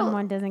make sure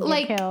someone doesn't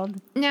get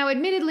killed. Now,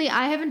 admittedly,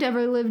 I haven't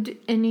ever lived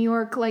in New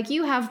York like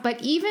you have,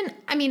 but even,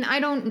 I mean, I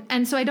don't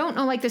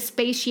know like the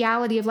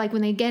spatiality of like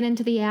when they get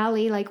into the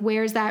alley, like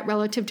where's that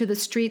relative to the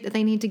street that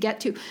they need to get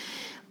to.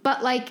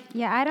 But like,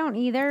 yeah, I don't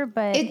either,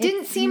 but it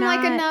didn't seem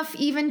like enough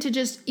even to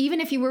just, even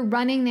if you were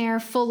running there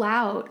full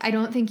out, I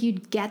don't think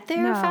you'd get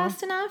there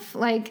fast enough.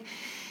 Like,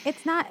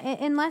 it's not,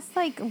 unless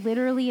like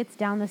literally it's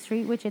down the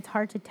street, which it's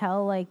hard to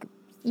tell like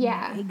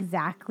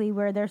exactly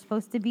where they're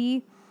supposed to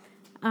be.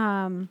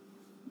 I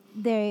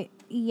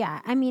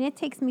mean, it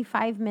takes me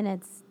 5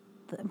 minutes.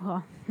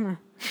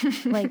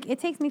 Like it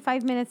takes me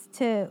 5 minutes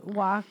to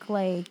walk,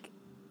 like,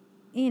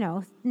 you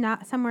know,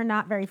 not somewhere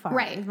not very far.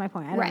 Right. Is my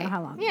point. I don't know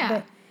how long. Yeah.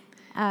 But,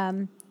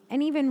 and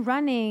even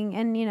running,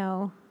 and you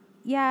know,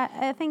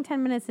 I think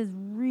 10 minutes is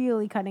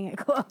really cutting it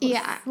close.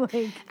 Yeah.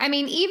 Like, I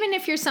mean, even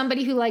if you're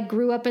somebody who like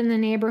grew up in the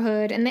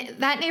neighborhood, and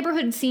that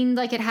neighborhood seemed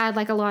like it had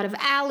like a lot of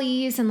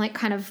alleys and like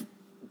kind of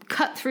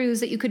cut throughs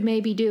that you could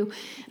maybe do.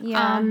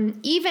 Yeah.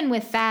 Even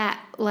with that,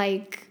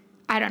 like,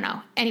 I don't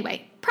know.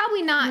 Anyway,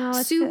 probably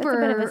not super it's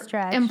a bit of a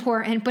stretch.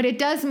 Important, but it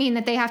does mean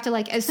that they have to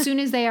like, as soon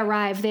as they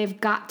arrive, they've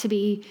got to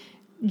be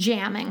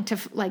jamming to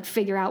like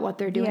figure out what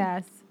they're doing.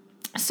 Yes.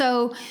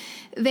 So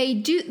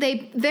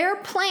their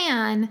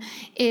plan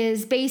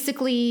is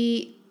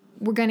basically,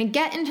 we're going to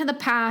get into the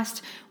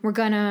past, we're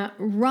going to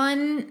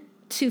run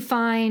to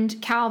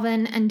find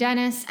Calvin and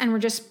Dennis, and we're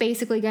just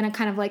basically going to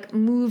kind of like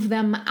move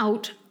them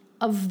out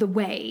of the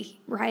way,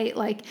 right?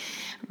 Like,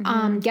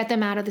 get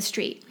them out of the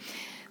street.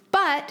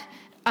 But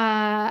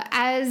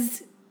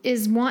as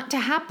is wont to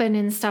happen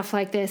in stuff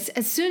like this,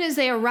 as soon as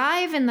they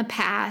arrive in the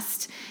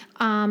past,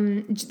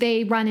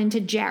 they run into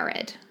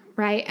Jared,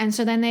 right? And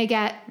so then they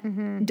get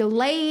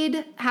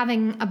delayed,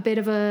 having a bit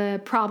of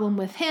a problem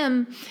with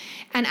him.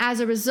 And as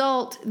a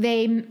result,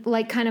 they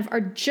like kind of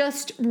are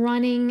just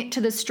running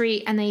to the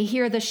street, and they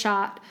hear the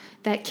shot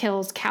that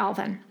kills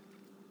Calvin.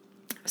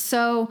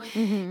 So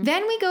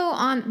then we go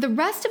on. The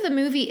rest of the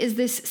movie is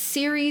this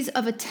series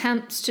of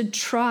attempts to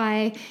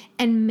try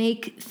and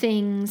make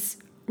things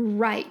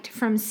right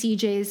from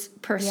CJ's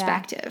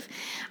perspective.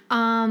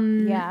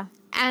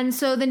 And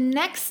so the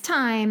next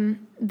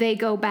time they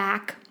go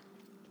back,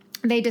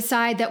 they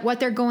decide that what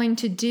they're going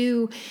to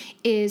do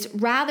is,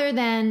 rather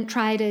than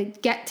try to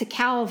get to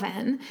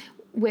Calvin,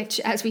 which,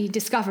 as we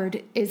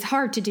discovered, is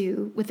hard to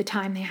do with the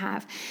time they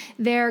have,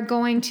 they're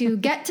going to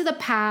get to the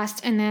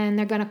past, and then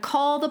they're going to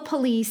call the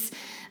police,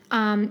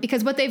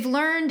 because what they've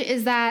learned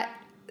is that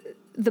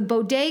the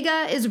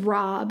bodega is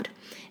robbed,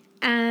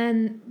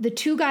 and the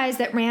two guys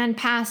that ran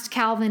past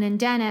Calvin and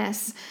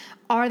Dennis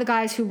are the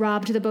guys who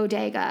robbed the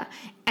bodega,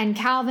 and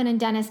Calvin and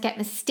Dennis get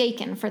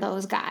mistaken for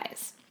those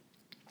guys.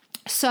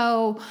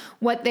 So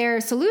what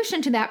their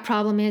solution to that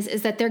problem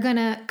is that they're going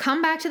to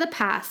come back to the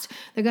past.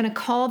 They're going to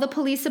call the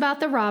police about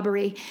the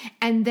robbery,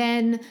 and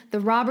then the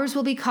robbers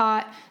will be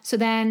caught. So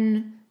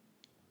then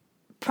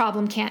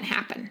problem can't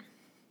happen,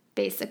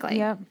 basically.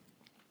 Yep.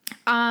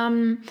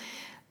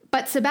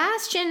 But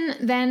Sebastian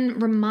then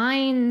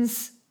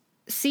reminds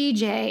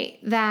CJ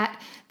that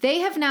they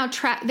have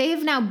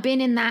now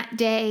been in that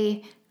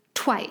day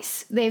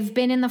twice. They've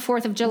been in the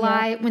 4th of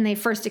July when they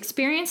first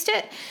experienced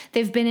it.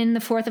 They've been in the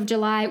 4th of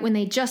July when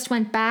they just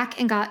went back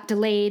and got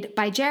delayed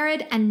by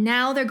Jared. And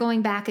now they're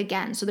going back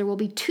again. So there will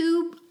be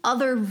 2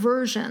 other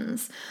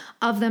versions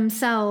of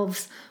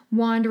themselves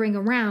wandering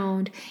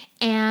around.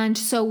 And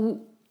so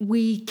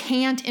we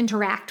can't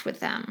interact with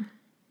them.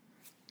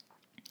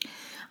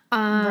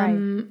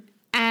 Right.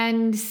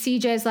 And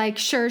CJ's like,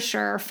 sure,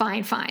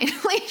 fine.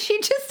 Like, she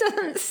just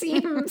doesn't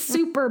seem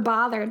super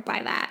bothered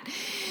by that.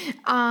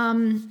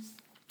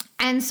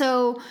 And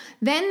so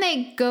then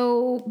they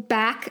go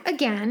back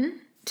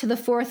again to the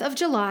 4th of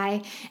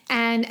July.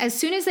 And as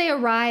soon as they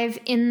arrive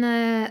in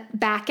the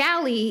back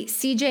alley,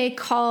 CJ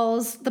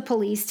calls the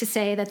police to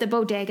say that the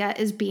bodega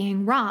is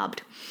being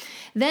robbed.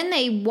 Then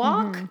they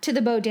walk to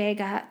the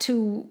bodega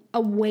to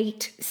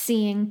await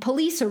seeing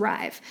police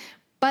arrive.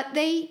 But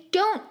they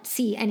don't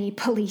see any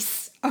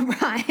police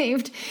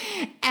arrived.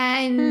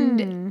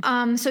 And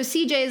so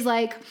CJ is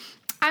like,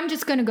 I'm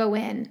just going to go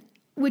in.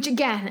 Which,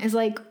 again, is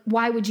like,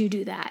 why would you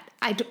do that?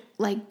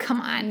 Come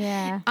on.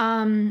 Yeah.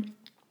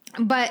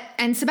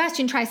 And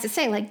Sebastian tries to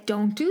say, like,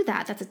 don't do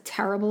that. That's a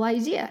terrible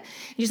idea.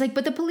 And she's like,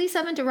 but the police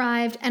haven't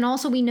arrived. And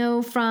also we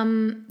know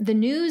from the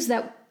news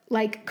that,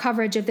 like,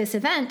 coverage of this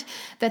event,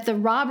 that the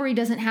robbery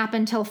doesn't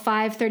happen till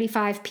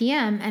 5:35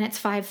 p.m. and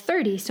it's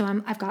 5:30. So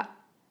I've got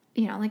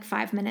like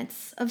 5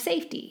 minutes of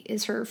safety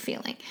is her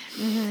feeling.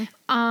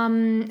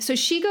 So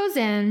she goes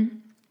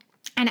in,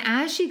 and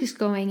as she's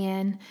going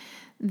in,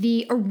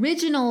 the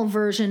original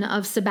version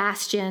of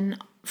Sebastian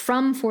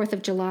from 4th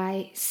of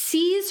July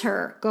sees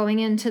her going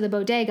into the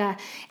bodega,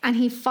 and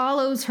he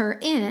follows her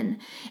in,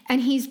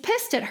 and he's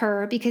pissed at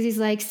her because he's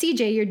like,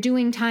 CJ, you're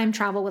doing time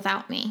travel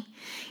without me.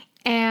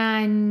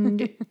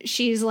 And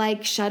she's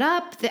like, shut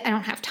up. I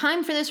don't have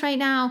time for this right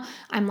now.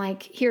 I'm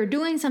like here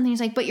doing something.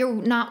 He's like, but you're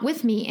not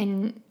with me.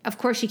 And of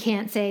course she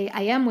can't say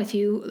I am with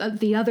you.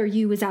 The other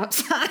you is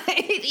outside,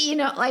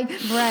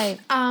 Right.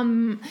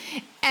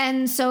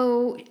 And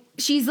so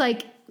she's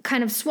like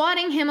kind of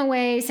swatting him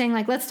away, saying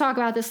like, let's talk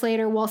about this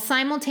later. While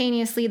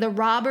simultaneously the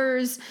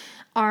robbers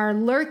are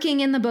lurking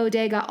in the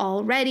bodega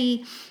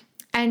already.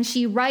 And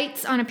she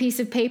writes on a piece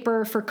of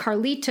paper for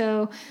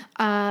Carlito,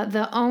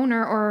 the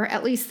owner, or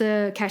at least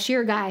the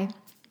cashier guy,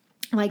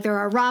 like there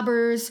are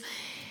robbers.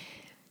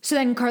 So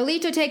then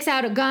Carlito takes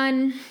out a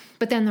gun,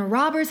 but then the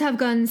robbers have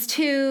guns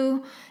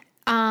too.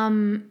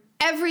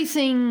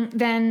 Everything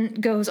then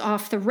goes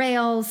off the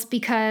rails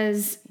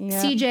because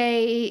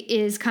CJ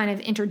is kind of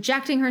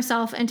interjecting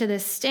herself into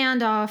this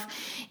standoff.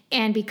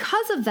 And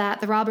because of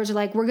that, the robbers are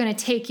like, we're going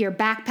to take your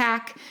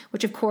backpack,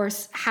 which of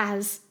course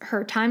has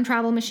her time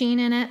travel machine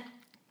in it.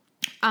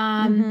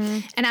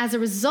 And as a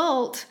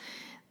result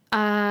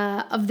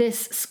of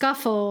this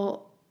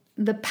scuffle,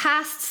 the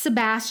past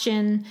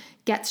Sebastian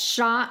gets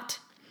shot,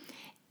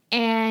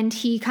 and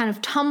he kind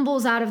of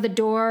tumbles out of the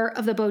door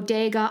of the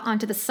bodega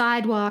onto the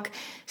sidewalk.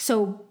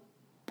 So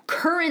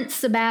current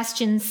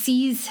Sebastian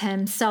sees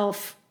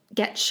himself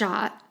get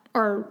shot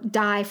or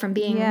die from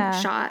being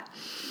shot.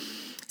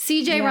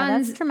 CJ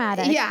runs. That's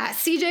traumatic. Yeah,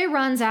 CJ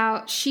runs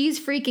out. She's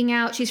freaking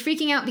out. She's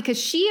freaking out because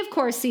she, of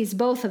course, sees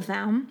both of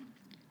them.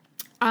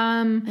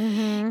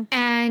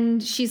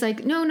 And she's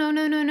like,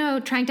 no,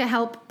 trying to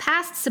help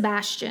past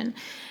Sebastian.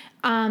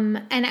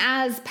 And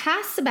as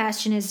past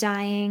Sebastian is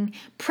dying,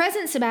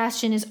 present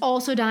Sebastian is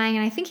also dying.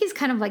 And I think he's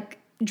kind of like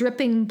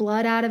dripping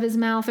blood out of his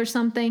mouth or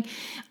something.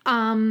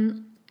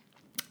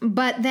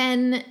 But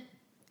then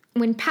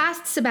when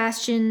past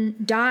Sebastian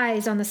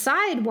dies on the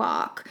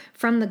sidewalk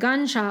from the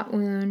gunshot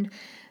wound,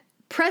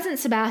 present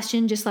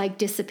Sebastian just like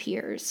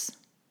disappears.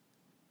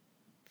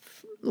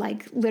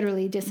 Like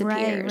literally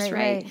disappears,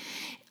 right?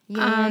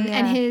 Yeah.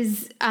 And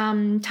his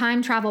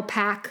time travel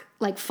pack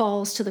like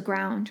falls to the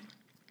ground.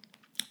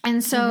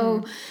 And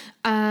so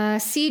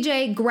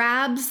CJ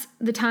grabs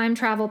the time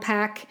travel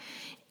pack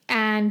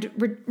and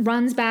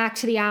runs back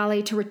to the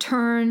alley to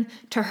return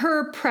to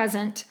her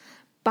present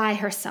by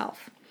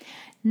herself.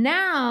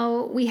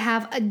 Now we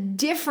have a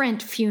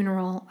different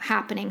funeral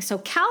happening. So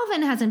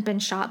Calvin hasn't been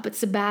shot, but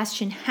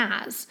Sebastian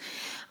has.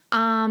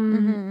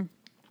 And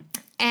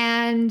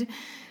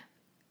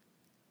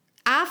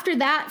after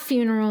that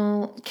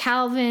funeral,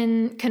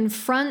 Calvin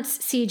confronts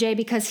CJ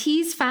because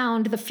he's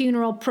found the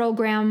funeral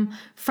program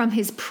from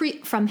his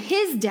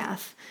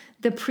death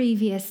the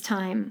previous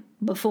time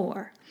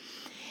before.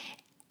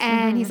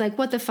 And he's like,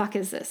 what the fuck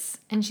is this?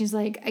 And she's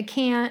like, I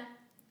can't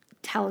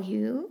tell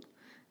you.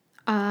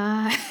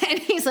 And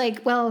he's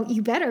like, well,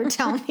 you better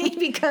tell me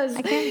because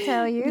I can't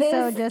tell you,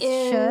 so just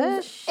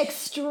shush.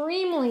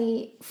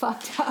 Extremely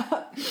fucked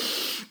up.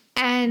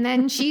 And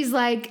then she's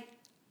like,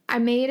 I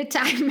made a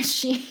time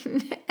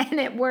machine and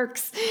it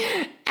works.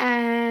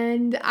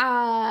 And,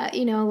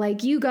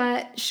 like you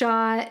got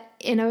shot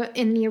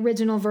in the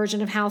original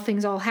version of how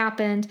things all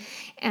happened.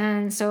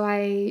 And so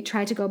I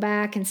tried to go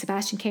back and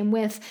Sebastian came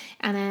with,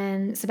 and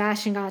then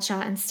Sebastian got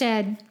shot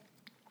instead.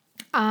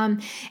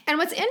 And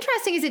what's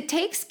interesting is it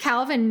takes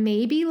Calvin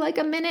maybe like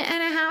a minute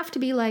and a half to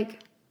be like,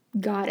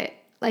 got it.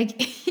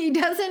 Like he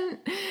doesn't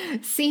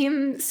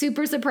seem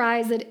super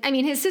surprised that, I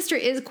mean, his sister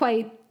is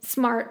quite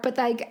smart, but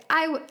like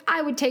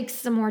I would take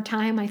some more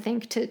time, I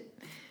think, to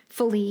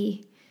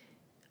fully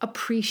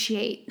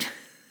appreciate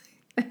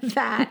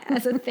that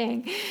as a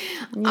thing.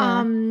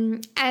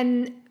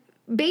 And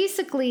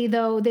basically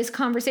though, this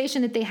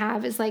conversation that they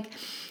have is like,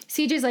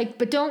 CJ's like,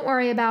 but don't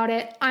worry about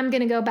it. I'm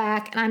going to go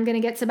back and I'm going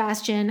to get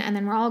Sebastian and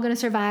then we're all going to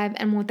survive.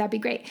 And won't that be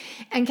great?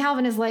 And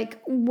Calvin is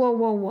like,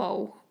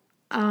 whoa.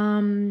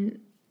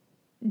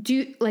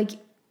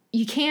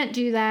 You can't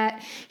do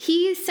that.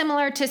 He's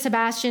similar to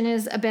Sebastian,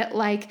 is a bit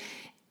like,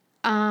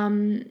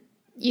 once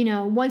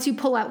you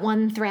pull at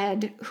one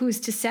thread, who's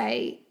to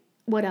say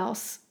what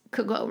else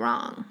could go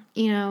wrong,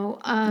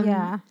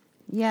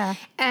 Yeah.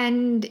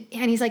 And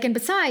he's like, and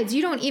besides,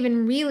 you don't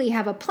even really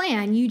have a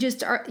plan. You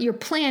just are, your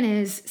plan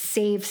is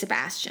save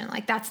Sebastian.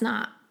 Like that's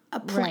not a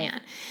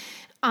plan.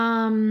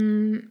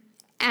 Right.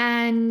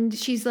 And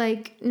she's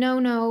like,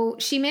 no.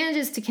 She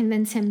manages to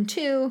convince him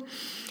too.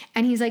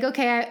 And he's like,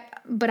 okay,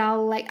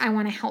 I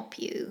want to help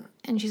you.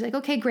 And she's like,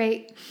 okay,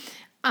 great.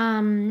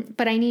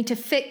 But I need to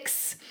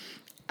fix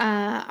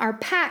our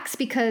packs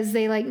because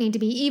they like need to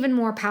be even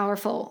more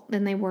powerful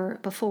than they were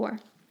before.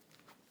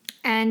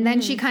 And then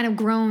she kind of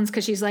groans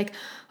because she's like,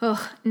 ugh,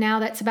 now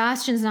that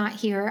Sebastian's not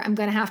here, I'm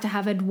going to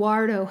have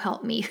Eduardo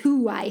help me,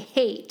 who I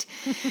hate.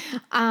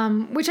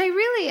 Which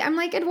I'm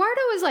like,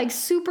 Eduardo is like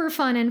super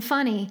fun and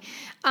funny.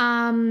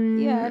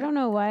 Yeah, I don't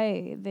know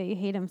why they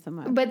hate him so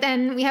much. But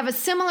then we have a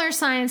similar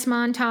science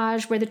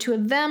montage where the two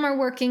of them are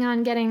working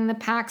on getting the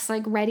Pax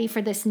like ready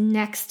for this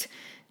next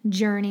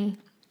journey.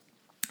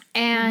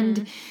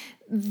 And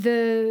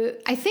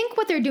I think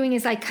what they're doing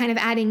is like kind of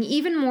adding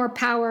even more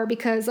power,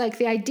 because like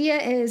the idea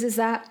is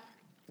that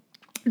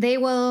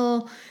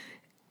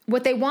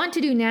what they want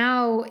to do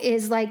now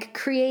is like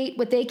create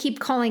what they keep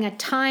calling a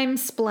time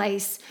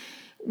splice,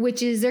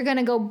 which is they're going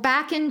to go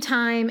back in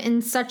time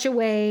in such a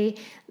way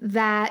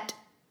that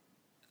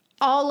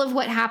all of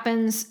what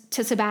happens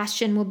to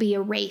Sebastian will be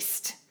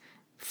erased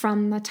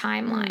from the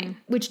timeline,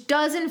 which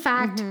does in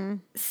fact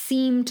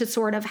seem to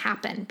sort of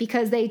happen,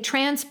 because they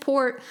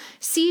transport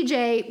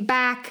CJ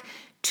back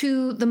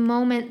to the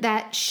moment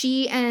that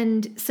she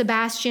and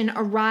Sebastian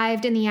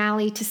arrived in the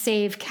alley to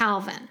save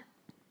Calvin.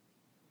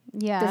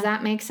 Yeah. Does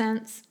that make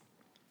sense?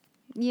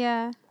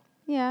 Yeah.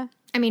 Yeah.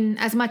 I mean,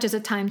 as much as a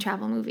time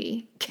travel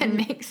movie can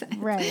make sense.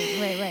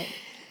 Right.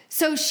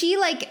 So she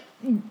like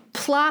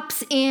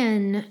plops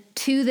in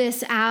to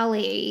this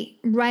alley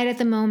right at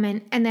the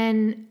moment, and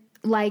then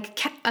like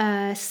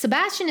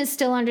Sebastian is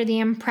still under the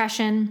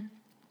impression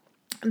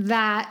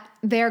that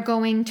they're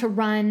going to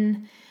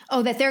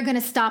that they're going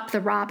to stop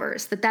the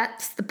robbers,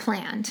 that's the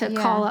plan, to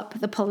call up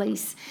the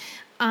police.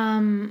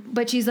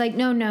 But she's like,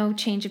 no,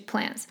 change of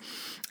plans.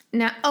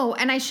 Now,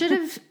 and I should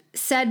have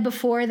said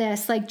before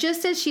this, like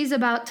just as she's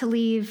about to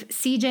leave,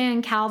 CJ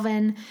and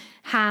Calvin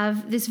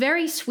have this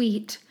very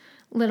sweet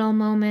little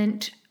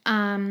moment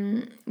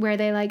where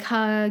they like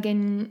hug,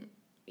 and,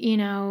 you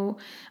know,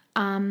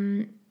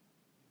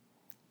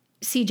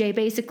 CJ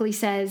basically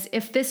says,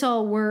 if this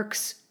all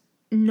works,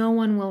 no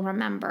one will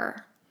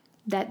remember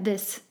that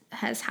this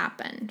has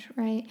happened,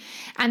 right?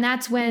 And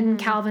that's when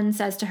Calvin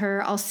says to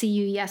her, I'll see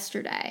you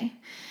yesterday.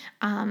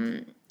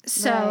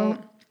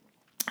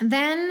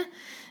 Then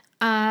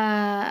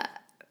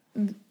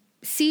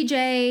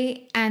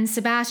CJ and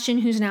Sebastian,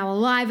 who's now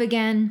alive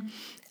again,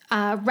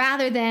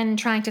 rather than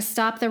trying to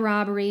stop the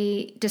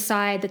robbery,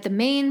 decide that the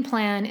main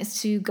plan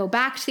is to go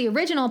back to the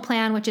original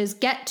plan, which is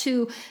get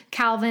to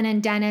Calvin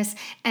and Dennis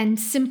and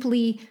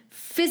simply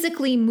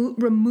physically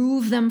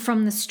remove them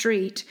from the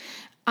street,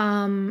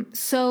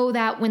 so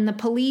that when the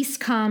police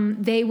come,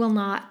 they will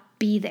not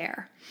be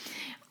there.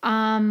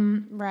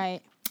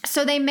 Right.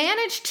 So they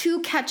manage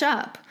to catch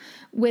up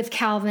with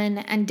Calvin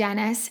and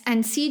Dennis,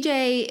 and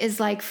CJ is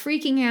like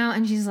freaking out,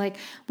 and she's like,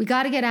 we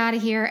got to get out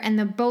of here. And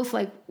they're both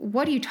like,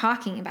 what are you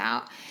talking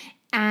about?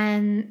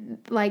 And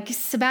like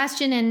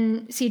Sebastian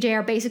and CJ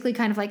are basically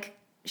kind of like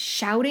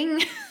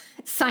shouting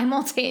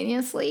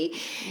simultaneously.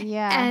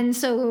 Yeah. And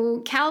so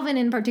Calvin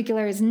in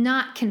particular is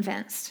not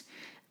convinced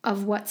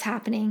of what's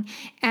happening.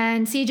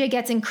 And CJ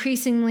gets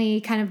increasingly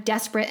kind of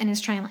desperate and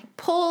is trying to like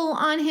pull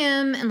on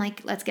him and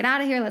like, let's get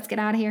out of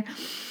here.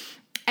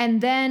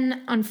 And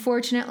then,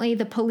 unfortunately,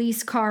 the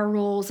police car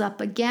rolls up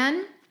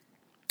again.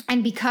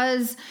 And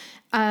because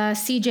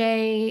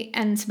CJ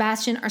and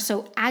Sebastian are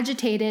so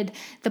agitated,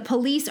 the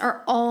police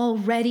are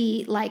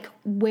already like,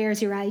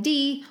 where's your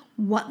ID?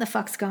 What the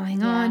fuck's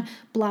going on?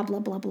 Blah, blah,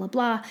 blah, blah,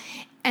 blah.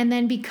 And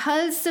then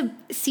because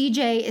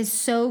CJ is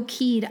so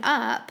keyed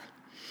up,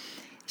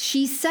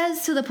 she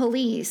says to the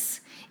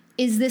police,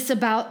 is this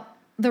about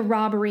the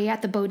robbery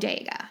at the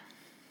bodega?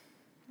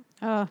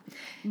 Oh,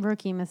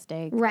 rookie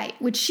mistake. Right,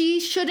 which she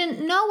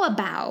shouldn't know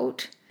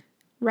about,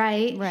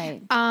 right?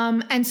 Right.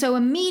 And so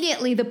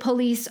immediately the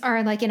police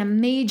are like in a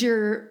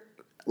major,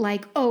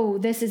 like, oh,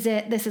 this is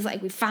it. This is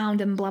like, we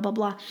found him, blah, blah,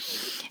 blah.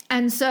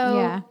 And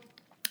so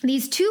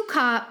these two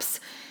cops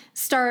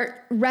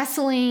start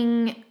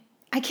wrestling.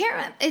 I can't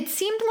remember. It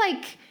seemed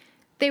like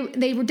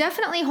they were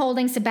definitely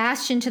holding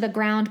Sebastian to the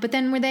ground, but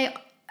then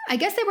I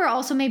guess they were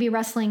also maybe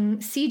wrestling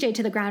CJ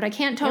to the ground. I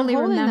can't totally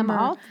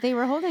remember. They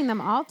were holding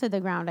them all to the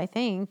ground, I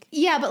think.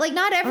 Yeah, but like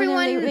not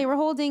everyone. No, they were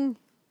holding,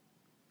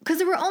 because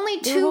there were only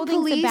two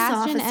police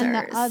Sebastian officers. And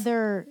the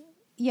other.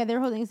 Yeah, they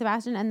were holding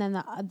Sebastian and then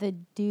the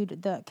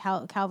dude,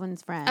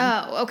 Calvin's friend.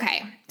 Oh,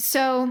 okay.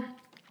 So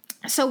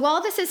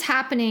while this is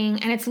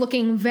happening and it's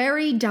looking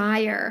very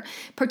dire,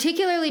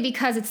 particularly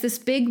because it's this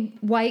big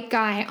white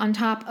guy on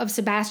top of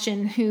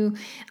Sebastian who,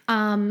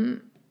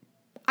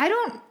 I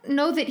don't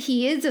know that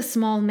he is a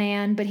small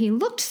man, but he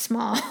looked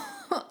small.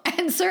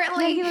 And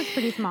certainly he looks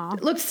pretty small.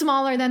 Looked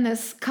smaller than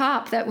this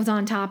cop that was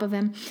on top of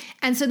him.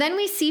 And so then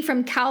we see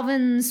from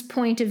Calvin's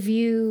point of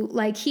view,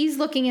 like he's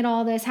looking at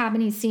all this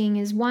happen. He's seeing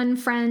his one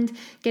friend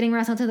getting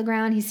wrestled to the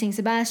ground. He's seeing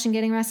Sebastian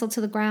getting wrestled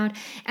to the ground.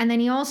 And then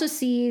he also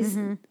sees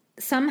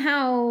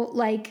somehow,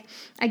 like,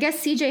 I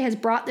guess CJ has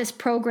brought this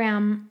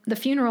program, the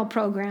funeral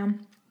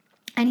program,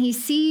 and he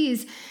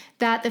sees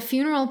that the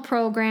funeral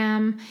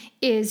program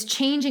is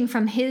changing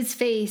from his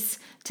face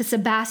to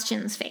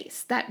Sebastian's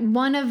face, that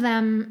one of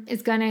them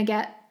is going to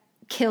get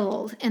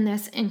killed in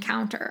this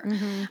encounter.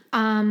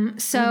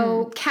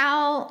 So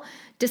Cal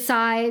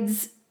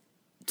decides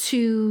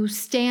to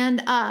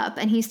stand up,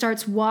 and he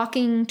starts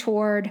walking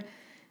toward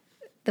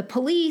the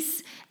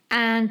police,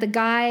 and the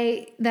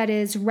guy that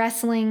is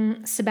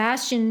wrestling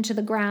Sebastian to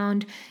the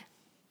ground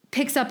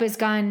picks up his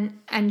gun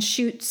and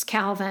shoots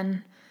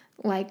Calvin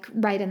like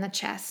right in the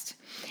chest.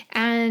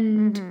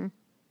 And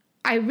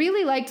I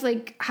really liked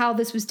like how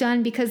this was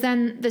done, because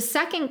then the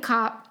second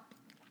cop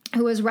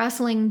who was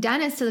wrestling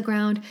Dennis to the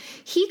ground,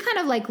 he kind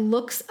of like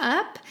looks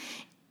up,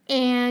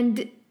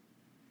 and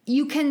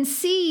you can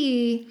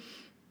see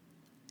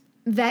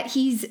that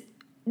he's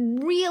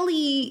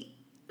really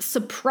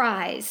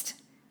surprised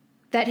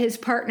that his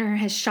partner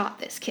has shot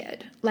this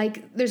kid.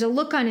 Like, there's a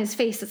look on his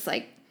face that's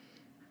like,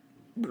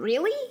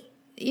 really?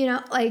 You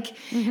know, like,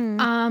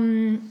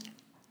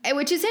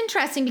 which is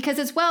interesting because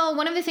as well,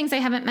 one of the things I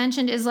haven't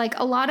mentioned is like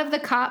a lot of the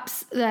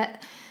cops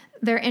that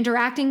they're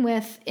interacting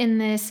with in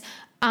this,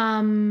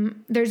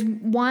 there's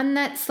one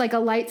that's like a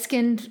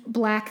light-skinned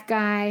black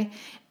guy.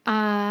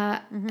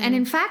 And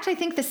in fact, I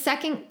think the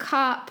second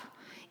cop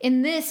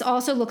in this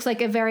also looks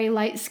like a very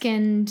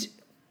light-skinned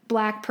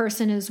black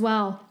person as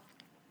well.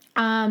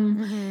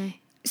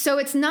 So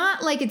it's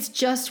not like it's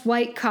just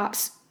white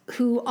cops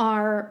who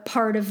are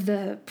part of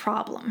the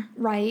problem,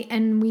 right?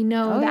 And we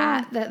know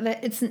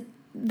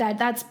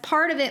that's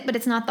part of it, but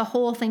it's not the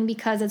whole thing,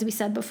 because as we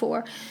said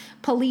before,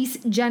 police,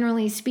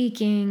 generally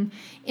speaking,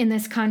 in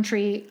this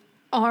country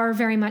are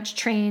very much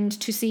trained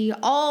to see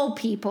all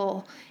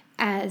people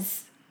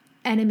as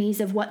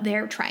enemies of what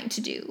they're trying to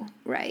do,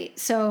 right?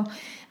 So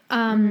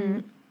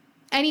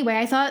anyway,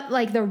 I thought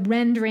like the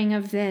rendering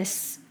of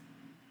this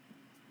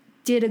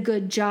did a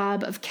good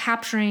job of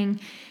capturing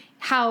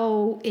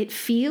how it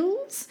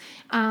feels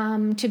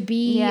to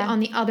be on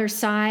the other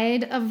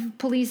side of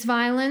police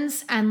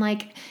violence, and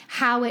like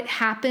how it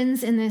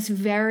happens in this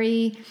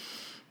very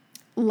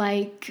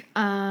like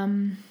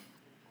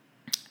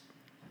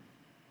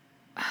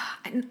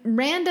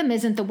random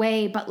isn't the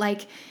way, but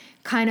like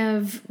kind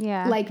of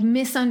like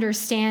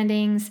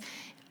misunderstandings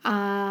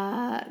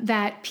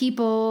that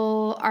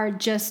people are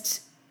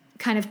just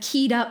kind of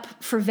keyed up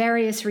for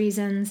various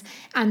reasons,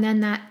 and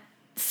then that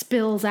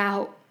spills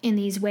out in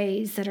these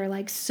ways that are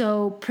like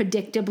so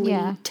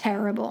predictably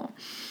terrible.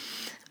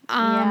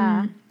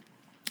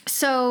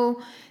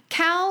 So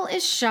Cal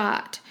is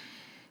shot.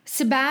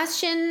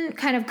 Sebastian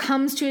kind of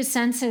comes to his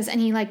senses, and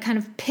he like kind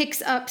of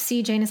picks up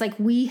CJ and is like,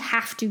 we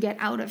have to get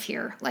out of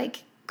here.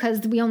 Like,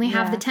 because we only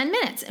have the 10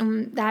 minutes,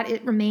 and that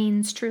it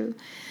remains true.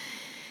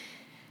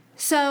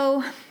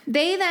 So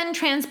they then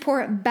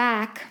transport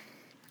back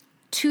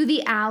to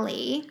the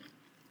alley.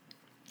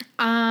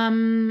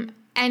 And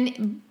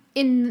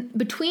in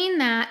between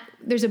that,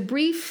 there's a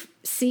brief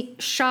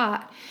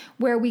shot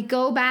where we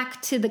go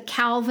back to the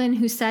Calvin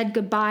who said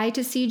goodbye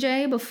to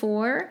CJ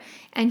before,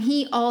 and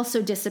he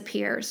also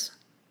disappears,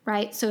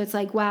 right? So it's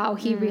like, wow,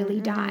 he really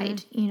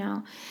died, you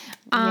know?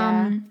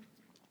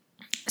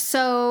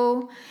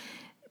 So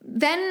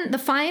then the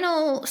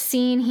final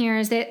scene here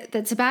is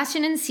that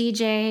Sebastian and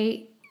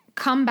CJ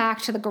come back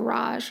to the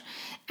garage,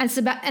 and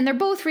they're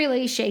both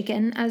really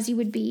shaken, as you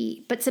would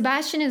be. But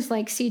Sebastian is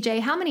like, CJ,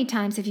 how many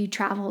times have you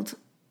traveled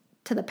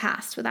to the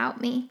past without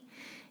me?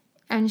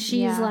 And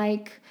she's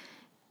like,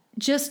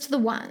 just the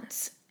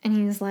once. And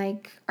he's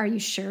like, are you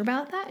sure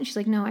about that? And she's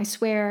like, no, I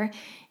swear. And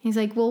he's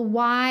like, well,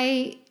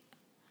 why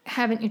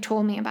haven't you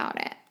told me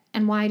about it?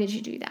 And why did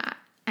you do that?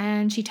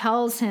 And she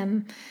tells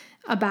him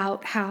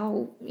about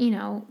how, you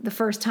know, the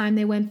first time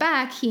they went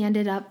back, he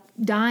ended up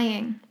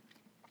dying.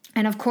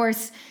 And of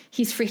course,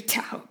 he's freaked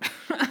out,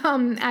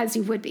 as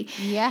you would be.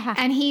 Yeah.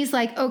 And he's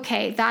like,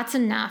 okay, that's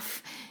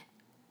enough.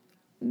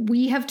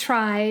 We have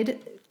tried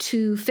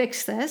to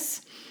fix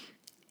this.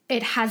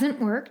 It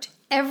hasn't worked.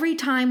 Every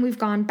time we've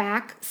gone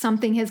back,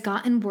 something has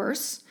gotten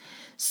worse.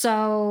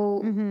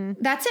 So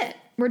that's it.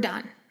 We're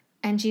done.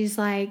 And she's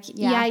like,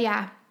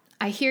 yeah,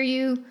 I hear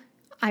you.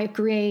 I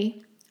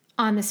agree.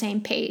 On the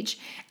same page.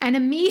 And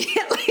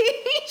immediately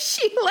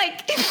she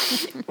like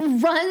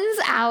runs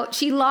out.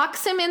 She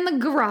locks him in the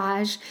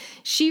garage.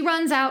 She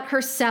runs out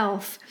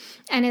herself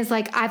and is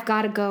like, I've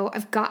got to go.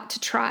 I've got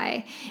to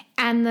try.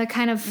 And the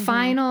kind of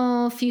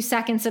final few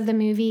seconds of the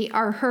movie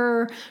are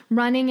her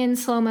running in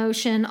slow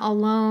motion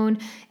alone.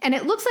 And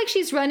it looks like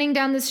she's running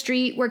down the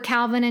street where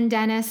Calvin and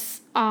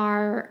Dennis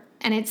are.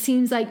 And it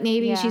seems like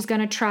maybe she's going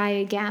to try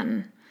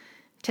again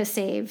to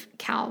save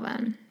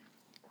Calvin.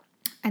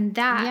 And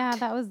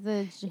that was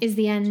is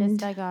the end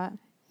gist I got.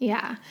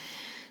 Yeah.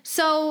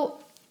 So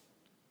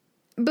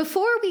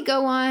before we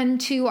go on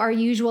to our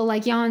usual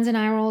like yawns and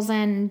eye rolls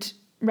and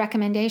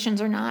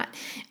recommendations or not,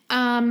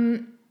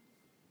 when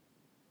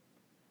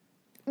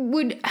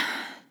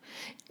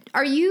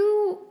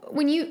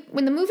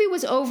the movie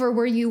was over,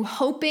 were you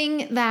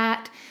hoping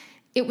that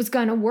it was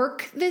going to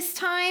work this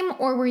time,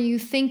 or were you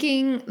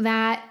thinking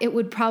that it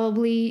would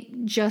probably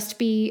just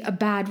be a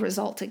bad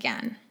result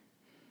again?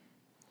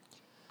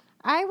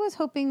 I was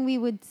hoping we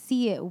would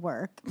see it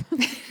work.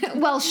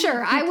 Well,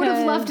 sure. I would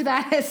have loved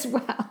that as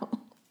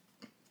well.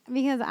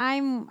 because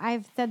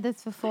I've said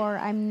this before,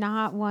 I'm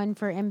not one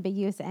for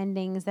ambiguous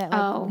endings that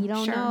we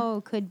don't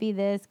know, could be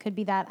this, could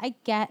be that. I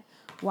get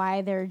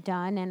why they're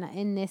done, and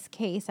in this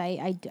case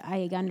I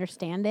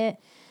understand it.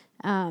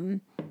 But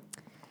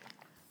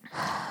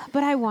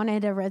I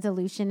wanted a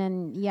resolution,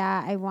 and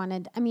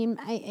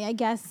I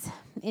guess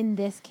in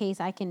this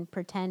case I can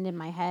pretend in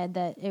my head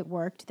that it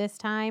worked this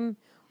time,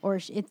 or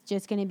it's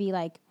just going to be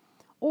like,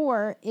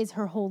 or is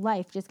her whole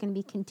life just going to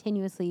be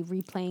continuously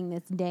replaying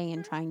this day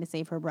and trying to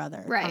save her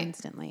brother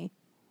constantly?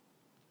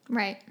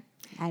 Right.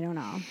 I don't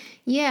know.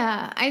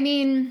 Yeah. I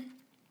mean,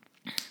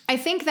 I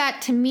think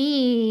that to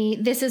me,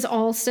 this is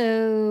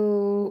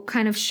also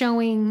kind of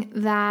showing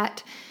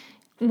that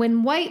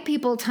when white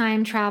people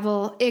time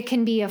travel, it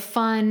can be a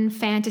fun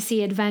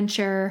fantasy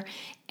adventure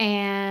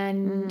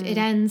and it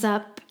ends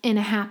up in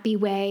a happy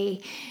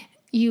way,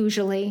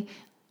 usually.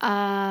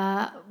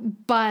 But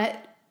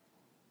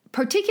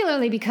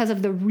particularly because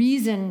of the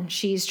reason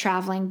she's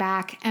traveling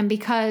back, and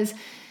because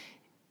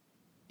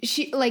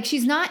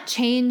she's not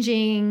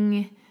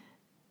changing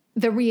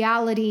the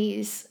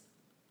realities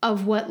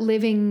of what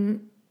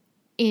living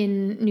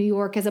in New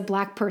York as a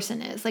Black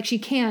person is. Like, she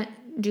can't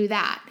do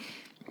that.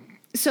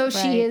 So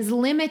she is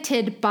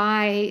limited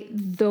by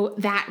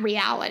that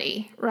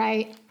reality,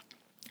 right?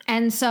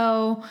 And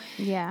so,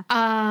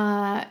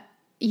 I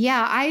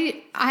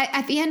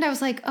at the end I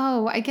was like,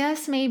 oh, I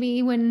guess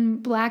maybe when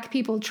Black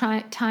people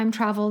time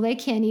travel, they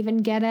can't even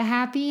get a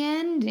happy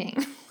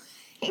ending.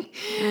 I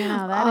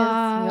know, that is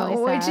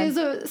really sad. Which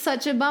is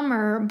such a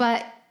bummer.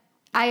 But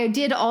I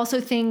did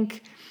also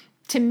think,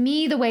 to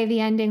me, the way the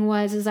ending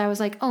was, is I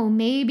was like, oh,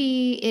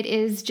 maybe it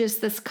is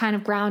just this kind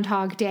of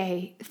Groundhog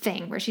Day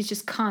thing where she's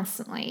just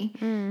constantly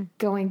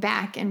going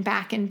back and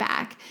back and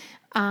back.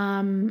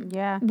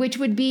 Which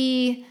would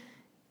be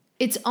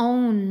its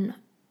own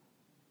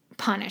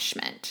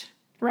punishment,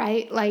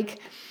 right? Like,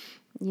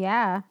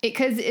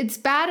 because it's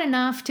bad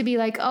enough to be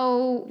like,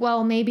 oh,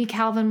 well, maybe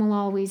Calvin will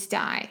always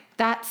die.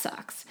 That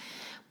sucks.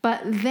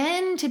 But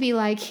then to be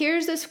like,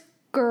 here's this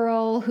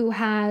girl who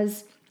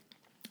has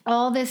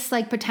all this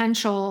like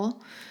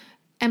potential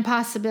and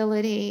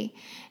possibility,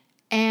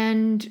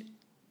 and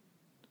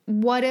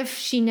what if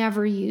she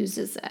never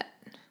uses it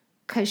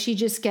because she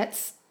just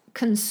gets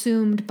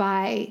consumed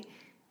by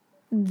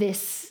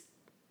this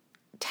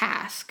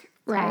task,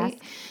 right?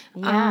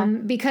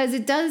 Because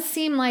it does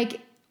seem like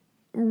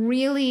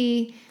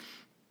really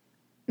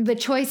the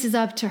choice is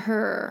up to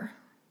her.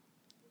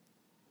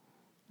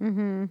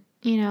 You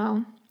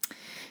know?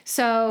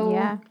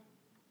 So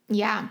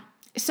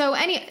So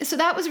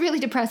that was really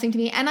depressing to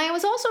me. And I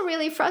was also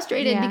really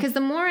frustrated because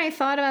the more I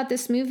thought about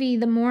this movie,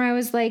 the more I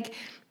was like,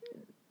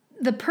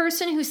 the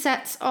person who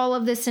sets all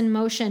of this in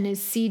motion is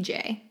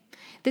CJ.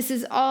 This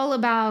is all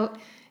about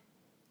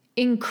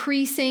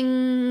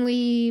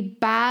increasingly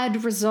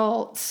bad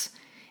results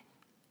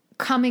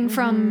coming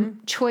from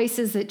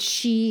choices that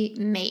she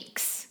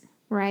makes,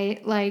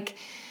 right? Like,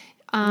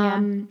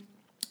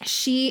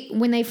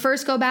 when they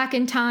first go back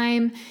in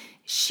time,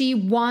 she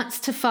wants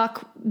to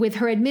fuck with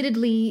her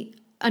admittedly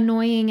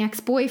annoying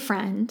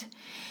ex-boyfriend,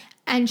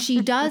 and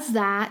she does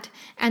that,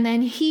 and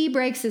then he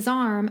breaks his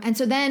arm, and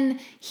so then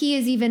he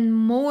is even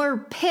more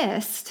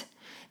pissed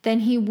than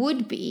he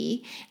would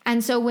be.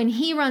 And so when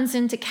he runs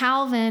into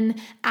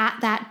Calvin at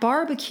that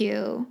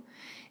barbecue,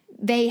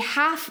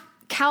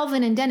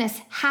 Calvin and Dennis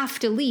have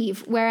to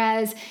leave.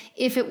 Whereas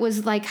if it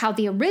was like how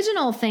the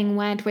original thing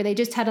went, where they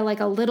just had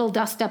a little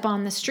dust up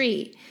on the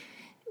street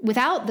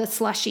without the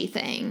slushy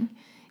thing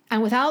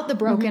and without the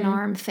broken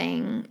arm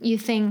thing, you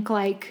think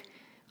like,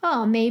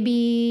 oh,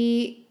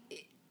 maybe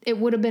it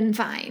would have been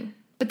fine.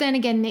 But then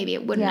again, maybe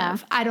it wouldn't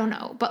have. I don't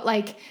know. But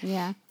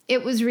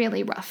it was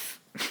really rough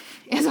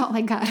is all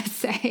I gotta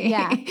say.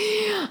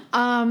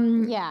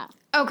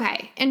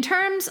 Okay. In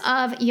terms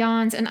of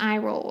yawns and eye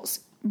rolls,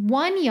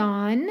 one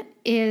yawn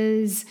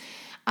is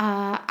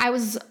I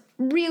was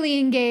really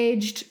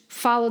engaged,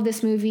 followed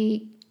this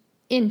movie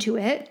into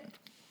it.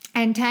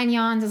 And 10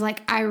 yawns is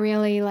like, I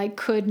really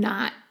could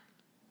not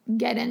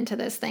get into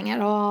this thing at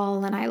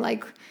all. And I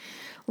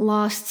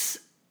lost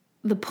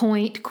the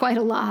point quite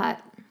a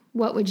lot.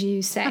 What would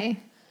you say?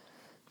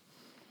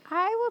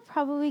 I would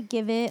probably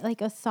give it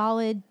a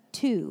solid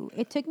 2.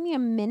 It took me a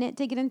minute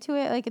to get into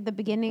it. At the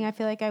beginning, I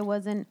feel like I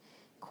wasn't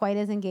quite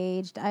as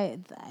engaged. I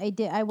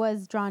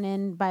was drawn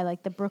in by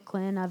the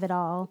Brooklyn of it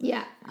all.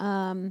 Yeah.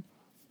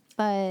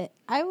 But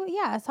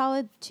a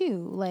solid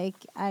 2.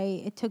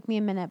 It took me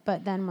a minute,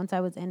 but then once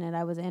I was in it,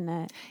 I was in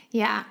it.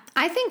 Yeah.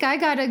 I think I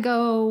gotta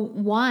go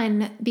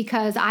 1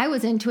 because I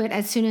was into it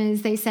as soon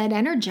as they said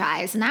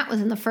energize, and that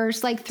was in the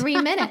first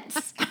 3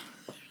 minutes.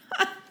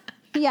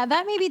 Yeah,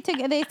 that maybe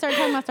they started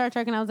talking about Star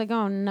Trek, and I was like,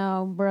 oh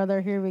no, brother,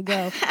 here we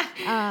go.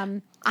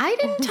 I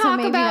didn't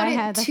talk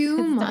about it too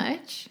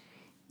much.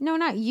 No,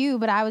 not you,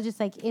 but I was just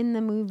in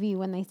the movie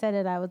when they said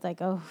it, I was like,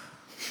 oh,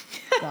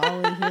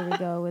 golly, here we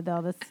go with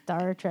all this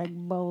Star Trek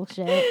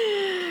bullshit.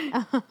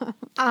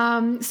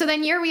 So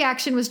then your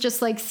reaction was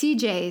just like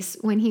CJ's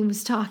when he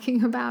was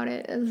talking about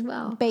it as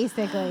well.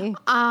 Basically.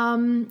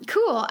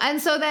 Cool.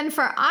 And so then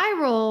for eye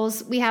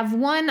rolls, we have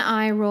one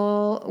eye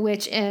roll,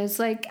 which is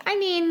like, I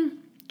mean,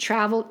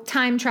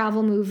 time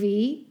travel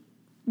movie.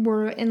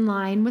 We're in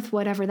line with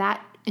whatever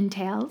that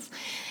entails.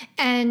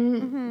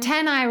 And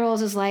 10 eye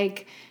rolls is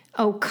like,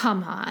 oh,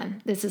 come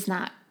on. This is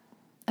not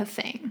a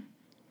thing.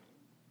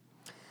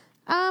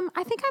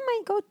 I think I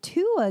might go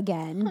 2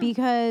 again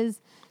because,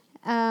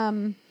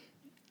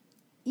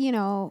 you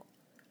know,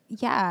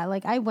 yeah,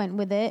 like I went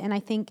with it, and I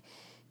think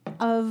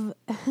of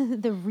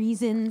the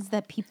reasons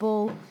that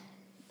people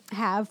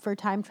have for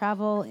time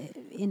travel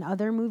in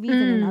other movies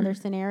and in other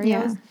scenarios.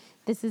 Yeah.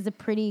 This is a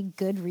pretty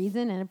good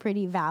reason and a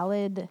pretty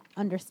valid,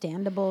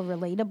 understandable,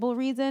 relatable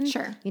reason.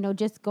 Sure. You know,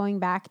 just going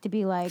back to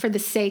be like, For the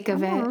sake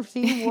of I wanna it.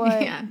 see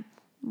what Yeah.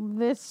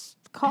 this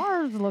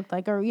cars looked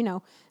like, or, you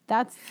know,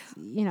 that's,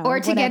 you know, Or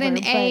to get an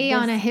whatever, A but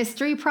on a this-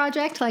 history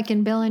project, like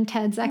in Bill and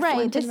Ted's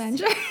Excellent this-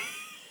 Adventure.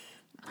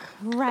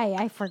 Right,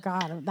 I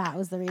forgot that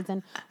was the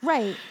reason.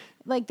 Right,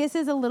 like this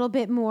is a little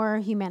bit more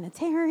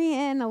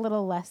humanitarian, a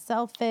little less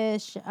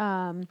selfish,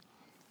 and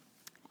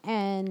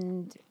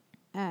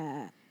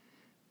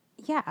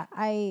yeah,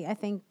 I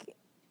think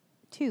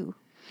 2.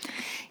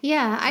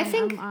 Yeah, I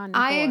think on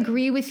I board.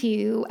 agree with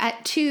you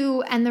at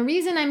 2. And the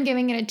reason I'm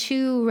giving it a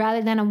 2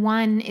 rather than a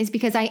 1 is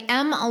because I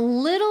am a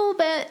little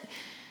bit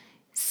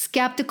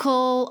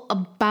skeptical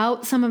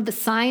about some of the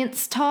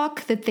science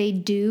talk that they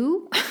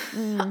do.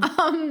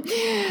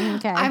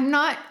 Okay, I'm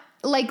not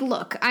like,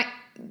 look,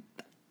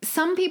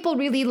 some people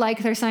really like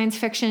their science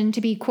fiction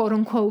to be quote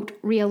unquote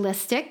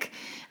realistic,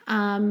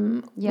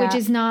 which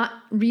is not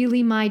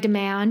really my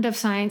demand of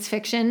science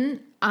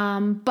fiction.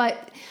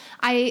 But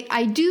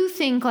I do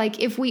think like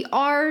if we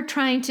are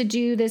trying to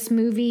do this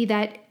movie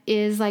that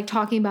is like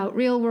talking about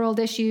real world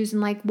issues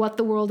and like what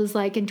the world is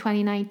like in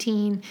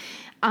 2019,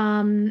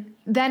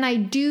 then I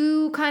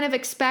do kind of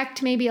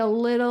expect maybe a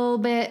little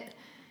bit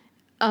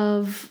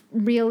of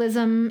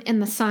realism in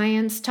the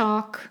science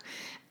talk.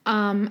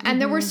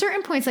 And there were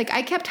certain points, like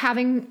I kept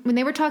having, when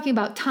they were talking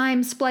about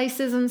time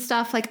splices and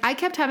stuff, like I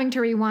kept having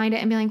to rewind it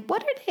and be like,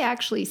 what are they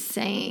actually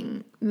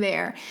saying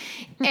there?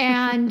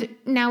 And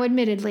now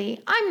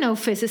admittedly, I'm no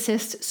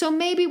physicist, so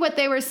maybe what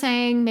they were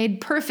saying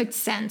made perfect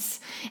sense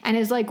and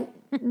is like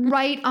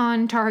right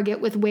on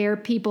target with where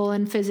people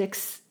in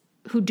physics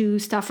who do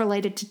stuff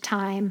related to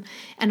time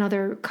and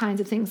other kinds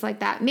of things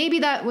like that. Maybe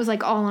that was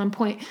like all on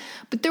point.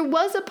 But there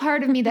was a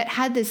part of me that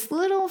had this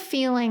little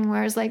feeling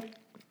where it's like,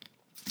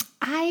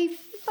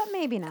 but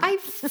maybe not. I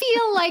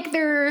feel like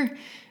they're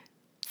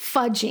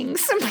fudging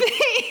some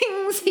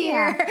things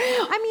here. Yeah.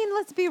 I mean,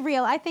 let's be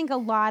real. I think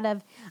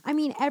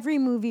every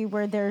movie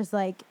where there's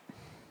like,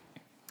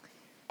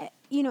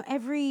 you know,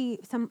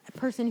 some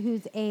person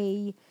who's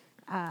a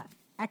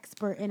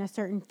expert in a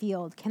certain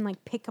field can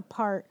like pick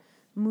apart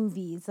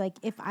movies. Like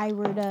if I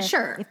were to,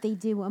 Sure. if they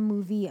do a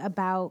movie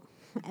about,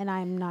 and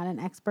I'm not an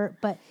expert,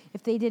 but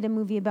if they did a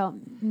movie about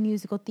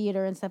musical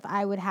theater and stuff,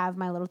 I would have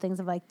my little things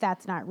of like,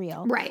 that's not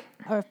real. Right.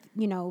 Or if,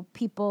 you know,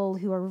 people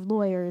who are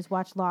lawyers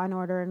watch Law and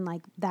Order and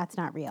like, that's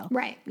not real.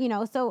 Right. You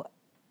know, so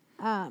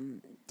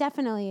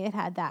definitely it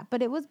had that,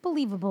 but it was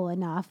believable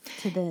enough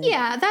to the.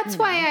 Yeah, that's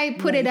why I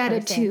put it at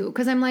a 2,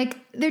 because I'm like,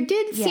 there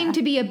did seem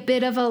to be a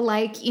bit of a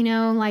like, you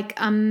know, like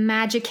a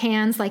magic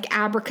hands, like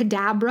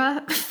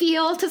abracadabra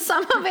feel to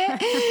some of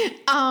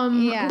it.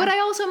 But I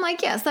also am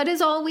like, yes, that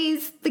is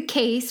always the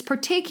case,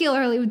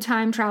 particularly with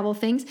time travel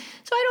things.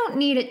 So I don't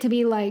need it to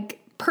be like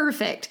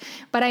perfect,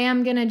 but I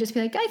am going to just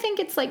be like, I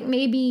think it's like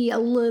maybe a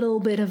little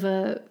bit of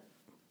a,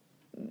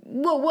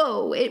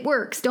 whoa, it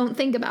works. Don't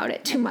think about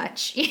it too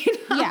much. You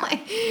know? Yeah.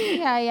 Like,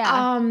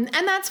 Yeah. and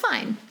that's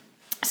fine.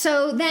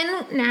 So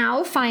then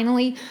now,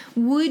 finally,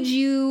 would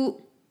you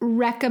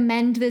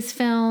recommend this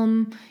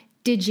film?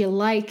 Did you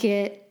like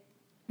it?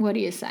 What do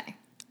you say?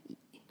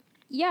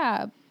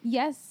 Yeah.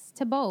 Yes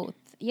to both.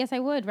 Yes, I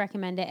would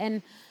recommend it.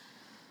 And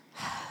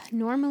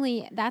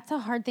normally that's a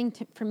hard thing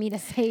for me to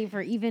say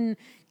for even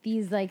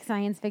these like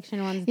science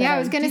fiction ones. Yeah, I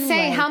was going to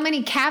say, like. how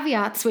many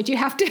caveats would you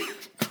have to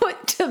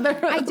put to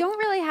the... I don't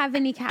really have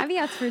any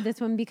caveats for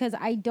this one because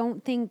I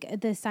don't think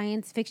the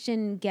science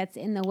fiction gets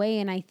in the way.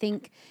 And I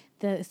think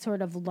the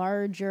sort of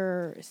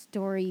larger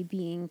story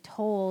being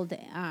told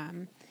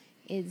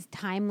is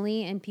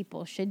timely and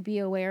people should be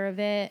aware of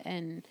it.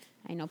 And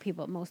I know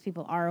most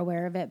people are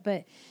aware of it,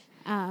 but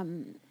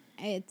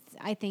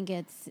I think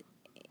it's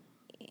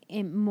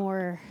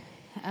more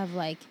of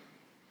like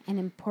an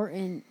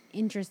important,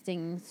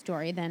 interesting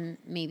story than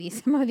maybe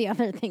some of the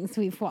other things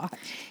we've watched.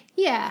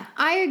 Yeah,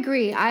 I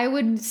agree. I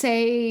would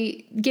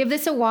say give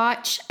this a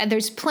watch.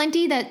 There's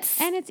plenty that's...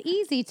 And it's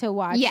easy to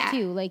watch, Yeah.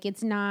 too. Like,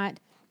 it's not...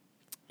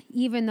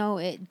 Even though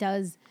it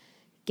does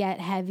get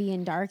heavy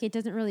and dark, it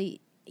doesn't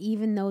really...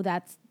 Even though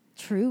that's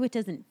true, it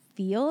doesn't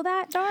feel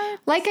that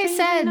dark. Like I strangely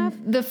said, enough.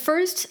 the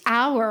first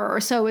hour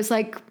or so is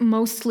like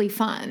mostly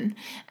fun.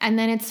 And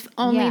then it's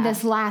only Yeah.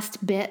 this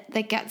last bit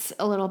that gets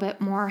a little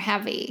bit more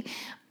heavy.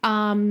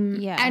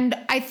 Yeah. And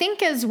I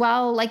think as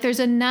well, like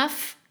there's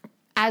enough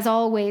as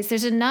always,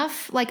 there's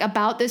enough like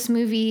about this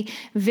movie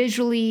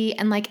visually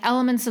and like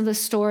elements of the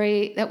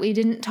story that we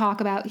didn't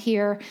talk about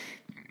here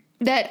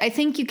that I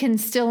think you can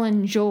still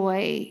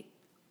enjoy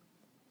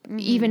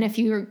even if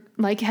you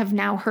like have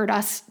now heard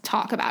us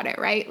talk about it,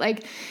 right?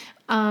 Like,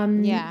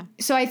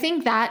 so I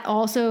think that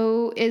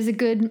also is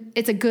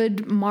it's a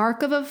good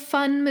mark of a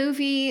fun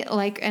movie,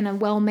 like, and a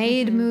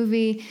well-made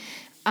movie.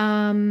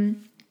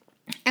 And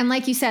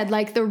like you said,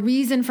 like the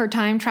reason for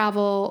time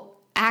travel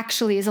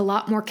actually is a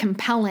lot more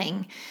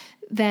compelling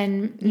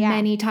than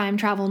many time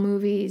travel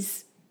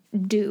movies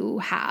do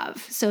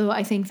have. So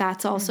I think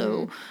that's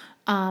also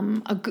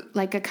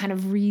a kind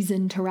of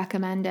reason to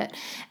recommend it.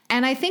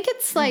 And I think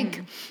it's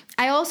like,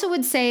 I also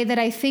would say that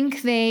I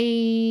think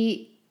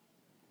they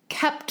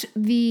kept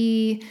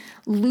the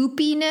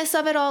loopiness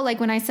of it all.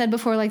 Like when I said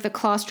before, like the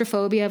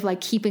claustrophobia of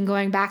like keeping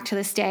going back to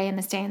this day and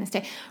this day and this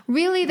day.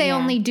 Really, they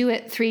only do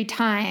it 3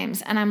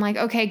 times. And I'm like,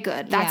 okay,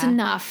 good. That's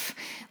enough.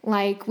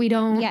 Like we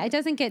don't. Yeah, it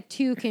doesn't get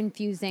too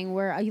confusing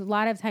where a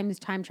lot of times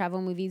time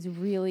travel movies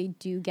really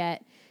do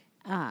get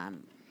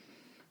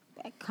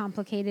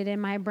complicated in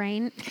my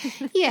brain.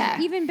 Yeah.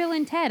 Even Bill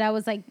and Ted, I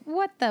was like,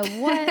 what?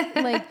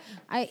 Like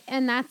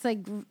and that's like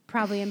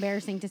probably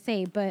embarrassing to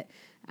say, but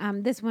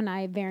this one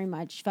I very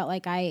much felt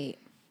like I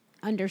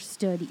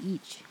understood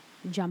each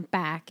jump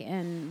back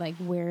and like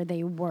where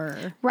they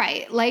were.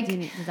 Right. Like,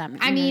 does that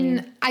make, I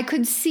mean, I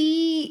could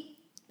see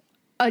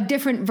a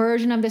different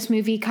version of this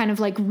movie kind of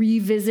like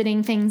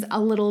revisiting things a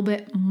little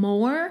bit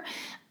more.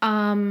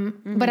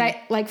 But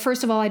I like,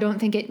 first of all, I don't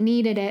think it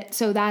needed it.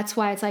 So that's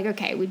why it's like,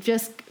 okay,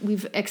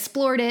 we've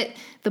explored it.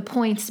 The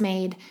point's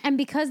made. And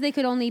because they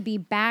could only be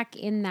back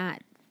in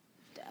that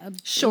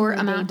short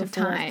amount of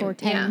time for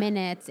 10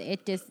 minutes,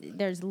 it just,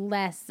 there's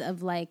less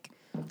of like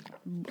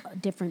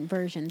different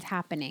versions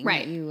happening.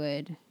 Right. That you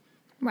would.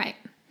 Right.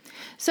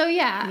 So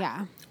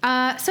yeah.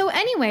 So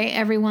anyway,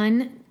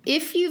 everyone,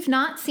 if you've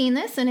not seen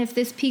this and if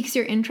this piques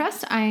your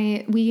interest,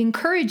 we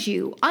encourage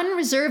you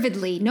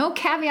unreservedly, no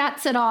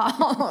caveats at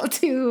all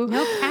to...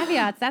 No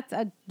caveats. That's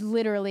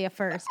literally a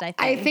first, I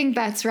think. I think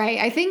that's right.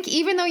 I think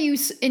even though you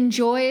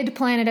enjoyed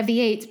Planet of the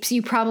Apes,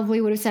 you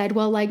probably would have said,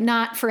 well, like,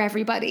 not for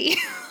everybody.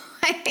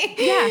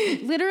 Yeah,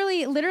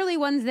 literally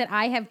ones that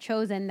I have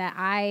chosen that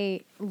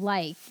I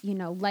like,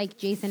 like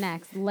Jason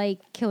X, like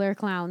Killer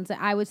Clowns.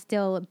 I would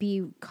still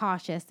be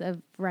cautious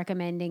of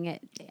recommending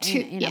it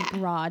in a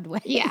broad way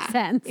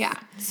sense. Yeah.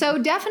 So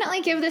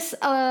definitely give this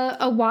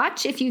a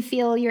watch if you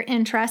feel you're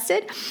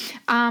interested.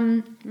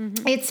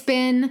 It's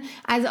been,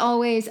 as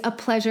always, a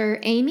pleasure,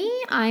 Amy.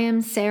 I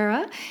am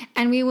Sarah,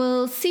 and we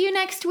will see you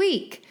next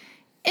week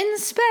in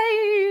space.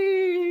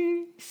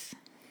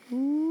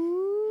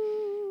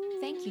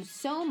 Thank you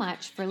so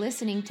much for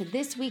listening to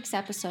this week's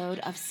episode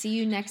of See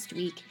You Next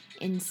Week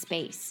in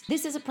Space.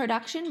 This is a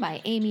production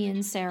by Amy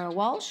and Sarah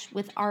Walsh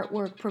with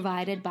artwork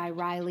provided by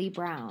Riley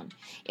Brown.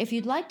 If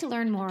you'd like to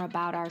learn more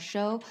about our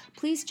show,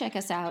 please check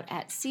us out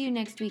at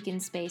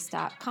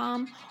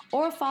seeyounextweekinspace.com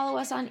or follow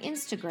us on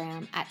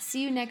Instagram at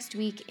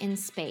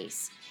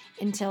seeyounextweekinspace.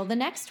 Until the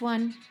next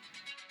one.